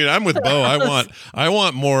 I mean, I'm with Bo. I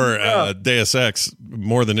want more Deus Ex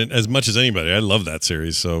more than as much as anybody. I love that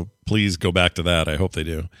series, so please go back to that. I hope they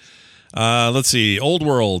do. Let's see, Old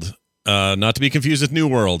World. Not to be confused with New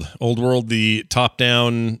World. Old World, the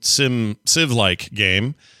top-down Civ-like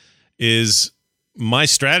game, is my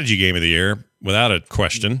strategy game of the year, without a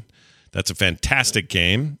question. That's a fantastic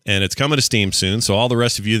game, and it's coming to Steam soon, so all the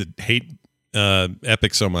rest of you that hate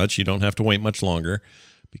Epic so much, you don't have to wait much longer,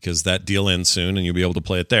 because that deal ends soon, and you'll be able to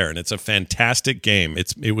play it there. And it's a fantastic game.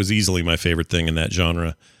 It was easily my favorite thing in that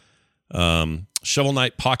genre. Shovel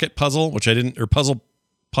Knight Pocket Puzzle,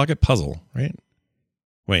 Pocket Puzzle, right?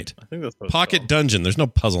 Wait, I think that's Pocket Dungeon. There's no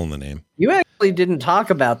puzzle in the name. You actually didn't talk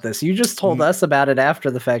about this. You just told us about it after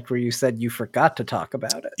the fact, where you said you forgot to talk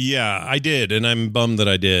about it. Yeah, I did, and I'm bummed that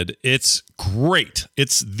I did. It's great.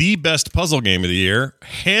 It's the best puzzle game of the year,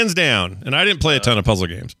 hands down. And I didn't play a ton of puzzle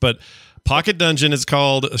games, but Pocket Dungeon is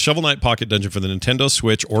called Shovel Knight Pocket Dungeon for the Nintendo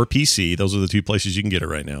Switch or PC. Those are the two places you can get it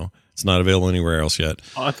right now. It's not available anywhere else yet.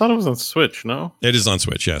 Oh, I thought it was on Switch, no? It is on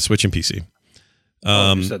Switch, yeah, Switch and PC.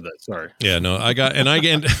 You said that. Sorry. Yeah, no, I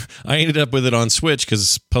ended up with it on Switch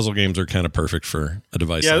because puzzle games are kind of perfect for a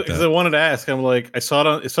device. Yeah, like because that. I wanted to ask. I'm like, I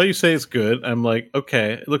saw you say it's good. I'm like,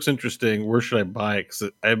 okay, it looks interesting. Where should I buy it?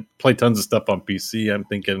 Because I play tons of stuff on PC. I'm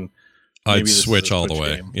thinking I'd Switch all the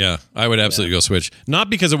way. Game. Yeah, I would absolutely go Switch.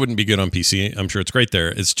 Not because it wouldn't be good on PC. I'm sure it's great there.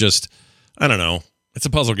 It's just, I don't know. It's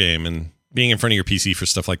a puzzle game, and being in front of your PC for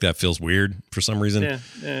stuff like that feels weird for some reason.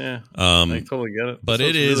 Yeah. I totally get it. But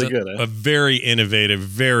it is really good, a very innovative,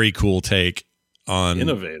 very cool take on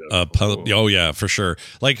innovative. Oh yeah, for sure.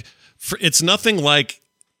 Like it's nothing like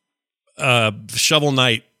Shovel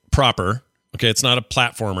Knight proper. Okay, it's not a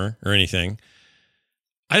platformer or anything.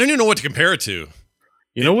 I don't even know what to compare it to.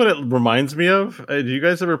 You know what it reminds me of? Do you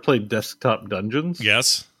guys ever play Desktop Dungeons?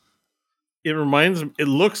 Yes. It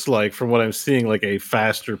looks like, from what I'm seeing, like a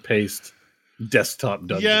faster paced Desktop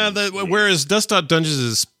Dungeons. Yeah, whereas Desktop Dungeons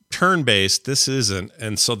is turn-based, this isn't.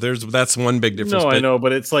 And so that's one big difference. No, I know,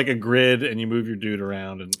 but it's like a grid and you move your dude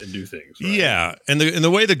around and do things. Right? Yeah, and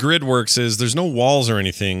the way the grid works is there's no walls or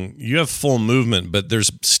anything. You have full movement, but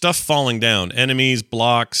there's stuff falling down. Enemies,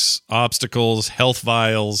 blocks, obstacles, health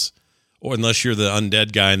vials, or unless you're the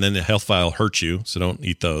undead guy and then the health vial hurts you, so don't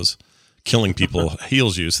eat those. Killing people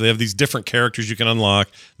heals you. So they have these different characters you can unlock.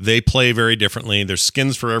 They play very differently. There's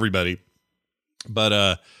skins for everybody.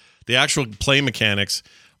 But the actual play mechanics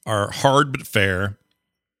are hard but fair,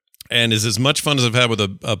 and is as much fun as I've had with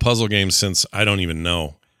a puzzle game since I don't even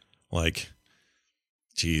know. Like,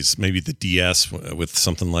 geez, maybe the DS with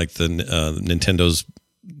something like the Nintendo's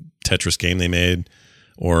Tetris game they made,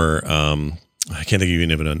 or I can't think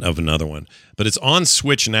even of another one. But it's on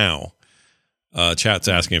Switch now. Chat's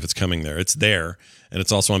asking if it's coming there. It's there, and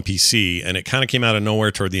it's also on PC, and it kind of came out of nowhere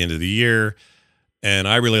toward the end of the year. And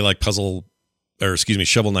I really like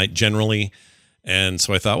Shovel Knight generally. And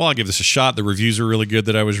so I thought, well, I'll give this a shot. The reviews are really good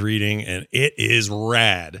that I was reading, and it is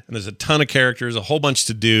rad. And there's a ton of characters, a whole bunch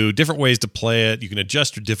to do, different ways to play it. You can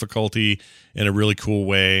adjust your difficulty in a really cool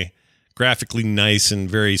way. Graphically nice and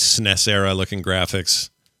very SNES era looking graphics.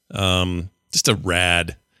 Just a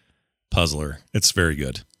rad puzzler. It's very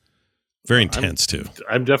good. Very intense too.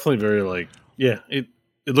 I'm definitely very it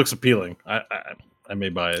looks appealing. I may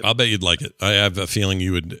buy it. I'll bet you'd like it. I have a feeling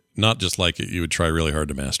you would not just like it, you would try really hard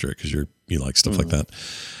to master it because you like stuff like that.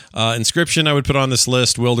 Inscription I would put on this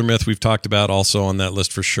list. Wildermyth we've talked about also on that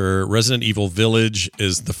list for sure. Resident Evil Village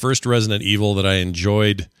is the first Resident Evil that I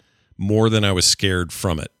enjoyed more than I was scared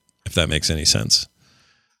from it. if that makes any sense.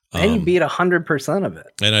 And you beat 100% of it.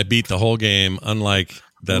 And I beat the whole game, unlike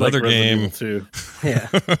that other game, too. Yeah.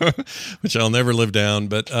 which I'll never live down,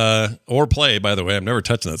 but or play. By the way, I'm never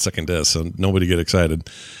touching that second disc, so nobody get excited.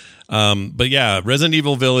 But yeah, Resident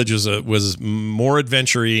Evil Village was more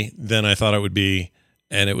adventure-y than I thought it would be,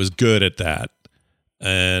 and it was good at that.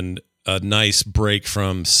 And a nice break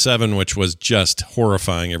from 7, which was just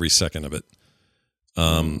horrifying every second of it.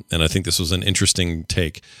 And I think this was an interesting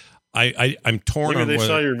take. I'm torn Maybe on they whether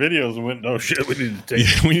saw your videos and went, "Oh shit, we need to take."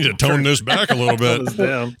 Yeah, we need to tone this back a little bit. Tone this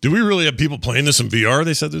down. Do we really have people playing this in VR?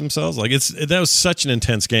 They said to themselves, like that was such an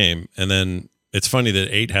intense game. And then it's funny that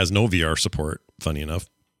 8 has no VR support. Funny enough,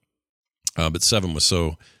 but 7 was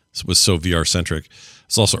so VR centric.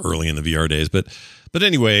 It's also early in the VR days, but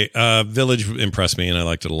anyway, Village impressed me and I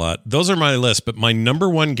liked it a lot. Those are my list, but my number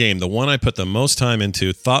one game, the one I put the most time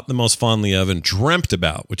into, thought the most fondly of, and dreamt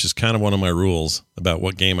about, which is kind of one of my rules about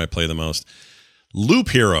what game I play the most, Loop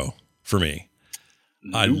Hero for me.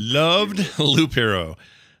 I loved Loop Hero.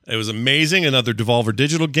 It was amazing. Another Devolver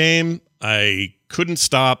Digital game. I couldn't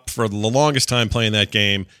stop for the longest time playing that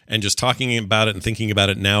game, and just talking about it and thinking about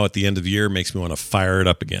it now at the end of the year makes me want to fire it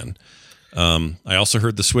up again. I also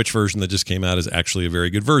heard the Switch version that just came out is actually a very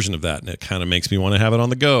good version of that, and it kind of makes me want to have it on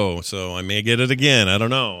the go. So I may get it again. I don't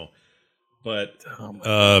know, but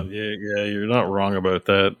yeah, you're not wrong about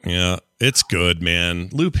that. Yeah, it's good, man.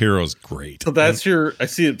 Loop Hero's great. So that's I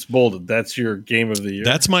see it's bolded. That's your game of the year.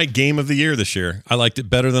 That's my game of the year this year. I liked it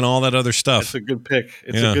better than all that other stuff. It's a good pick.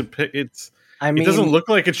 It's Yeah. a good pick. It doesn't look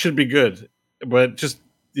like it should be good, but just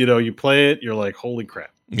you play it, you're like, holy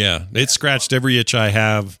crap. Yeah, it scratched every itch I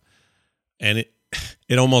have. And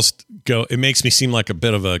it makes me seem like a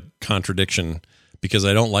bit of a contradiction because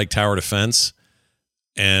I don't like tower defense,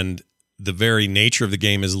 and the very nature of the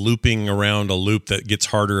game is looping around a loop that gets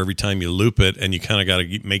harder every time you loop it, and you kind of got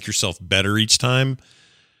to make yourself better each time.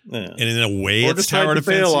 Yeah. And in a way, or it's tower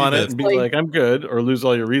defense. Fail on it and be like, I'm good, or lose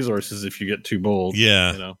all your resources if you get too bold.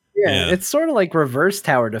 Yeah. Yeah, it's sort of like reverse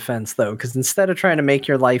tower defense, though, because instead of trying to make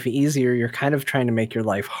your life easier, you're kind of trying to make your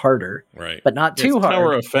life harder. Right. But not too hard.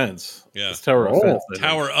 Tower offense. Yeah. It's tower offense.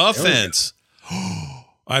 Tower offense.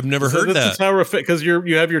 I've never heard that. It's a tower offense because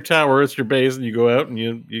you have your tower, it's your base, and you go out and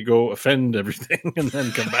you go offend everything and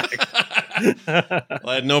then come back. Well,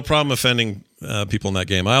 I had no problem offending people in that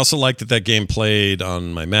game. I also liked that game played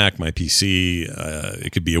on my Mac, my PC.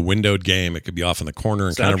 It could be a windowed game. It could be off in the corner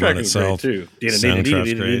and kind of run itself.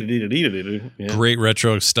 Soundtrack's great. Great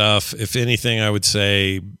retro stuff. If anything, I would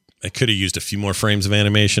say I could have used a few more frames of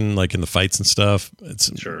animation, like in the fights and stuff. It's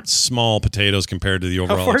small potatoes compared to the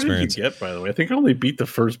overall experience. How far did you get, by the way? I think I only beat the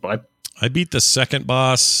first boss. I beat the second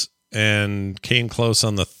boss and came close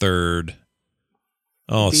on the third.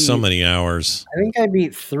 Oh, so many hours. I think I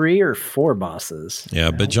beat 3 or 4 bosses.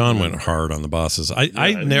 Yeah, but John went hard on the bosses. I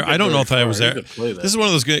don't know if I was there. This is one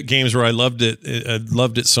of those games where I loved it. I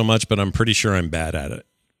loved it so much, but I'm pretty sure I'm bad at it.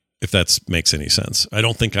 If that makes any sense. I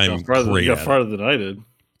don't think I'm great at it. You got farther than I did.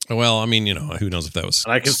 Well, I mean, who knows if that was...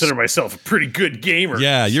 And I consider myself a pretty good gamer.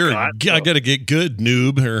 Yeah, I got to get good,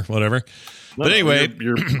 noob, or whatever. But anyway...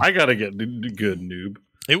 I got to get good, noob.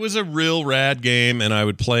 It was a real rad game, and I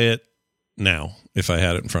would play it now if I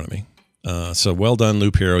had it in front of me. So well done,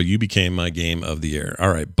 Loop Hero. You became my game of the year. All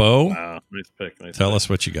right, Bo. Wow, nice pick. Tell us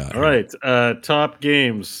what you got. All right, top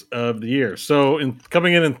games of the year. So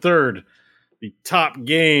coming in third, the top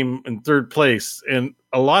game in third place, and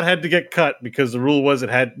a lot had to get cut because the rule was it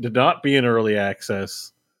had to not be in early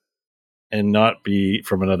access and not be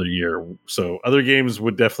from another year. So other games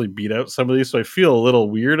would definitely beat out some of these. So I feel a little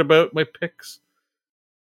weird about my picks.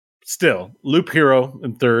 Still, Loop Hero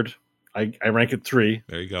in third. I rank it 3.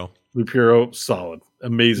 There you go. Loop Hero, solid,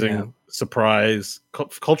 amazing, surprise,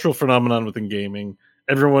 cultural phenomenon within gaming.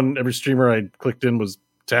 Every streamer I clicked in was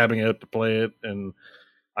tabbing out to play it, and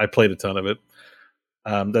I played a ton of it.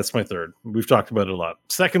 That's my third. We've talked about it a lot.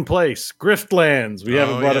 Second place, Griftlands. We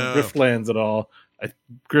haven't brought up Griftlands at all.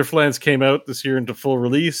 Griftlands came out this year into full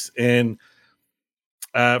release, and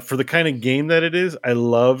for the kind of game that it is, I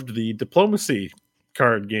loved the diplomacy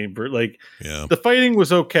card game. The fighting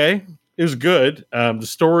was okay. It was good. The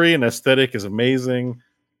story and aesthetic is amazing.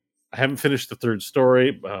 I haven't finished the third story.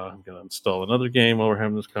 I'm going to install another game while we're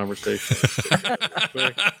having this conversation.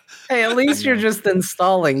 Hey, at least you're just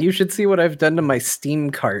installing. You should see what I've done to my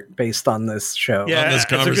Steam cart based on this show. Yeah, on this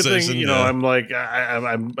conversation. It's a good thing, I'm like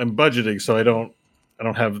I'm budgeting, so I don't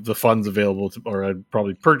have the funds available or I'd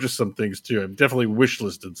probably purchase some things too. I've definitely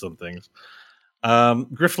wishlisted some things.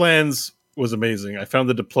 Griftlands was amazing. I found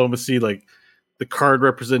the diplomacy, like the card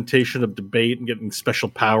representation of debate and getting special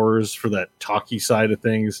powers for that talky side of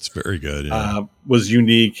things. It's very good. Yeah. Was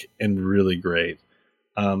unique and really great.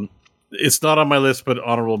 It's not on my list, but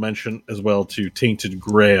honorable mention as well to Tainted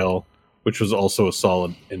Grail, which was also a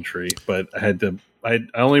solid entry. But I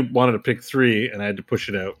only wanted to pick 3, and I had to push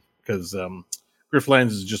it out because Griftlands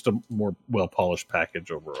is just a more well-polished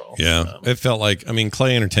package overall. Yeah, it felt like,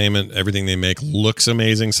 Clay Entertainment, everything they make looks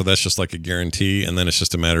amazing, so that's just like a guarantee, and then it's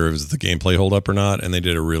just a matter of, does the gameplay hold up or not, and they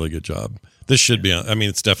did a really good job. This should be on,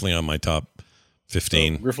 it's definitely on my top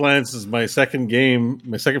 15. So Griftlands is my second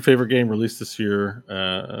favorite game released this year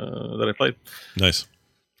that I played. Nice.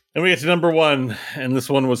 And we get to number 1, and this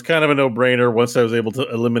one was kind of a no-brainer once I was able to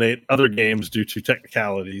eliminate other games due to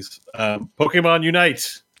technicalities. Pokemon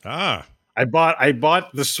Unite. I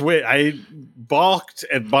bought the Switch. I balked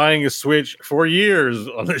at buying a Switch for years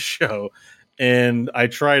on this show, and I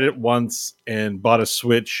tried it once and bought a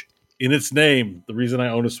Switch in its name. The reason I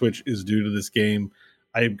own a Switch is due to this game.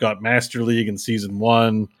 I got Master League in Season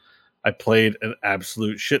 1. I played an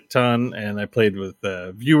absolute shit ton, and I played with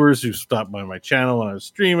viewers who stopped by my channel when I was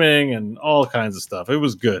streaming and all kinds of stuff. It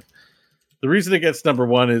was good. The reason it gets number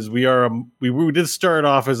 1 is we did start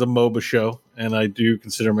off as a MOBA show, and I do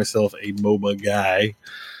consider myself a MOBA guy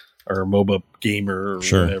or a MOBA gamer or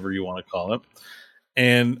whatever you want to call it.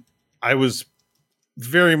 And I was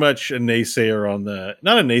very much a naysayer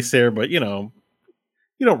not a naysayer, but you don't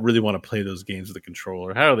really want to play those games with a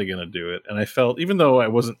controller. How are they going to do it? And I felt, even though I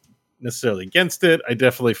wasn't necessarily against it, I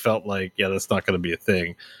definitely felt like, yeah, that's not going to be a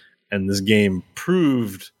thing. And this game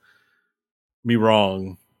proved me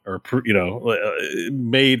wrong, or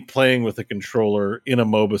made playing with a controller in a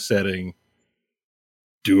MOBA setting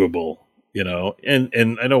doable.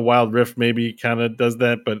 And I know Wild Rift maybe kind of does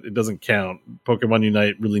that, but it doesn't count. Pokemon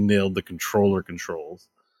Unite really nailed the controller controls,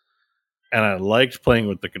 and I liked playing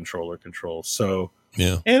with the controller controls. So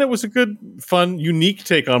yeah, and it was a good, fun, unique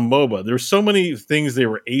take on MOBA. There's so many things they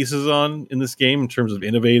were aces on in this game in terms of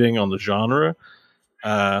innovating on the genre,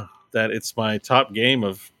 that it's my top game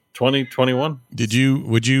of 2021.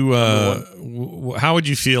 How would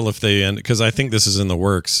you feel if they end? Because I think this is in the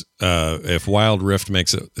works. If Wild Rift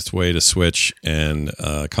makes its way to Switch and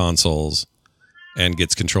consoles and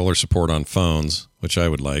gets controller support on phones, which I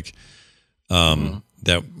would like,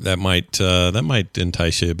 that might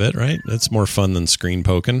entice you a bit, right? That's more fun than screen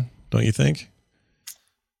poking, don't you think?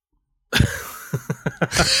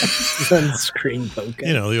 Than screen poking.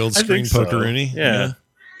 The old screen poker-rooney. Yeah.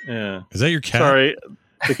 Is that your cat? Sorry.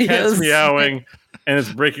 The cat's meowing, and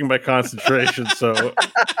it's breaking my concentration. So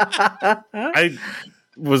I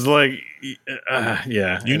was like,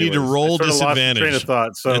 yeah. You need to roll disadvantage. Train of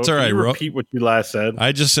thought. So that's all right. Repeat what you last said.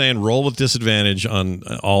 I just saying roll with disadvantage on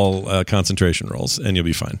all concentration rolls, and you'll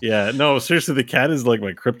be fine. Yeah. No, seriously, the cat is like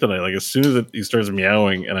my kryptonite. Like as soon as he starts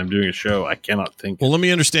meowing, and I'm doing a show, I cannot think. Well, let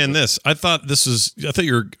me understand this. I thought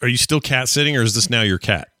are you still cat sitting, or is this now your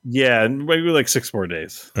cat? Yeah, maybe like 6 more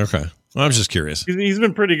days. Okay. Well, I was just curious. He's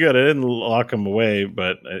been pretty good. I didn't lock him away,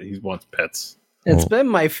 but he wants pets. It's been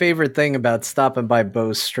my favorite thing about stopping by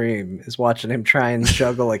Bo's stream is watching him try and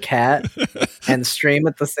juggle a cat and stream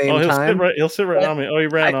at the same time. He'll sit right on me. Oh, he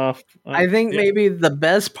ran off. I think maybe the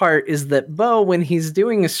best part is that Bo, when he's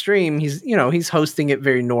doing a stream, he's hosting it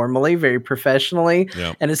very normally, very professionally.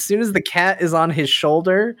 Yeah. And as soon as the cat is on his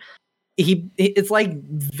shoulder, it's like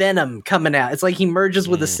Venom coming out. It's like he merges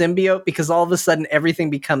with a symbiote, because all of a sudden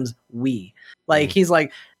everything becomes we. Like he's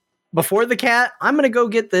like, before the cat, I'm going to go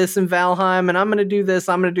get this in Valheim, and I'm going to do this.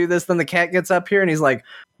 I'm going to do this. Then the cat gets up here and he's like,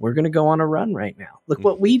 we're going to go on a run right now. Look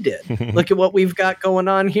what we did. Look at what we've got going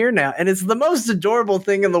on here now. And it's the most adorable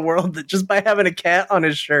thing in the world that just by having a cat on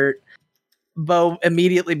his shirt, Bo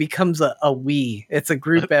immediately becomes a we. It's a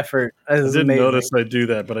group effort. I didn't notice I do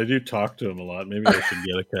that, but I do talk to him a lot. Maybe I should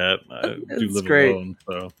get a cat. I do live alone.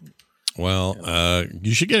 So. Well,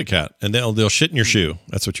 you should get a cat, and they'll shit in your shoe.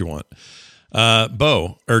 That's what you want.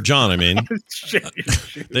 Bo, or John, I mean.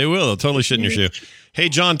 They'll totally shit in your shoe. Hey,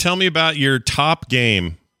 John, tell me about your top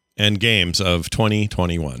game and games of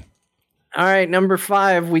 2021. All right, number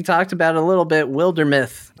 5, we talked about it a little bit,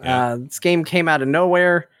 Wildermyth. Yeah. This game came out of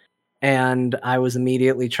nowhere, and I was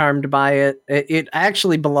immediately charmed by it. It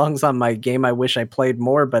actually belongs on my game I wish I played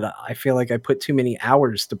more, but I feel like I put too many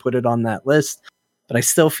hours to put it on that list. But I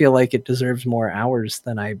still feel like it deserves more hours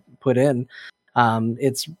than I put in.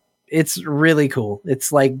 It's really cool.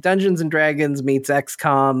 It's like Dungeons and Dragons meets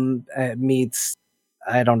XCOM meets,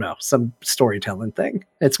 I don't know, some storytelling thing.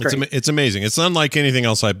 It's great. It's amazing. It's unlike anything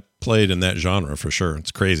else I played in that genre for sure.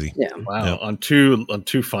 It's crazy. Yeah. Wow. Yeah. On two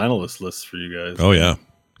finalist lists for you guys. Oh yeah,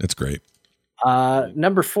 it's great.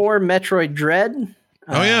 Number 4, Metroid Dread.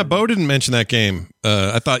 Oh yeah, Bo didn't mention that game.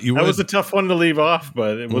 I thought you would. That was a tough one to leave off,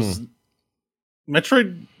 but it was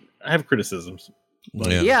Metroid. I have criticisms.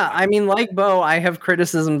 Yeah, I mean, like Bo, I have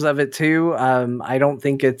criticisms of it too. I don't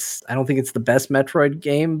think it's the best Metroid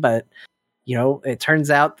game, but it turns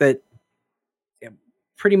out that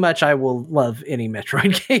pretty much I will love any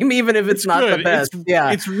Metroid game, even if it's not good. the best.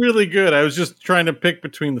 It's really good. I was just trying to pick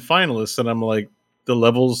between the finalists, and I'm like, the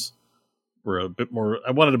levels were a bit more.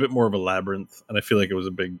 I wanted a bit more of a labyrinth, and I feel like it was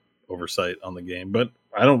a big oversight on the game. But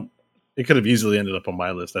it could have easily ended up on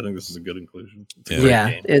my list. I think this is a good inclusion.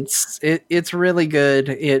 It's really good.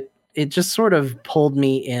 It just sort of pulled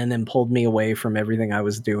me in and pulled me away from everything I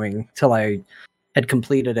was doing till I had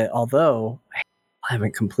completed it. Although I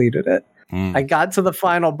haven't completed it. I got to the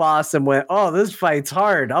final boss and went, "Oh, this fight's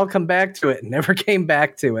hard. I'll come back to it." Never came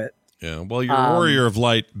back to it. Yeah, well, your Warrior of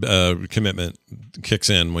Light commitment kicks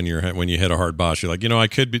in when you hit a hard boss. You're like, I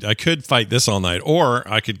could fight this all night, or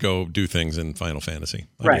I could go do things in Final Fantasy.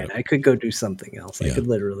 I could go do something else. I could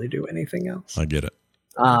literally do anything else. I get it.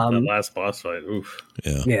 That last boss fight, oof.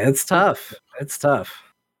 Yeah, it's tough. It's tough.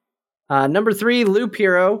 Number 3, Loop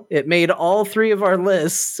Hero. It made all 3 of our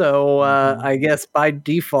lists, so I guess by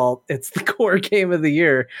default, it's the core game of the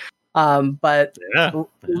year. But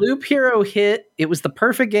Loop Hero hit. It was the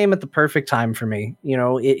perfect game at the perfect time for me.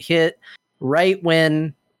 It hit right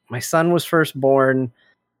when my son was first born.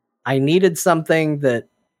 I needed something that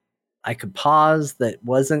I could pause, that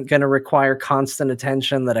wasn't going to require constant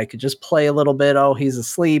attention, that I could just play a little bit. Oh, he's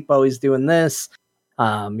asleep. Oh, he's doing this.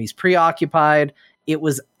 He's preoccupied. It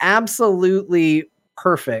was absolutely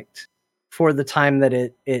perfect for the time that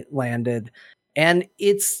it landed. And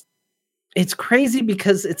it's crazy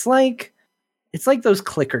because it's like those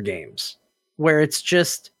clicker games where it's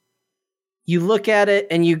just, you look at it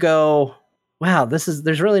and you go, wow,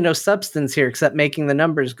 there's really no substance here except making the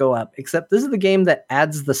numbers go up, except this is the game that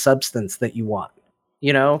adds the substance that you want,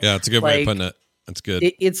 Yeah, it's a good way of putting it. That's good.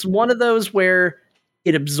 It's one of those where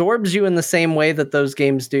it absorbs you in the same way that those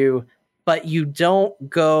games do, but you don't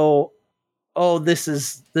go, oh, this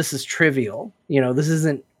is trivial. This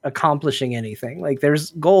isn't accomplishing anything. Like,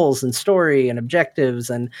 there's goals and story and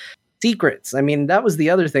objectives and secrets. I mean, that was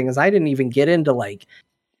the other thing, is I didn't even get into like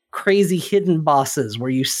crazy hidden bosses where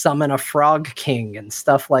you summon a frog king and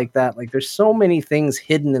stuff like that. Like, there's so many things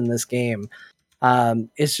hidden in this game.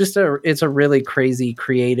 It's a really crazy,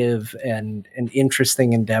 creative and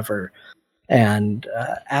interesting endeavor. And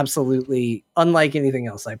absolutely unlike anything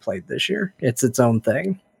else I played this year. It's its own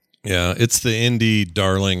thing. Yeah, it's the indie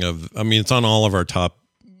darling it's on all of our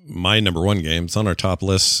my number 1 game. It's on our top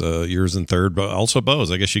lists, yours in third, but also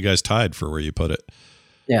Bo's. I guess you guys tied for where you put it.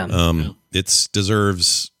 Yeah. It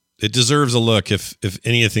deserves a look if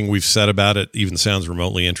anything we've said about it even sounds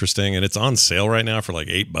remotely interesting. And it's on sale right now for like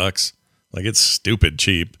 $8. Like, it's stupid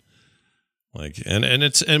cheap. Like, and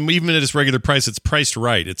even at its regular price, it's priced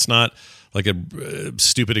right. It's not like a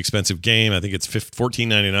stupid expensive game. I think it's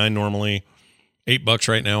 $14.99 normally, $8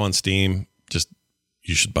 right now on Steam. Just,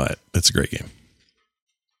 you should buy it. It's a great game.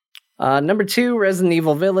 Number 2, Resident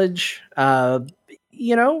Evil Village.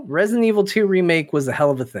 Resident Evil 2 remake was a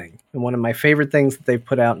hell of a thing, and one of my favorite things that they've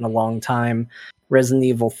put out in a long time. Resident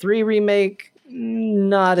Evil 3 remake,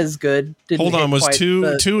 not as good. Hold on, was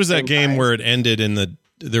 2 was that game where it ended in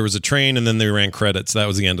there was a train and then they ran credits? That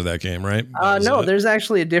was the end of that game, right? No, there's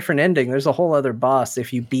actually a different ending. There's a whole other boss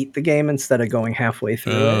if you beat the game instead of going halfway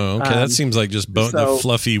through it. Oh, okay. That seems like just the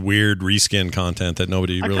fluffy, weird reskin content that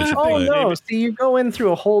nobody really should play. Oh, no. See, you go in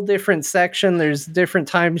through a whole different section. There's different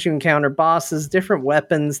times you encounter bosses, different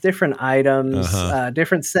weapons, different items,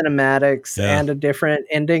 different cinematics, and a different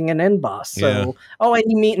ending and end boss. So, and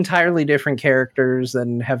you meet entirely different characters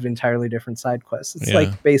and have entirely different side quests. It's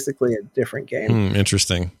like basically a different game.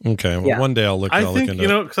 Interesting. Okay. Well, one day I'll look into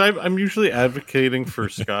it. Because I'm usually advocating for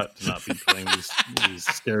Scott to not be playing these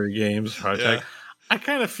scary games. I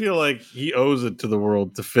kind of feel like he owes it to the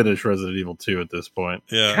world to finish Resident Evil 2 at this point.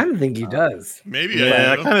 Yeah. I kind of think he does. Maybe.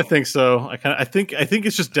 Yeah, I kind of think so. I think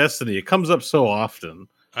it's just destiny. It comes up so often.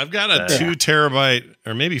 I've got a 2 terabyte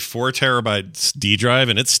or maybe 4 terabyte D drive,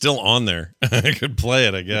 and it's still on there. I could play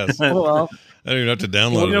it, I guess. Well, I don't even have to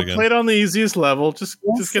download it again. Play it on the easiest level. Just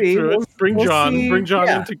get through it. Bring John in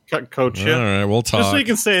to coach you. All right, we'll talk. Just so you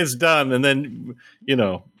can say it's done, and then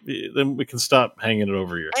then we can stop hanging it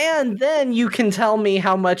over your. And then you can tell me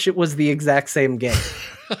how much it was the exact same game.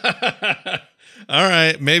 All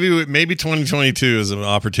right, maybe 2022 is an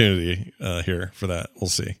opportunity here for that. We'll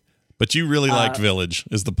see. But you really liked Village,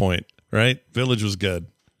 is the point, right? Village was good.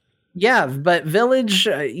 Yeah, but Village,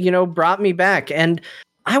 brought me back. And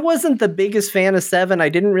I wasn't the biggest fan of 7. I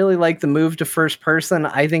didn't really like the move to first person.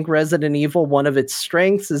 I think Resident Evil, one of its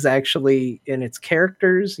strengths is actually in its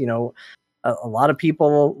characters. You know, a lot of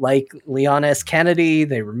people like Leon S. Kennedy.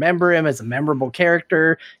 They remember him as a memorable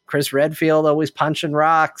character. Chris Redfield always punching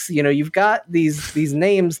rocks. You know, you've got these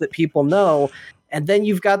names that people know. And then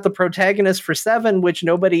you've got the protagonist for 7, which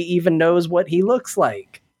nobody even knows what he looks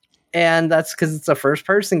like. And that's because it's a first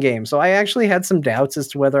person game. So I actually had some doubts as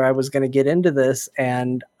to whether I was going to get into this.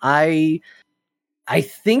 And I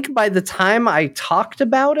think by the time I talked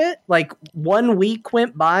about it, like 1 week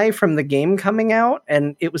went by from the game coming out,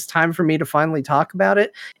 and it was time for me to finally talk about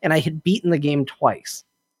it. And I had beaten the game twice.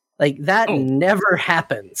 Like that never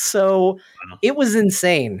happened. So it was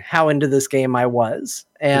insane how into this game I was.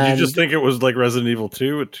 And did you just think it was like Resident Evil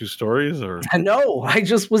 2 with 2 stories, or no, I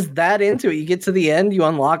just was that into it. You get to the end, you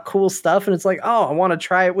unlock cool stuff, and it's like, oh, I want to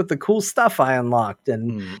try it with the cool stuff I unlocked.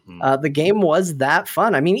 And the game was that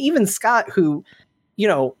fun. I mean, even Scott, who, you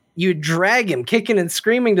know, you drag him kicking and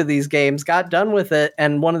screaming to these games, got done with it.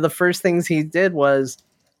 And one of the first things he did was,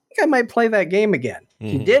 I think I might play that game again.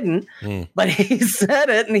 He didn't, but he said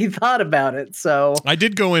it and he thought about it. So I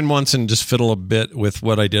did go in once and just fiddle a bit with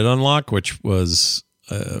what I did unlock, which was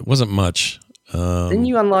wasn't much. Didn't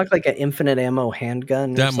you unlock like an infinite ammo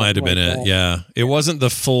handgun? That might have been like it. that? Yeah, it wasn't the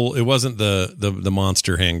full. It wasn't the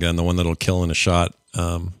monster handgun, the one that'll kill in a shot.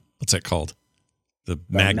 What's that called? The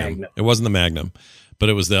Magnum. It wasn't the Magnum, but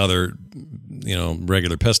it was the other, you know,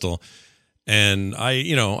 regular pistol. And I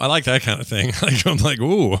like that kind of thing. I'm like,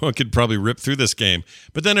 ooh, I could probably rip through this game.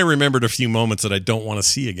 But then I remembered a few moments that I don't want to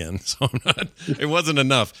see again. So it wasn't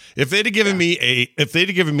enough. If they'd have given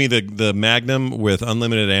me the Magnum with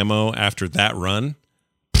unlimited ammo after that run,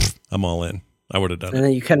 I'm all in. I would have done it. And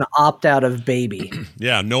then you can opt out of baby.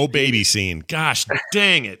 Yeah, no baby scene. Gosh,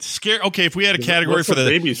 dang it. Okay, if we had a category for the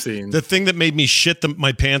baby scene, the thing that made me shit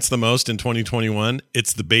my pants the most in 2021,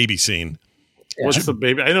 it's the baby scene. Yeah. What's the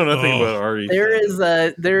baby? I know nothing about RE. There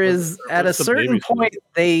is at a certain point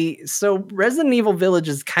so Resident Evil Village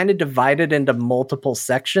is kind of divided into multiple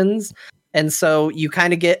sections. And so you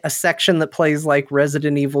kind of get a section that plays like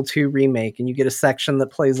Resident Evil 2 Remake, and you get a section that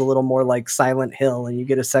plays a little more like Silent Hill, and you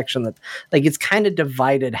get a section that, like, it's kind of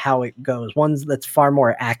divided how it goes. One's that's far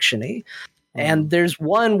more actiony. And there's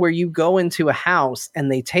one where you go into a house and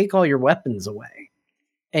they take all your weapons away.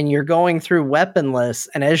 And you're going through weaponless,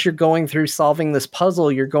 and as you're going through solving this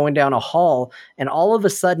puzzle, you're going down a hall, and all of a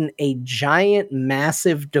sudden a giant,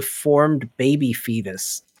 massive, deformed baby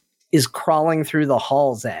fetus is crawling through the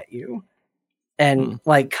halls at you and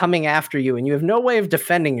like coming after you, and you have no way of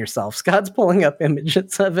defending yourself. Scott's pulling up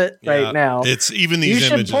images of it right now. It's even these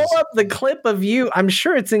images. You should pull up the clip of you. I'm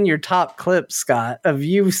sure it's in your top clip, Scott, of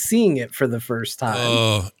you seeing it for the first time.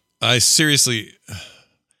 Oh, I seriously...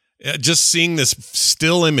 just seeing this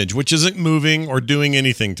still image, which isn't moving or doing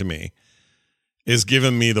anything to me, is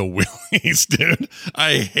giving me the willies, dude.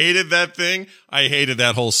 I hated that thing. I hated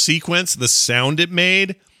that whole sequence, the sound it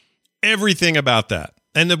made, everything about that.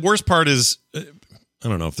 And the worst part is, I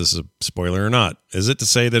don't know if this is a spoiler or not. Is it to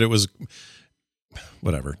say that it was,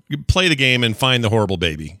 whatever, you play the game and find the horrible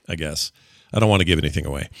baby, I guess. I don't want to give anything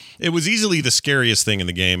away. It was easily the scariest thing in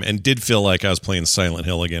the game and did feel like I was playing Silent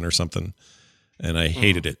Hill again or something. And I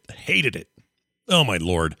hated it. Hated it. Oh, my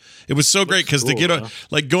Lord. It was so great because to get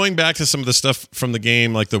like going back to some of the stuff from the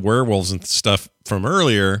game, like the werewolves and stuff from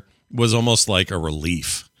earlier, was almost like a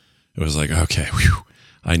relief. It was like, okay, whew,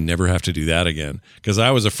 I never have to do that again. Because I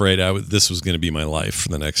was afraid this was going to be my life for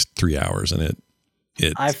the next 3 hours. And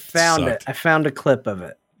I found sucked. it. I found a clip of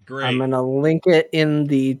it. Great. I'm going to link it in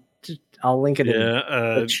the... I'll link it in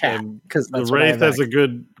the chat. Because the Wraith has a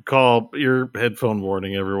good call. Your headphone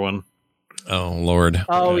warning, everyone. Oh, Lord.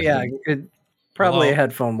 Oh, Okay. yeah. Probably a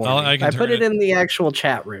headphone warning. I put it in the actual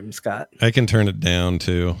chat room, Scott. I can turn it down,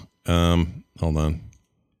 too. Hold on.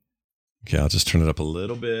 Okay, I'll just turn it up a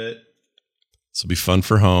little bit. This will be fun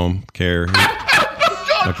for home. Care.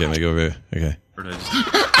 Okay, let me go over here. Okay.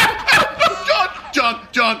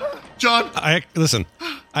 John. Listen,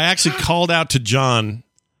 I actually called out to John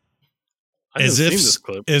as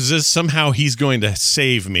if somehow he's going to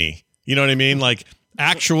save me. You know what I mean? Like,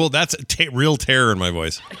 that's real terror in my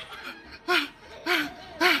voice.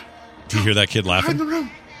 Do you hear that kid laughing?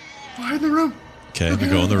 Fire in the room. Okay, we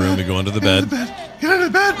go in the room. We go under the bed. Get out of the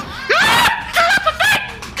bed.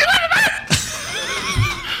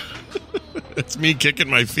 It's me kicking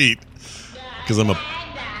my feet because I'm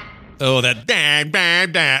that bang.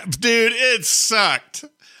 Dude, it sucked.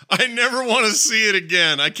 I never want to see it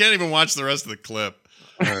again. I can't even watch the rest of the clip.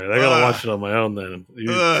 All right, I gotta watch it on my own then. You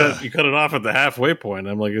cut it off at the halfway point.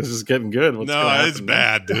 I'm like, this is getting good. What's no, it's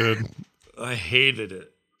bad, dude. I hated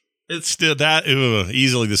it. It's still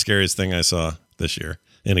easily the scariest thing I saw this year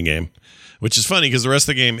in a game, which is funny because the rest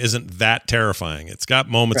of the game isn't that terrifying. It's got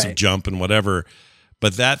moments of jump and whatever,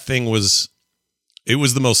 but that thing was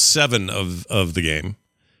the most 7 of the game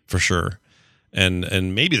for sure.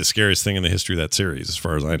 And maybe the scariest thing in the history of that series, as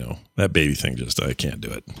far as I know. That baby thing, I can't do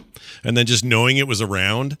it. And then just knowing it was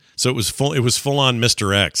around, so it was full on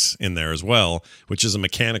Mr. X in there as well, which is a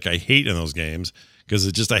mechanic I hate in those games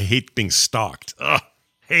because I hate being stalked. Ugh,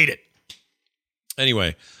 hate it.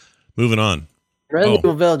 Anyway, moving on. Resident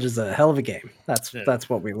Evil Village is a hell of a game. That's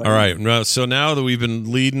what we learned. All right. So now that we've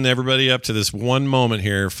been leading everybody up to this one moment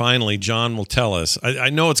here, finally, John will tell us. I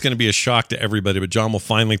know it's going to be a shock to everybody, but John will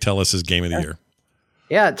finally tell us his game of the year.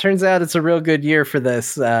 Yeah, it turns out it's a real good year for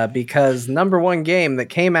this because number one game that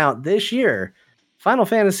came out this year, Final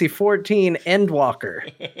Fantasy XIV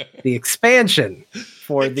Endwalker, the expansion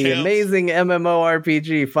for the amazing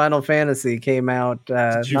MMORPG Final Fantasy came out.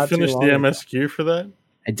 Did you finish the MSQ for that?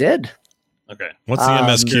 I did. Okay. What's the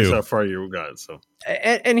MSQ? Here's how far you got. So,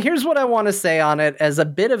 and here's what I want to say on it as a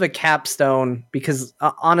bit of a capstone, because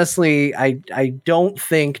honestly, I don't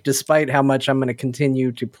think, despite how much I'm going to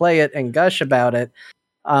continue to play it and gush about it,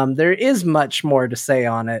 there is much more to say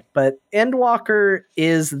on it. But Endwalker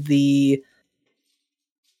is the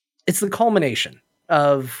culmination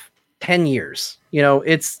of 10 years. You know,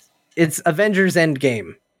 it's Avengers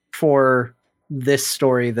Endgame for this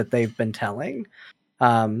story that they've been telling.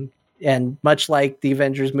 And much like the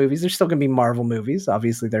Avengers movies, there's still going to be Marvel movies.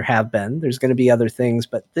 Obviously, there have been. There's going to be other things,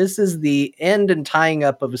 but this is the end and tying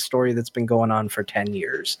up of a story that's been going on for 10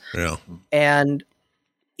 years. Yeah. And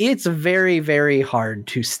it's very, very hard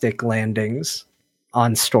to stick landings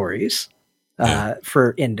on stories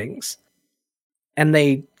for endings. And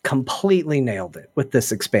they completely nailed it with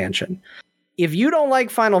this expansion. If you don't like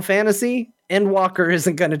Final Fantasy, Endwalker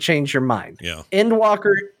isn't going to change your mind. Yeah.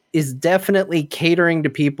 Endwalker is definitely catering to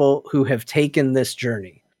people who have taken this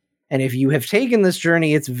journey. And if you have taken this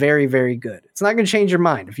journey, it's very, very good. It's not going to change your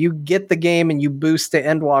mind. If you get the game and you boost to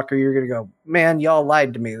Endwalker, you're going to go, man, y'all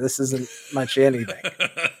lied to me. This isn't much anything.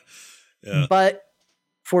 Yeah. But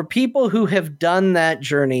for people who have done that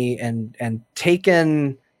journey and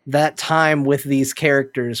taken that time with these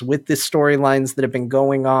characters, with the storylines that have been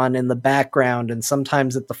going on in the background and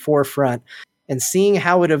sometimes at the forefront, and seeing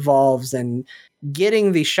how it evolves and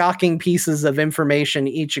getting the shocking pieces of information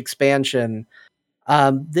each expansion,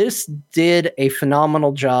 this did a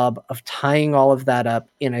phenomenal job of tying all of that up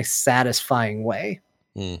in a satisfying way.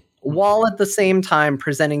 While at the same time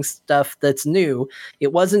presenting stuff that's new.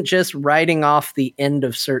 It wasn't just writing off the end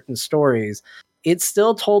of certain stories. It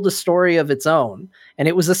still told a story of its own, and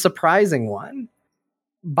it was a surprising one.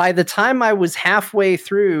 By the time I was halfway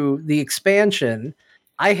through the expansion,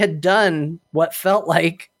 I had done what felt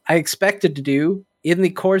like I expected to do in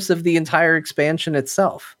the course of the entire expansion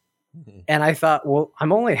itself. And I thought, well,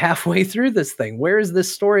 I'm only halfway through this thing. Where is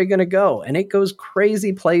this story going to go? And it goes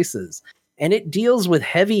crazy places. And it deals with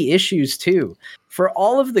heavy issues too. For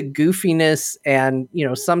all of the goofiness and, you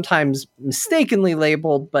know, sometimes mistakenly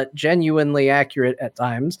labeled, but genuinely accurate at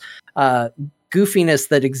times, goofiness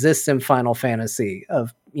that exists in Final Fantasy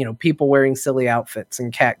of, you know, people wearing silly outfits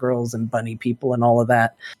and cat girls and bunny people and all of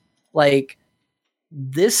that. Like,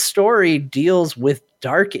 this story deals with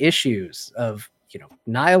dark issues of, you know,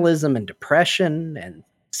 nihilism and depression and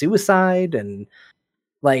suicide, and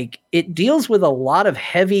like, it deals with a lot of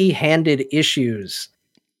heavy-handed issues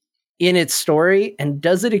in its story and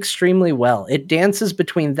does it extremely well. It dances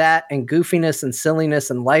between that and goofiness and silliness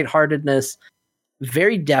and lightheartedness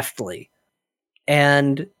very deftly.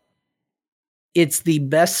 And it's the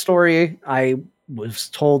best story I was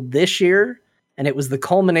told this year, and it was the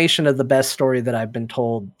culmination of the best story that I've been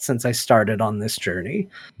told since I started on this journey.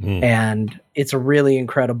 And it's really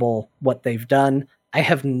incredible what they've done. I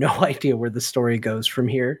have no idea where the story goes from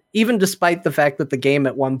here, even despite the fact that the game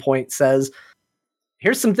at one point says,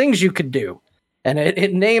 here's some things you could do. And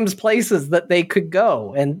it names places that they could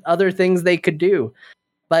go and other things they could do.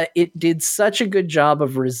 But it did such a good job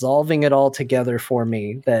of resolving it all together for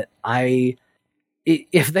me that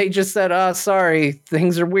if they just said, oh, sorry,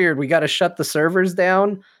 things are weird, we got to shut the servers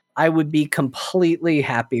down, I would be completely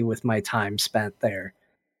happy with my time spent there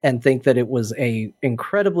and think that it was a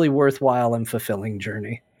incredibly worthwhile and fulfilling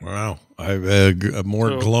journey. Wow. A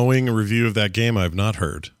more glowing review of that game I've not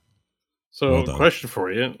heard. So, question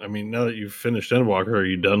for you. I mean, now that you've finished Endwalker, are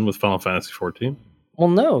you done with Final Fantasy XIV? Well,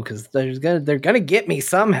 no, because they're gonna get me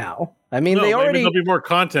somehow. I mean, they already... there'll be more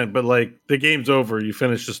content, but like, the game's over, you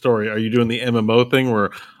finished the story. Are you doing the MMO thing where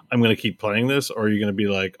I'm going to keep playing this? Or are you going to be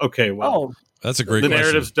like, okay, well, that's a great the question.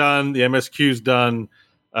 narrative's done, the MSQ's done,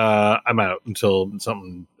 I'm out until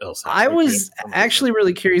something else happens. I was actually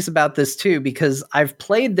really curious about this too, because I've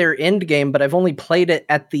played their end game, but I've only played it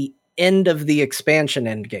at the end of the expansion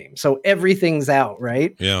end game. So everything's out,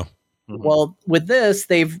 right? Yeah. Mhm. Well, with this,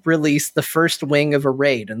 they've released the first wing of a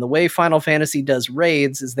raid. And the way Final Fantasy does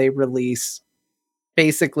raids is they release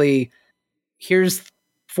basically, here's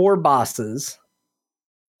 4 bosses,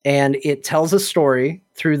 and it tells a story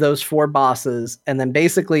through those 4 bosses, and then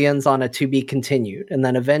basically ends on a to be continued. And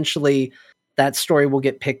then eventually that story will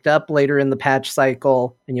get picked up later in the patch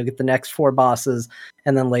cycle, and you'll get the next 4 bosses,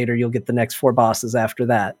 and then later you'll get the next 4 bosses after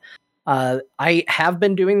that. I have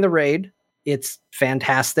been doing the raid. It's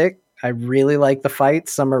fantastic. I really like the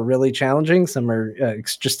fights. Some are really challenging. Some are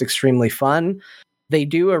just extremely fun. They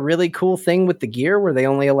do a really cool thing with the gear where they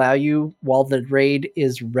only allow you, while the raid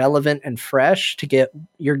is relevant and fresh,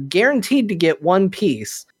 you're guaranteed to get 1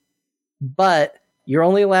 piece, but you're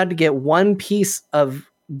only allowed to get 1 piece of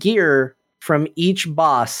gear from each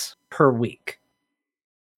boss per week.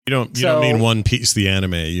 You don't mean 1 piece the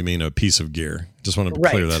anime, you mean a piece of gear. Just want to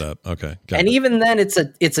clear that up. Okay. And even then it's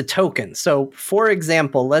a token. So for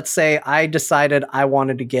example, let's say I decided I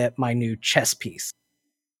wanted to get my new chess piece.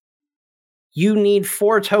 You need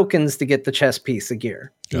 4 tokens to get the chess piece of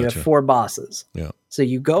gear. You have 4 bosses. Yeah. So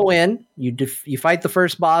you go in, you fight the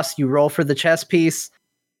first boss, you roll for the chess piece.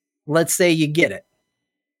 Let's say you get it.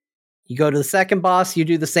 You go to the second boss, you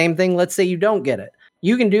do the same thing. Let's say you don't get it.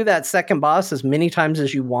 You can do that second boss as many times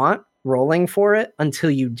as you want, rolling for it until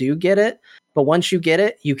you do get it. But once you get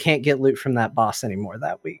it, you can't get loot from that boss anymore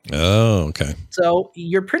that week. Oh, okay. So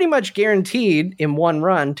you're pretty much guaranteed in one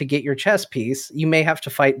run to get your chess piece. You may have to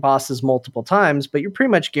fight bosses multiple times, but you're pretty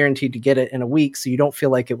much guaranteed to get it in a week, so you don't feel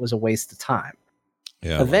like it was a waste of time.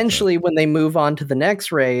 Yeah. Eventually, when they move on to the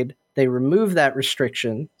next raid, they remove that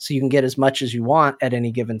restriction so you can get as much as you want at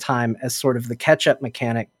any given time as sort of the catch-up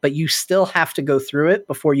mechanic, but you still have to go through it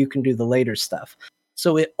before you can do the later stuff.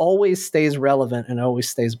 So it always stays relevant and always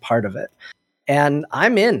stays a part of it. And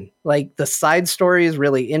I'm in. Like, the side story is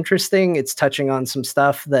really interesting. It's touching on some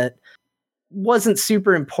stuff that wasn't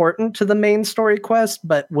super important to the main story quest,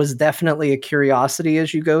 but was definitely a curiosity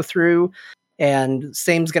as you go through. And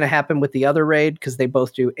same's going to happen with the other raid, because they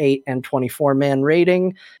both do 8 and 24 man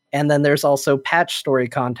raiding. And then there's also patch story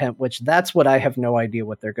content, which that's what I have no idea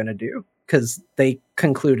what they're going to do, because they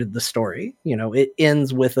concluded the story. You know, it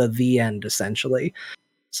ends with the end, essentially.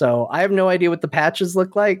 So I have no idea what the patches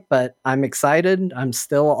look like, but I'm excited. I'm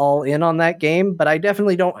still all in on that game, but I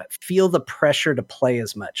definitely don't feel the pressure to play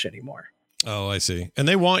as much anymore. Oh, I see. And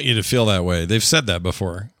they want you to feel that way. They've said that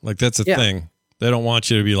before. Like, that's a thing. They don't want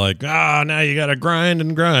you to be like, now you got to grind.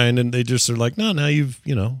 And they just are like, no, now you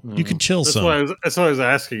can chill that's some. That's why I was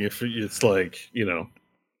asking if it's like, the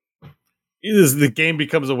game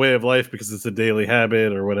becomes a way of life because it's a daily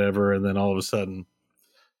habit or whatever. And then all of a sudden,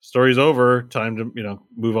 story's over, time to,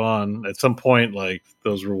 move on. At some point, like,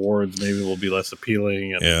 those rewards maybe will be less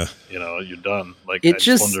appealing and, you're done. Like, I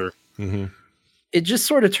just wonder. Mm-hmm. It just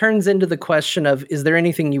sort of turns into the question of, is there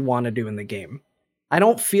anything you want to do in the game? I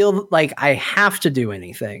don't feel like I have to do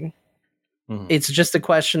anything. Mm-hmm. It's just a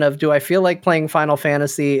question of, do I feel like playing Final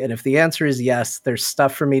Fantasy? And if the answer is yes, there's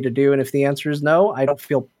stuff for me to do. And if the answer is no, I don't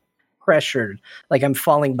feel pressured, like I'm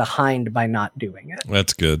falling behind by not doing it.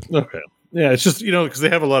 That's good. Okay. Yeah, it's just, because they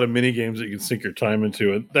have a lot of mini games that you can sink your time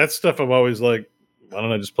into. And that stuff I'm always like, why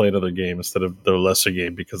don't I just play another game instead of the lesser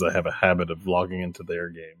game, because I have a habit of logging into their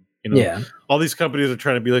game. All these companies are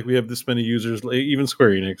trying to be like, we have this many users, even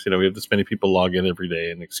Square Enix, we have this many people log in every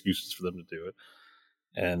day, and excuses for them to do it.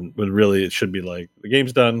 And when really it should be like, the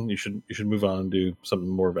game's done, you should move on and do something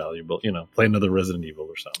more valuable, play another Resident Evil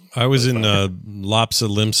or something. I was in Lopsa,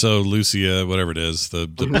 Limso, Lucia, whatever it is, the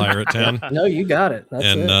pirate town. No, you got it. That's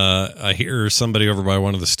it. I hear somebody over by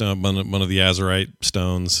one of the Azurite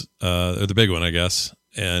stones, or the big one, I guess,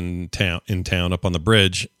 in town up on the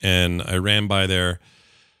bridge, and I ran by there.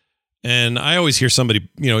 And I always hear somebody,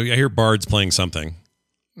 I hear bards playing something,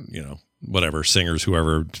 whatever, singers,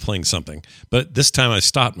 whoever, playing something. But this time I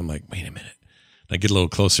stopped and I'm like, wait a minute. And I get a little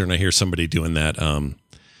closer and I hear somebody doing that,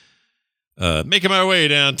 making my way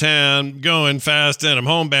downtown, going fast, and I'm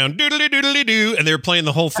homebound, doodly doodly doo. And they were playing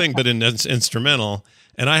the whole thing, but in instrumental.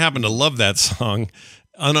 And I happen to love that song.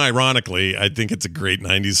 Unironically, I think it's a great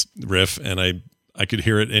 90s riff, and I could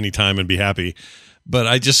hear it anytime and be happy. But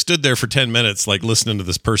I just stood there for 10 minutes, like, listening to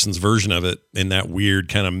this person's version of it in that weird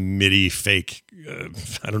kind of MIDI fake,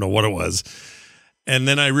 I don't know what it was. And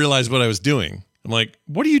then I realized what I was doing. I'm like,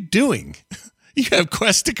 what are you doing? You have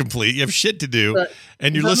quests to complete. You have shit to do.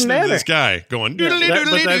 And you're listening to this guy going, doodly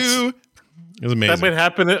doodly doo. It was amazing. That might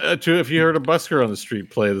happen too if you heard a busker on the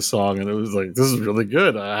street play the song, and it was like, this is really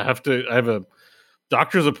good. I have a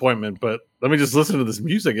doctor's appointment, but let me just listen to this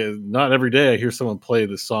music. Not every day I hear someone play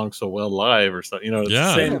this song so well live or something. It's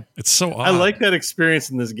the same. It's so odd. I like that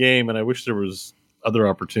experience in this game, and I wish there was other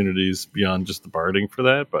opportunities beyond just the barding for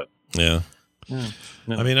that. But yeah.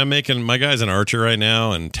 I mean, my guy's an archer right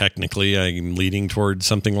now, and technically I'm leading towards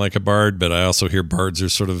something like a bard, but I also hear bards are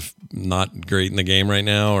sort of not great in the game right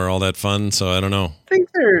now or all that fun. So I don't know.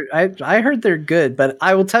 I think I heard they're good, but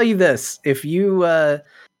I will tell you this: if you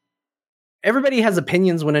everybody has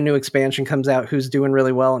opinions when a new expansion comes out, who's doing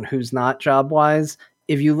really well and who's not job wise.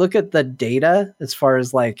 If you look at the data as far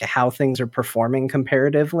as like how things are performing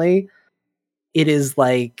comparatively, it is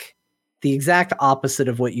like the exact opposite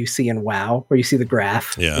of what you see in WoW, where you see the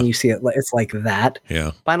graph and you see it's like that.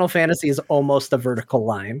 Yeah. Final Fantasy is almost a vertical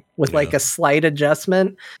line with like a slight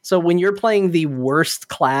adjustment. So when you're playing the worst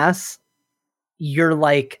class, you're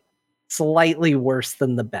like slightly worse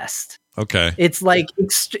than the best. Okay. It's like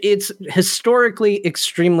it's historically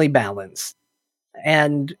extremely balanced.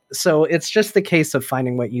 And so it's just the case of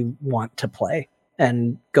finding what you want to play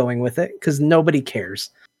and going with it, because nobody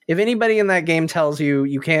cares. If anybody in that game tells you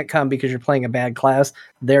you can't come because you're playing a bad class,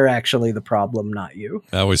 they're actually the problem, not you.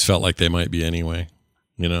 I always felt like they might be anyway.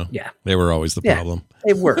 Yeah. They were always the problem.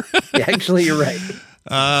 They were. Yeah, actually, you're right.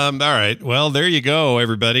 All right. Well, there you go,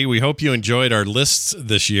 everybody. We hope you enjoyed our lists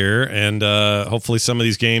this year, and hopefully some of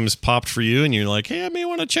these games popped for you, and you're like, hey, I may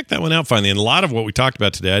want to check that one out finally. And a lot of what we talked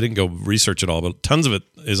about today, I didn't go research it all, but tons of it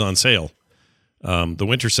is on sale. The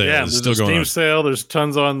winter sale is still going on. Steam sale. There's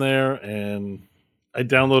tons on there, and I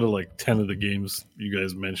downloaded like 10 of the games you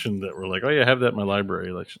guys mentioned that were like, oh yeah, I have that in my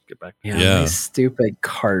library. Like, should get back. Yeah. My stupid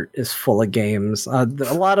cart is full of games. A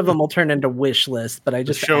lot of them will turn into wish lists, but I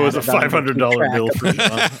just the show is a $500 bill for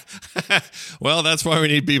me. Well, that's why we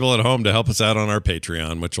need people at home to help us out on our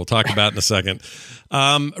Patreon, which we'll talk about in a second.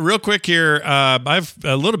 Real quick here, I've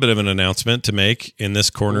a little bit of an announcement to make in this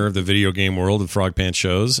corner of the video game world of Frog Pants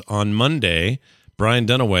shows. On Monday, Brian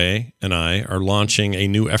Dunaway and I are launching a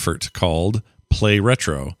new effort called Play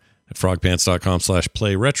Retro at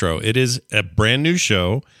frogpants.com/play retro. It is a brand new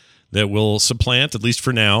show that will supplant, at least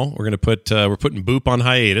for now. We're going to we're putting Boop on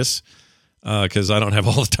hiatus because I don't have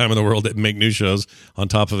all the time in the world to make new shows on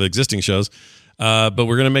top of existing shows. But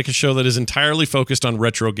we're going to make a show that is entirely focused on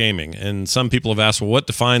retro gaming. And some people have asked, well, what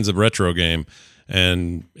defines a retro game?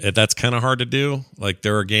 And that's kind of hard to do. Like,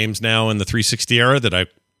 there are games now in the 360 era that I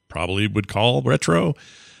probably would call retro.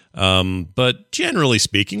 But generally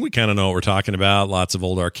speaking, we kind of know what we're talking about. Lots of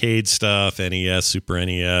old arcade stuff, NES, Super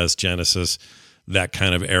NES, Genesis, that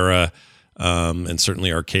kind of era. And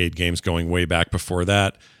certainly arcade games going way back before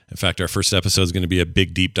that. In fact, our first episode is going to be a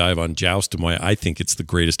big deep dive on Joust and why I think it's the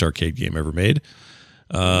greatest arcade game ever made.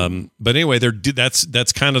 But anyway,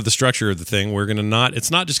 that's kind of the structure of the thing.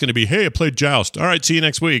 It's not just going to be, hey, I played Joust. All right, see you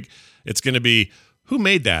next week. It's going to be, who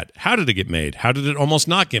made that? How did it get made? How did it almost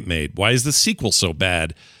not get made? Why is the sequel so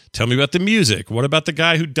bad? Tell me about the music. What about the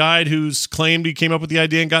guy who died who's claimed he came up with the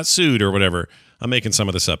idea and got sued or whatever? I'm making some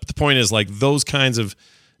of this up. But the point is, like, those kinds of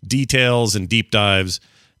details and deep dives,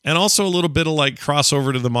 and also a little bit of like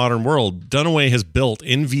crossover to the modern world. Dunaway has built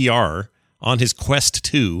in VR on his Quest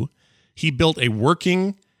 2. He built a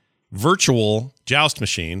working virtual Joust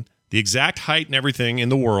machine, the exact height and everything in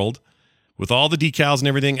the world, with all the decals and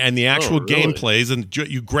everything, and the actual game plays. And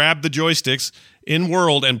you grab the joysticks in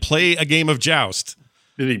world and play a game of Joust.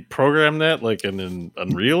 Did he program that like in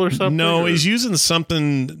Unreal or something? No, he's using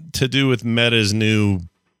something to do with Meta's new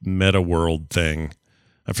Meta World thing.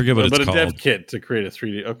 I forget what it's called. But a dev kit to create a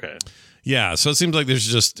 3D. Okay. Yeah, so it seems like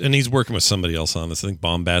there's and he's working with somebody else on this. I think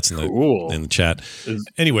Bombat's in the chat.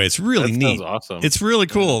 Anyway, it's really neat. Awesome. It's really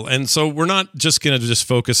cool. And so we're not just going to just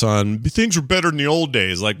focus on things were better in the old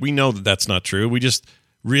days. Like, we know that that's not true. We just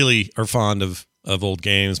really are fond of old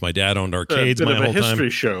games. My dad owned arcades my whole time. A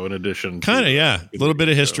history show in addition. Kind of, yeah. A little bit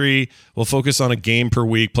of history. We'll focus on a game per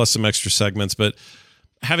week plus some extra segments. But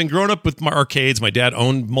having grown up with my arcades, my dad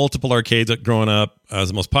owned multiple arcades growing up. I was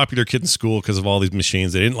the most popular kid in school because of all these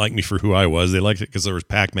machines. They didn't like me for who I was. They liked it because there was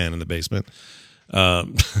Pac-Man in the basement. I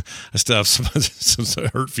still have some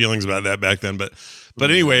hurt feelings about that back then. But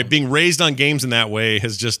anyway, being raised on games in that way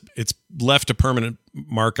it's left a permanent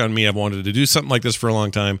mark on me. I've wanted to do something like this for a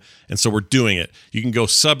long time, and so we're doing it. You can go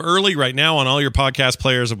sub early right now on all your podcast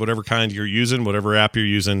players of whatever kind you're using, whatever app you're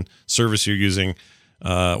using, service you're using,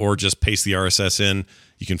 or just paste the RSS in.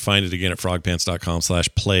 You can find it again at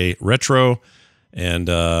frogpants.com/play retro. And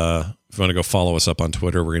if you want to go follow us up on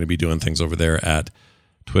Twitter, we're going to be doing things over there at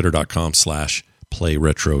twitter.com/play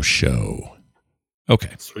retro show. Okay.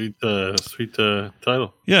 Sweet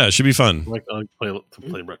title. Yeah, it should be fun. I like to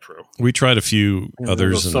play retro. We tried a few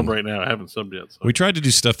others. Sub right now. I haven't subbed yet. So. We tried to do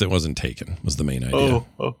stuff that wasn't taken, was the main idea.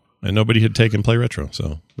 Oh. And nobody had taken Play Retro,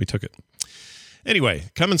 so we took it. Anyway,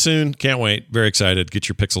 coming soon. Can't wait. Very excited. Get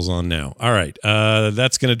your pixels on now. All right.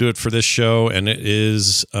 That's going to do it for this show, and it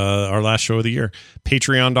is our last show of the year.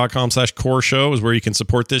 Patreon.com/Core Show is where you can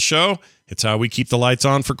support this show. It's how we keep the lights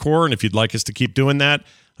on for Core, and if you'd like us to keep doing that,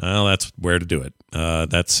 that's where to do it.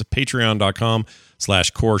 That's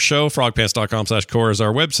patreon.com/Core Show. Frogpants.com/Core is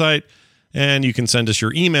our website, and you can send us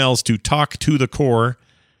your emails to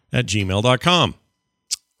talktothecore@gmail.com.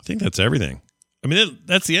 I think that's everything. I mean,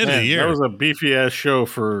 that's the end of the year. That was a beefy ass show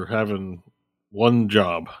for having one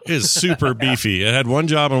job. It is super beefy. It had one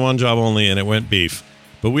job and one job only, and it went beef.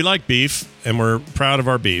 But we like beef, and we're proud of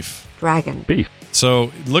our beef. Dragon beef.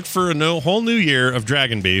 So look for a whole new year of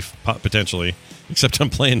dragon beef, potentially. Except I'm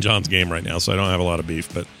playing John's game right now, so I don't have a lot of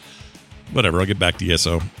beef. But whatever, I'll get back to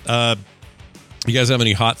ESO. You guys have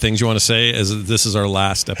any hot things you want to say as this is our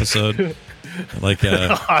last episode? Like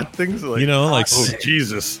hot things, like, oh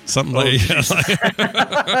Jesus, something Jesus.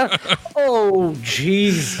 Oh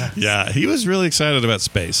Jesus! Yeah, he was really excited about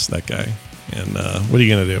space, that guy. And what are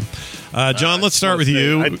you gonna do, John? Let's start with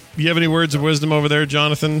you. You have any words of wisdom over there,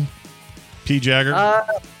 Jonathan P. Jagger?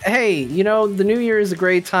 Hey, the new year is a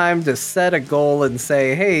great time to set a goal and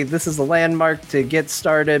say, hey, this is a landmark to get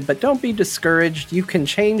started, but don't be discouraged. You can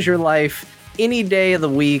change your life any day of the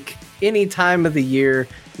week, any time of the year.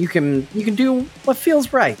 You can do what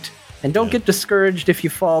feels right. And don't get discouraged if you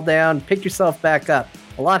fall down. Pick yourself back up.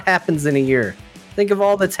 A lot happens in a year. Think of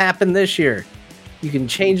all that's happened this year. You can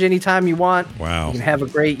change anytime you want. Wow. You can have a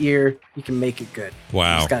great year. You can make it good.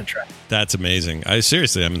 Wow. You just gotta try. That's amazing.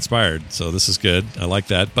 I'm inspired. So this is good. I like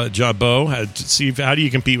that. But Bo, how do you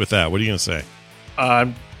compete with that? What are you going to say?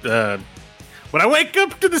 When I wake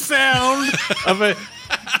up to the sound of a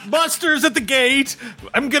Buster's at the gate,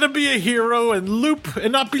 I'm going to be a hero and loop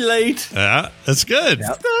and not be late. Yeah, that's good.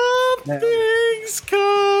 Yep. Something's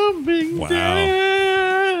coming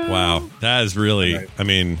down. Wow. That is really, I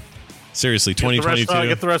mean, seriously, 2022.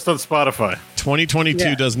 Get the rest on Spotify.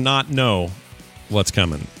 2022 does not know what's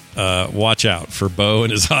coming. Watch out for Bo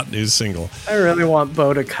and his hot news single. I really want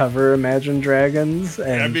Bo to cover Imagine Dragons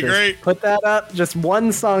and That'd be just great. Put that up. Just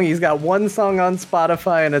one song. He's got one song on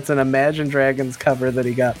Spotify, and it's an Imagine Dragons cover that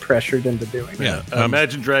he got pressured into doing. Yeah,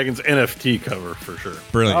 Imagine Dragons NFT cover for sure.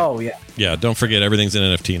 Brilliant. Oh yeah. Yeah. Don't forget, everything's in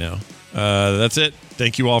NFT now. That's it.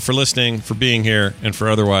 Thank you all for listening, for being here, and for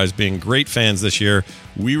otherwise being great fans this year.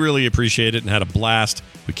 We really appreciate it and had a blast.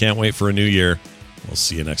 We can't wait for a new year. We'll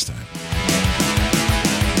see you next time.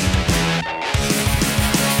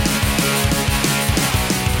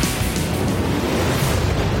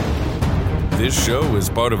 This show is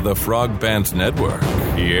part of the Frog Pants Network.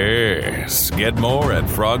 Yes. Get more at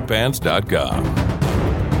frogpants.com.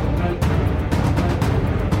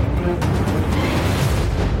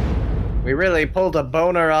 We really pulled a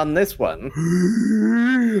boner on this one.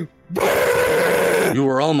 You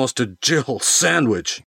were almost a Jill sandwich.